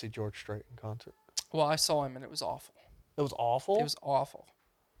 I'd love to see George Strait in concert. Well, I saw him and it was awful. It was awful. It was awful.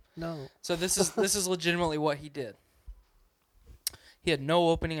 no. So this is legitimately what he did. He had no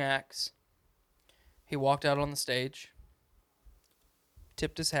opening acts. He walked out on the stage,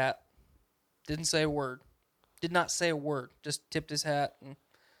 tipped his hat, didn't say a word. Did not say a word. Just tipped his hat and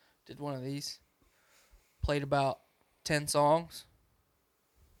did one of these. Played about 10 songs.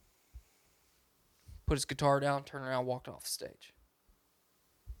 Put his guitar down, turned around, walked off the stage.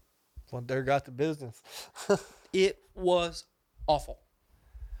 Well, there got the business. It was awful.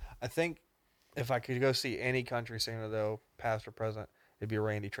 I think if I could go see any country singer though, past or present, it'd be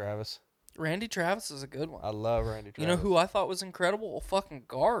Randy Travis. Randy Travis is a good one. I love Randy Travis. You know who I thought was incredible? Well, fucking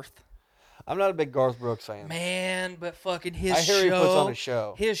Garth. I'm not a big Garth Brooks fan. Man, but fucking his I show. hear he puts on a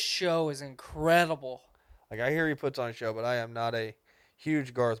show. His show is incredible. Like I hear he puts on a show, but I am not a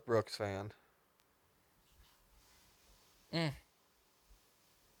huge Garth Brooks fan.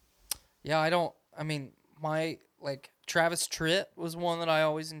 Yeah, I mean, Travis Tritt was one that I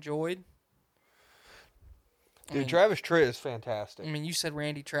always enjoyed. Dude, Travis Tritt is fantastic. I mean, you said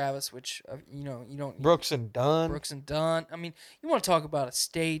Randy Travis, which, you don't... Brooks and Dunn. Brooks and Dunn. I mean, you want to talk about a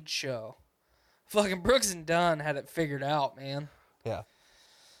stage show. Fucking Brooks and Dunn had it figured out, man. Yeah.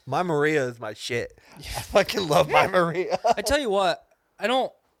 My Maria is my shit. I fucking love My Maria. I tell you what, I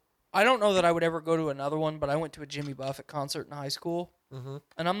don't know that I would ever go to another one, but I went to a Jimmy Buffett concert in high school. Mm-hmm.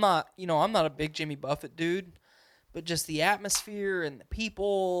 And I'm not a big Jimmy Buffett dude, but just the atmosphere and the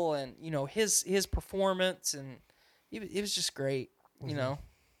people and, his performance, and it was just great, you know.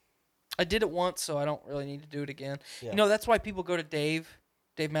 I did it once, so I don't really need to do it again. Yeah. That's why people go to Dave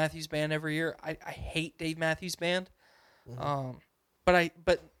Matthews Band every year. I hate Dave Matthews Band. Mm-hmm.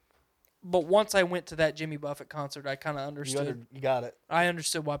 But once I went to that Jimmy Buffett concert, I kind of understood. You got it. I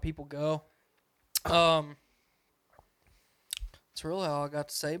understood why people go. That's really all I got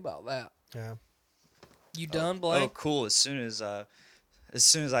to say about that. Yeah. You done, Oh, Blake? cool. As soon as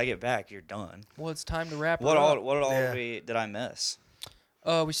I get back, you're done. Well, it's time to wrap What it all? up. What all did I miss?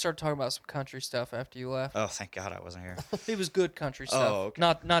 We started talking about some country stuff after you left. Oh, thank God I wasn't here. It was good country stuff. Oh, okay.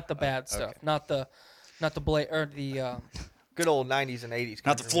 Not the bad stuff. Not the Good old 90s and 80s.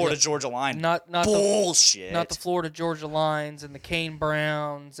 Not the Florida Georgia line. not bullshit. not the Florida Georgia lines and the Kane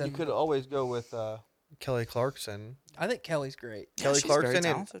Browns. And You could always go with Kelly Clarkson. I think Kelly's great. Kelly she's very Clarkson, and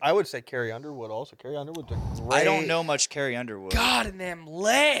talented. I would say Carrie Underwood also. Carrie Underwood's a great... I don't know much Carrie Underwood. God, in them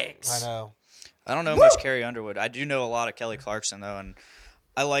legs. I know. I don't know much Carrie Underwood. I do know a lot of Kelly Clarkson though, and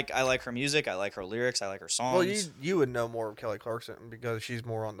I like her music. I like her lyrics. I like her songs. Well, you would know more of Kelly Clarkson because she's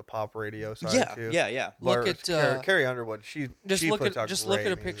more on the pop radio side yeah, too. yeah. Look Whereas at Carrie Underwood. She puts out look great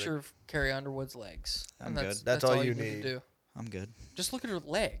at a music. picture of Carrie Underwood's legs. I'm And good. That's all you need need. to do. I'm good. Just look at her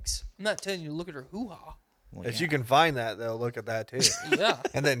legs. I'm not telling you to look at her hoo-ha. Well, If yeah. you can find that, though, look at that too. Yeah.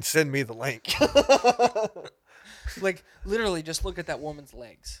 And then send me the link. Like, literally, just look at that woman's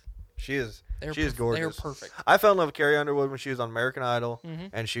legs. She is They're gorgeous. They're perfect. I fell in love with Carrie Underwood when she was on American Idol, Mm-hmm.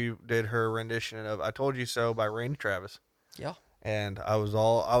 and she did her rendition of "I Told You So" by Randy Travis. Yeah. And I was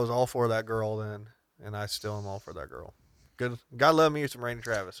all for that girl then, and I still am all for that girl. Good, God love me some Randy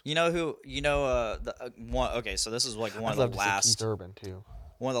Travis. You know who? One. Okay, so this is like one I'd of love the to see last. Keith Urban too.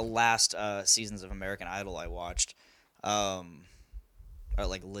 One of the last seasons of American Idol I watched, or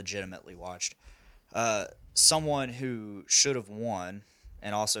like legitimately watched. Someone who should have won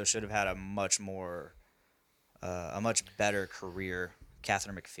and also should have had a much better career,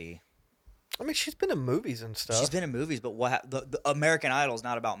 Catherine McPhee. I mean, she's been in movies and stuff. She's been in movies, but the American Idol is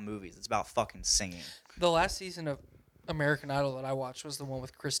not about movies. It's about fucking singing. The last season of American Idol that I watched was the one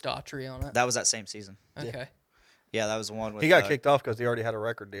with Chris Daughtry on it. That was that same season. Okay. Yeah, that was the one with. He got kicked off because he already had a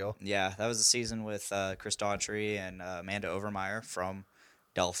record deal. Yeah, that was the season with Chris Daughtry and Amanda Overmeyer from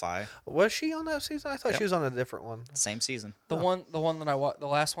Delphi. Was she on that season? I thought she was on a different one. Same season. The one that the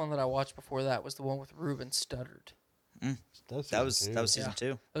last one that I watched before that was the one with Ruben Studdard. That was season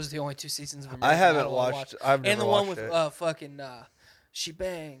 2. Those are the only 2 seasons of American I haven't Idol watched. I've never and the one watched with it. fucking she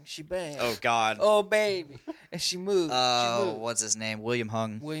bang, Oh God. oh baby, and she moved. she moved. What's his name? William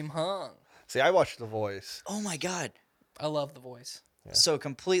Hung. William Hung. See, I watched The Voice. Oh my God. I love The Voice. So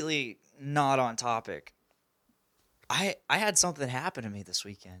completely not on topic. I had something happen to me this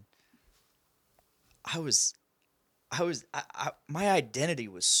weekend. My identity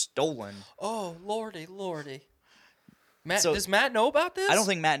was stolen. Oh lordy. Matt, So- does Matt know about this? I don't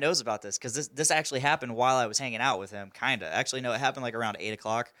think Matt knows about this because this actually happened while I was hanging out with him. Kinda. Actually, no, it happened like around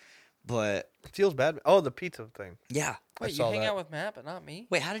 8:00. But It feels bad. Oh, the pizza thing. yeah. I Wait, you saw hang that. out with Matt, but not me.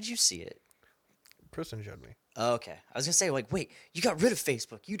 Wait, how did you see it? Kristen showed me. Oh, okay. I was gonna say like, wait, you got rid of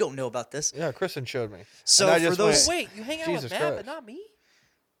Facebook. You don't know about this. Yeah, Kristen showed me. So And I for just those, went, Wait, you hang out Jesus with Matt, Christ. but not me?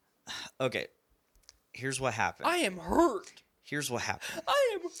 okay. Here's what happened. I am hurt. Here's what happened.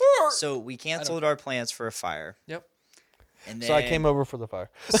 I am hurt. So we canceled our plans for a fire, Yep. and then So I came over for the fire.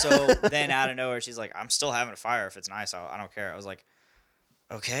 So then out of nowhere, she's like, "I'm still having a fire. If it's nice, I don't care." I was like,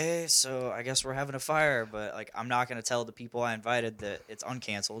 "Okay, so I guess we're having a fire, but like, I'm not gonna tell the people I invited that it's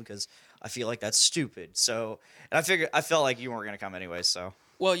uncanceled because I feel like that's stupid." So, and I felt like you weren't gonna come anyway. So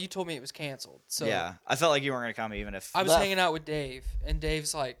Well, you told me it was canceled. So yeah, I felt like you weren't gonna come even if I was That- hanging out with Dave, and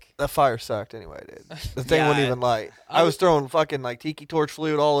Dave's like, That fire sucked anyway, dude. The thing Yeah, wouldn't even light. I I was throwing fucking like tiki torch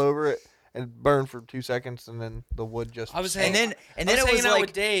fluid all over it and burned for 2 seconds, and then the wood just. I was and hanging. then I it was hanging out like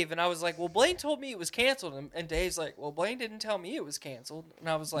with Dave, and I was like, "Well, Blaine told me it was canceled," and Dave's like, "Well, Blaine didn't tell me it was canceled," and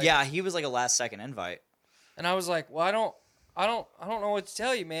I was like, yeah, he was like a last second invite. and I was like, "Well, I don't know what to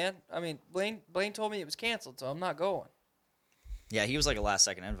tell you, man. I mean, Blaine told me it was canceled, so I'm not going." Yeah, he was like a last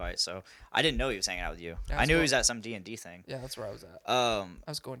second invite, so I didn't know he was hanging out with you. Yeah, I knew he cool. was at some D&D thing. Yeah, that's where I was at. I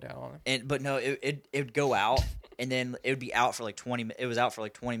was going down on him. But no, it would go out, and then it would be out for like 20. It was out for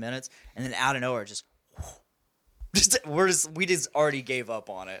like 20 minutes, and then out of nowhere, we just already gave up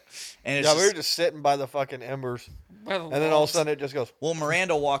on it, and it's Yeah, we were just sitting by the fucking embers, By the and then all of a walls. sudden it just goes. well,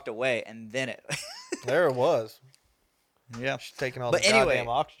 Miranda walked away, and then it, There it was. yeah. She's taking all But the anyway- goddamn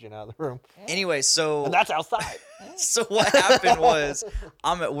oxygen out of the room. Anyway, so And that's outside. so what happened was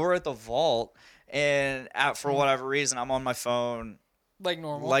we're at the vault, and for whatever reason, I'm on my phone like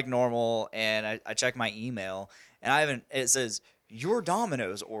normal. like normal, and I check my email, and it says your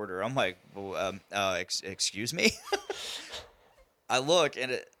Domino's order. I'm like, well, excuse me. I look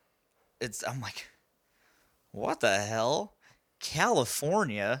and I'm like, what the hell,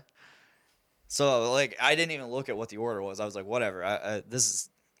 California? So like, I didn't even look at what the order was. I was like, whatever. This is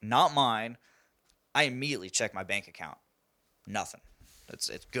not mine. I immediately checked my bank account. Nothing. It's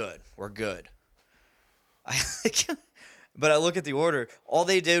good. We're good. But I look at the order. All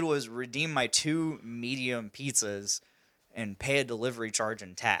they did was redeem my 2 medium pizzas and pay a delivery charge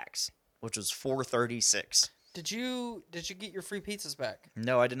and tax, which was $4.36. Did you get your free pizzas back?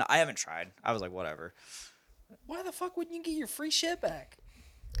 No, I didn't. I haven't tried. I was like, whatever. Why the fuck wouldn't you get your free shit back?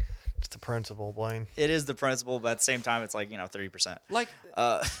 It's the principle, Blaine. It is the principle, but at the same time, it's like 30%. Like,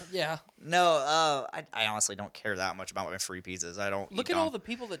 Uh, yeah. no, I honestly don't care that much about my free pizzas. I don't. Look eat at all them. the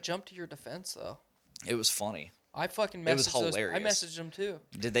people that jumped to your defense, though. It was funny. I fucking It was messaged those. I hilarious. messaged them too.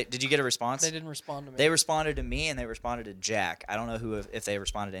 Did you get a response? They didn't respond to me. They responded to me and they responded to Jack. I don't know if they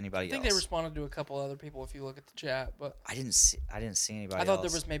responded to anybody I think else. they responded to a couple other people if you look at the chat, but I didn't see anybody. I thought else.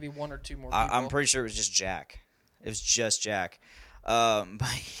 there was maybe 1 or 2 more people. I'm pretty sure it was just Jack. It was just Jack. But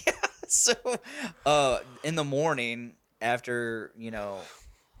yeah, so in the morning after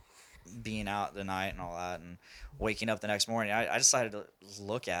being out the night and all that, and waking up the next morning, I decided to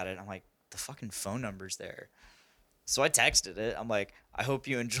look at it. I'm like, the fucking phone number's there. So I texted it. I'm like, I hope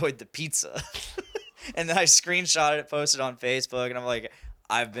you enjoyed the pizza. And then I screenshotted it, posted on Facebook, and I'm like,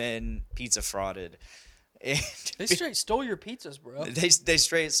 I've been pizza frauded. And They straight stole your pizzas, bro. they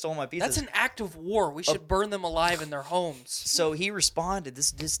straight stole my pizza. That's an act of war. We should burn them alive in their homes. So he responded.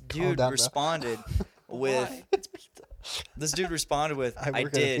 This dude down, bro. responded with Why? It's pizza. this dude responded with I I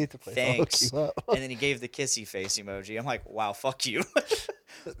work at a did pizza place. I'll hook thanks, you up." and then he gave the kissy face emoji. I'm like, wow, fuck you.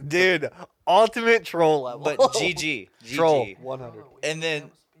 Dude, ultimate troll level. But GG, Troll, GG. 100. And then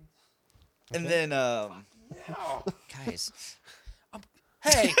guys,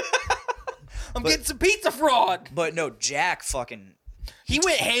 Hey, I'm getting some pizza fraud. but no, Jack fucking He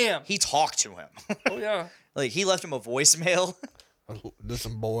went ham. he talked to him. Oh yeah. Like he left him a voicemail.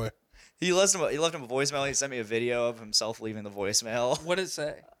 Listen, boy. He left him a voicemail. He sent me a video of himself leaving the voicemail. What did it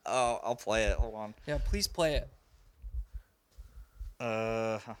say? Oh, I'll play it. Hold on. Yeah, please play it.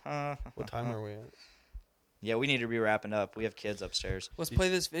 What time are we at? Yeah, we need to be wrapping up. We have kids upstairs. Let's play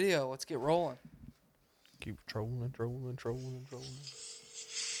this video. Let's get rolling. Keep trolling.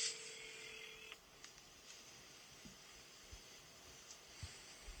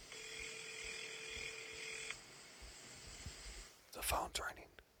 The phone's ringing.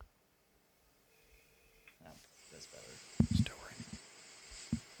 No, that's better. Still ringing.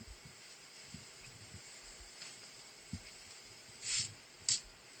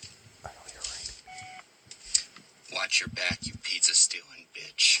 I don't hear ringing. Watch your back, you pizza stealing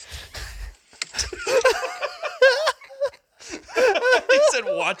bitch. He said,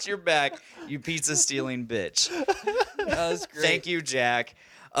 "Watch your back, you pizza stealing bitch." That was great. Thank you, Jack.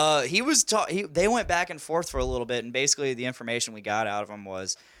 They went back and forth for a little bit, and basically the information we got out of him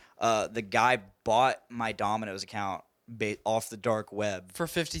was the guy bought my Domino's account off the dark web For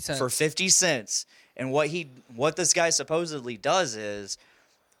 50 cents. for 50 cents. And what this guy supposedly does is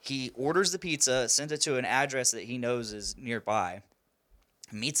he orders the pizza, sends it to an address that he knows is nearby,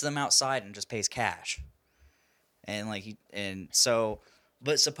 meets them outside, and just pays cash.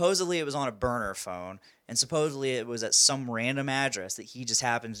 But supposedly it was on a burner phone, and supposedly it was at some random address that he just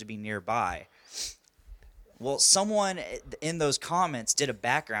happens to be nearby. Well, someone in those comments did a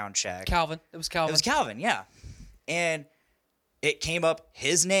background check. Calvin. It was Calvin. It was Calvin, yeah. And it came up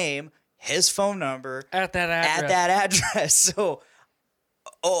his name, his phone number At that address. at that address. So,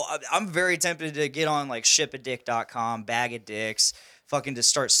 I'm very tempted to get on like shipadick.com, bag of dicks, fucking to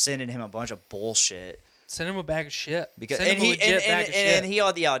start sending him a bunch of bullshit. Send him a bag of shit. Because Send him a legit bag of shit. and he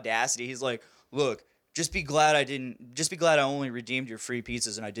had the audacity. He's like, "Look, just be glad I only redeemed your free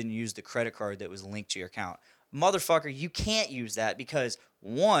pizzas and I didn't use the credit card that was linked to your account." Motherfucker, you can't use that because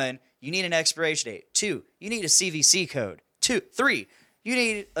 1, you need an expiration date. 2, you need a CVC code. 3, you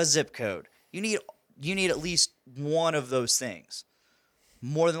need a zip code. You need at least one of those things.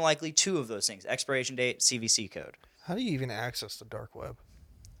 More than likely 2 of those things: expiration date, CVC code. How do you even access the dark web?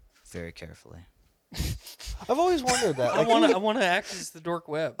 Very carefully. I've always wondered that. I want to access the dark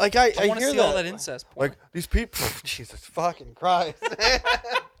web. Like I want to hear see that. all that incest porn. Like these people. Jesus fucking Christ!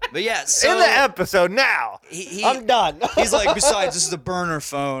 But yeah, so In the episode now, I'm done. He's like, besides, this is a burner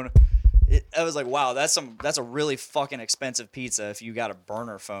phone. I was like, wow, that's a really fucking expensive pizza if you got a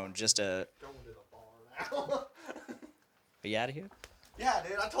burner phone just to. Going to the bar now. Are you out of here? Yeah,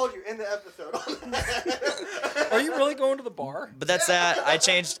 dude. I told you in the episode. Are you really going to the bar? But that's that. I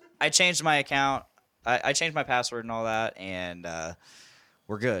changed my account. I changed my password and all that, and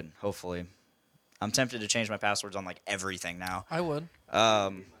we're good. Hopefully, I'm tempted to change my passwords on like everything now. I would.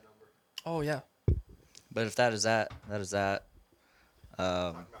 Oh yeah. But if that is that, that is that.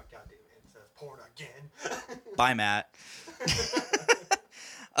 Talking about goddamn incest porn again. Bye, Matt.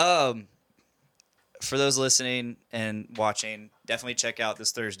 For those listening and watching, definitely check out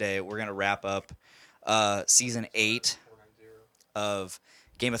this Thursday. We're gonna wrap up season 8 of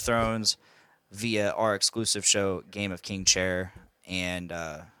Game of Thrones via our exclusive show, Game of King Chair, and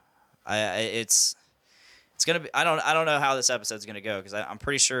it's gonna be. I don't know how this episode's gonna go because I'm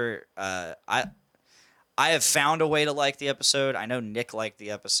pretty sure I have found a way to like the episode. I know Nick liked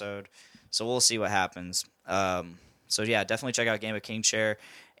the episode, so we'll see what happens. So yeah, definitely check out Game of King Chair,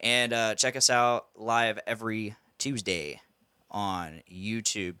 and check us out live every Tuesday on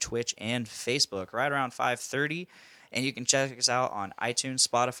YouTube, Twitch, and Facebook right around 5:30. And you can check us out on iTunes,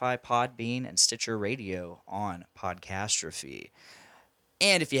 Spotify, Podbean, and Stitcher Radio on Podcastrophe.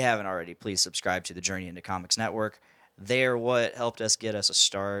 And if you haven't already, please subscribe to the Journey into Comics Network. They're what helped us get us a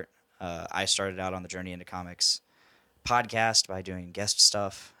start. I started out on the Journey into Comics podcast by doing guest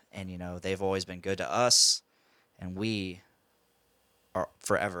stuff, and they've always been good to us, and we are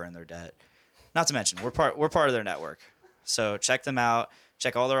forever in their debt. Not to mention, we're part of their network. So check them out.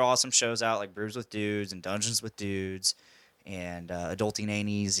 Check all their awesome shows out, like Brews with Dudes and Dungeons with Dudes and Adulting Ain't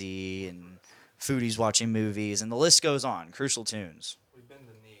Easy and Foodies Watching Movies, and the list goes on. Crucial Tunes. We bend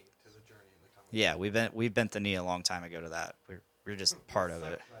the knee to the Journey in the Comics. Yeah, we bent the knee a long time ago to that. We're just part of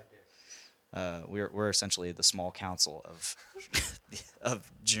it. We're essentially the small council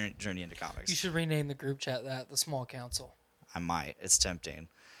of Journey into Comics. You should rename the group chat the Small Council. I might. It's tempting.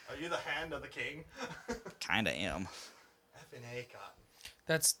 Are you the hand of the king? Kinda am. F&A Cotton.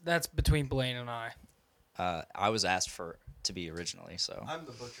 That's between Blaine and I. I was asked to be originally, so. I'm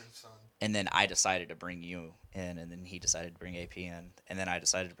the butcher's son. And then I decided to bring you in, and then he decided to bring AP in, and then I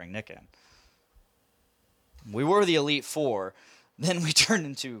decided to bring Nick in. We were the Elite Four, then we turned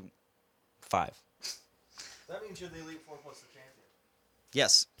into 5. That means you're the Elite Four plus the champion.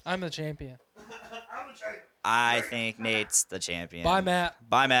 Yes. I'm the champion. I'm the champion. I think Nate's the champion. Bye, Matt.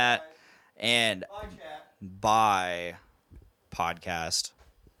 Bye, Matt. And Bye, chat. bye, podcast.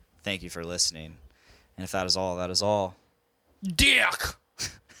 Thank you for listening. And if that is all, that is all. Dick!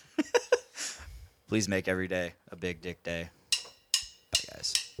 Please make every day a big dick day. Bye,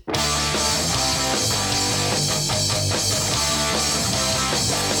 guys.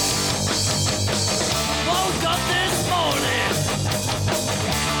 Woke up this morning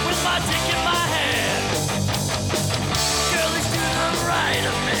with my dick in my hand. Girl is to the right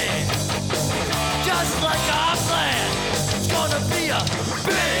of me, just like I planned. It's gonna be a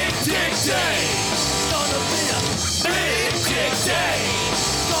big dick day. It's gonna be a big dick day.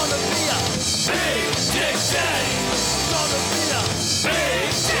 It's gonna be a big dick day. It's gonna be a big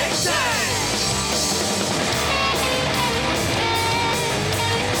dick day.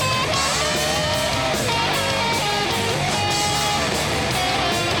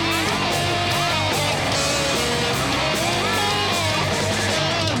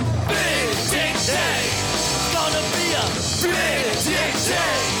 Big dick day. It's gonna be a big dick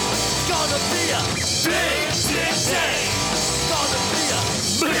day. It's gonna be a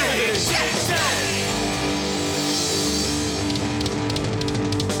big dick day.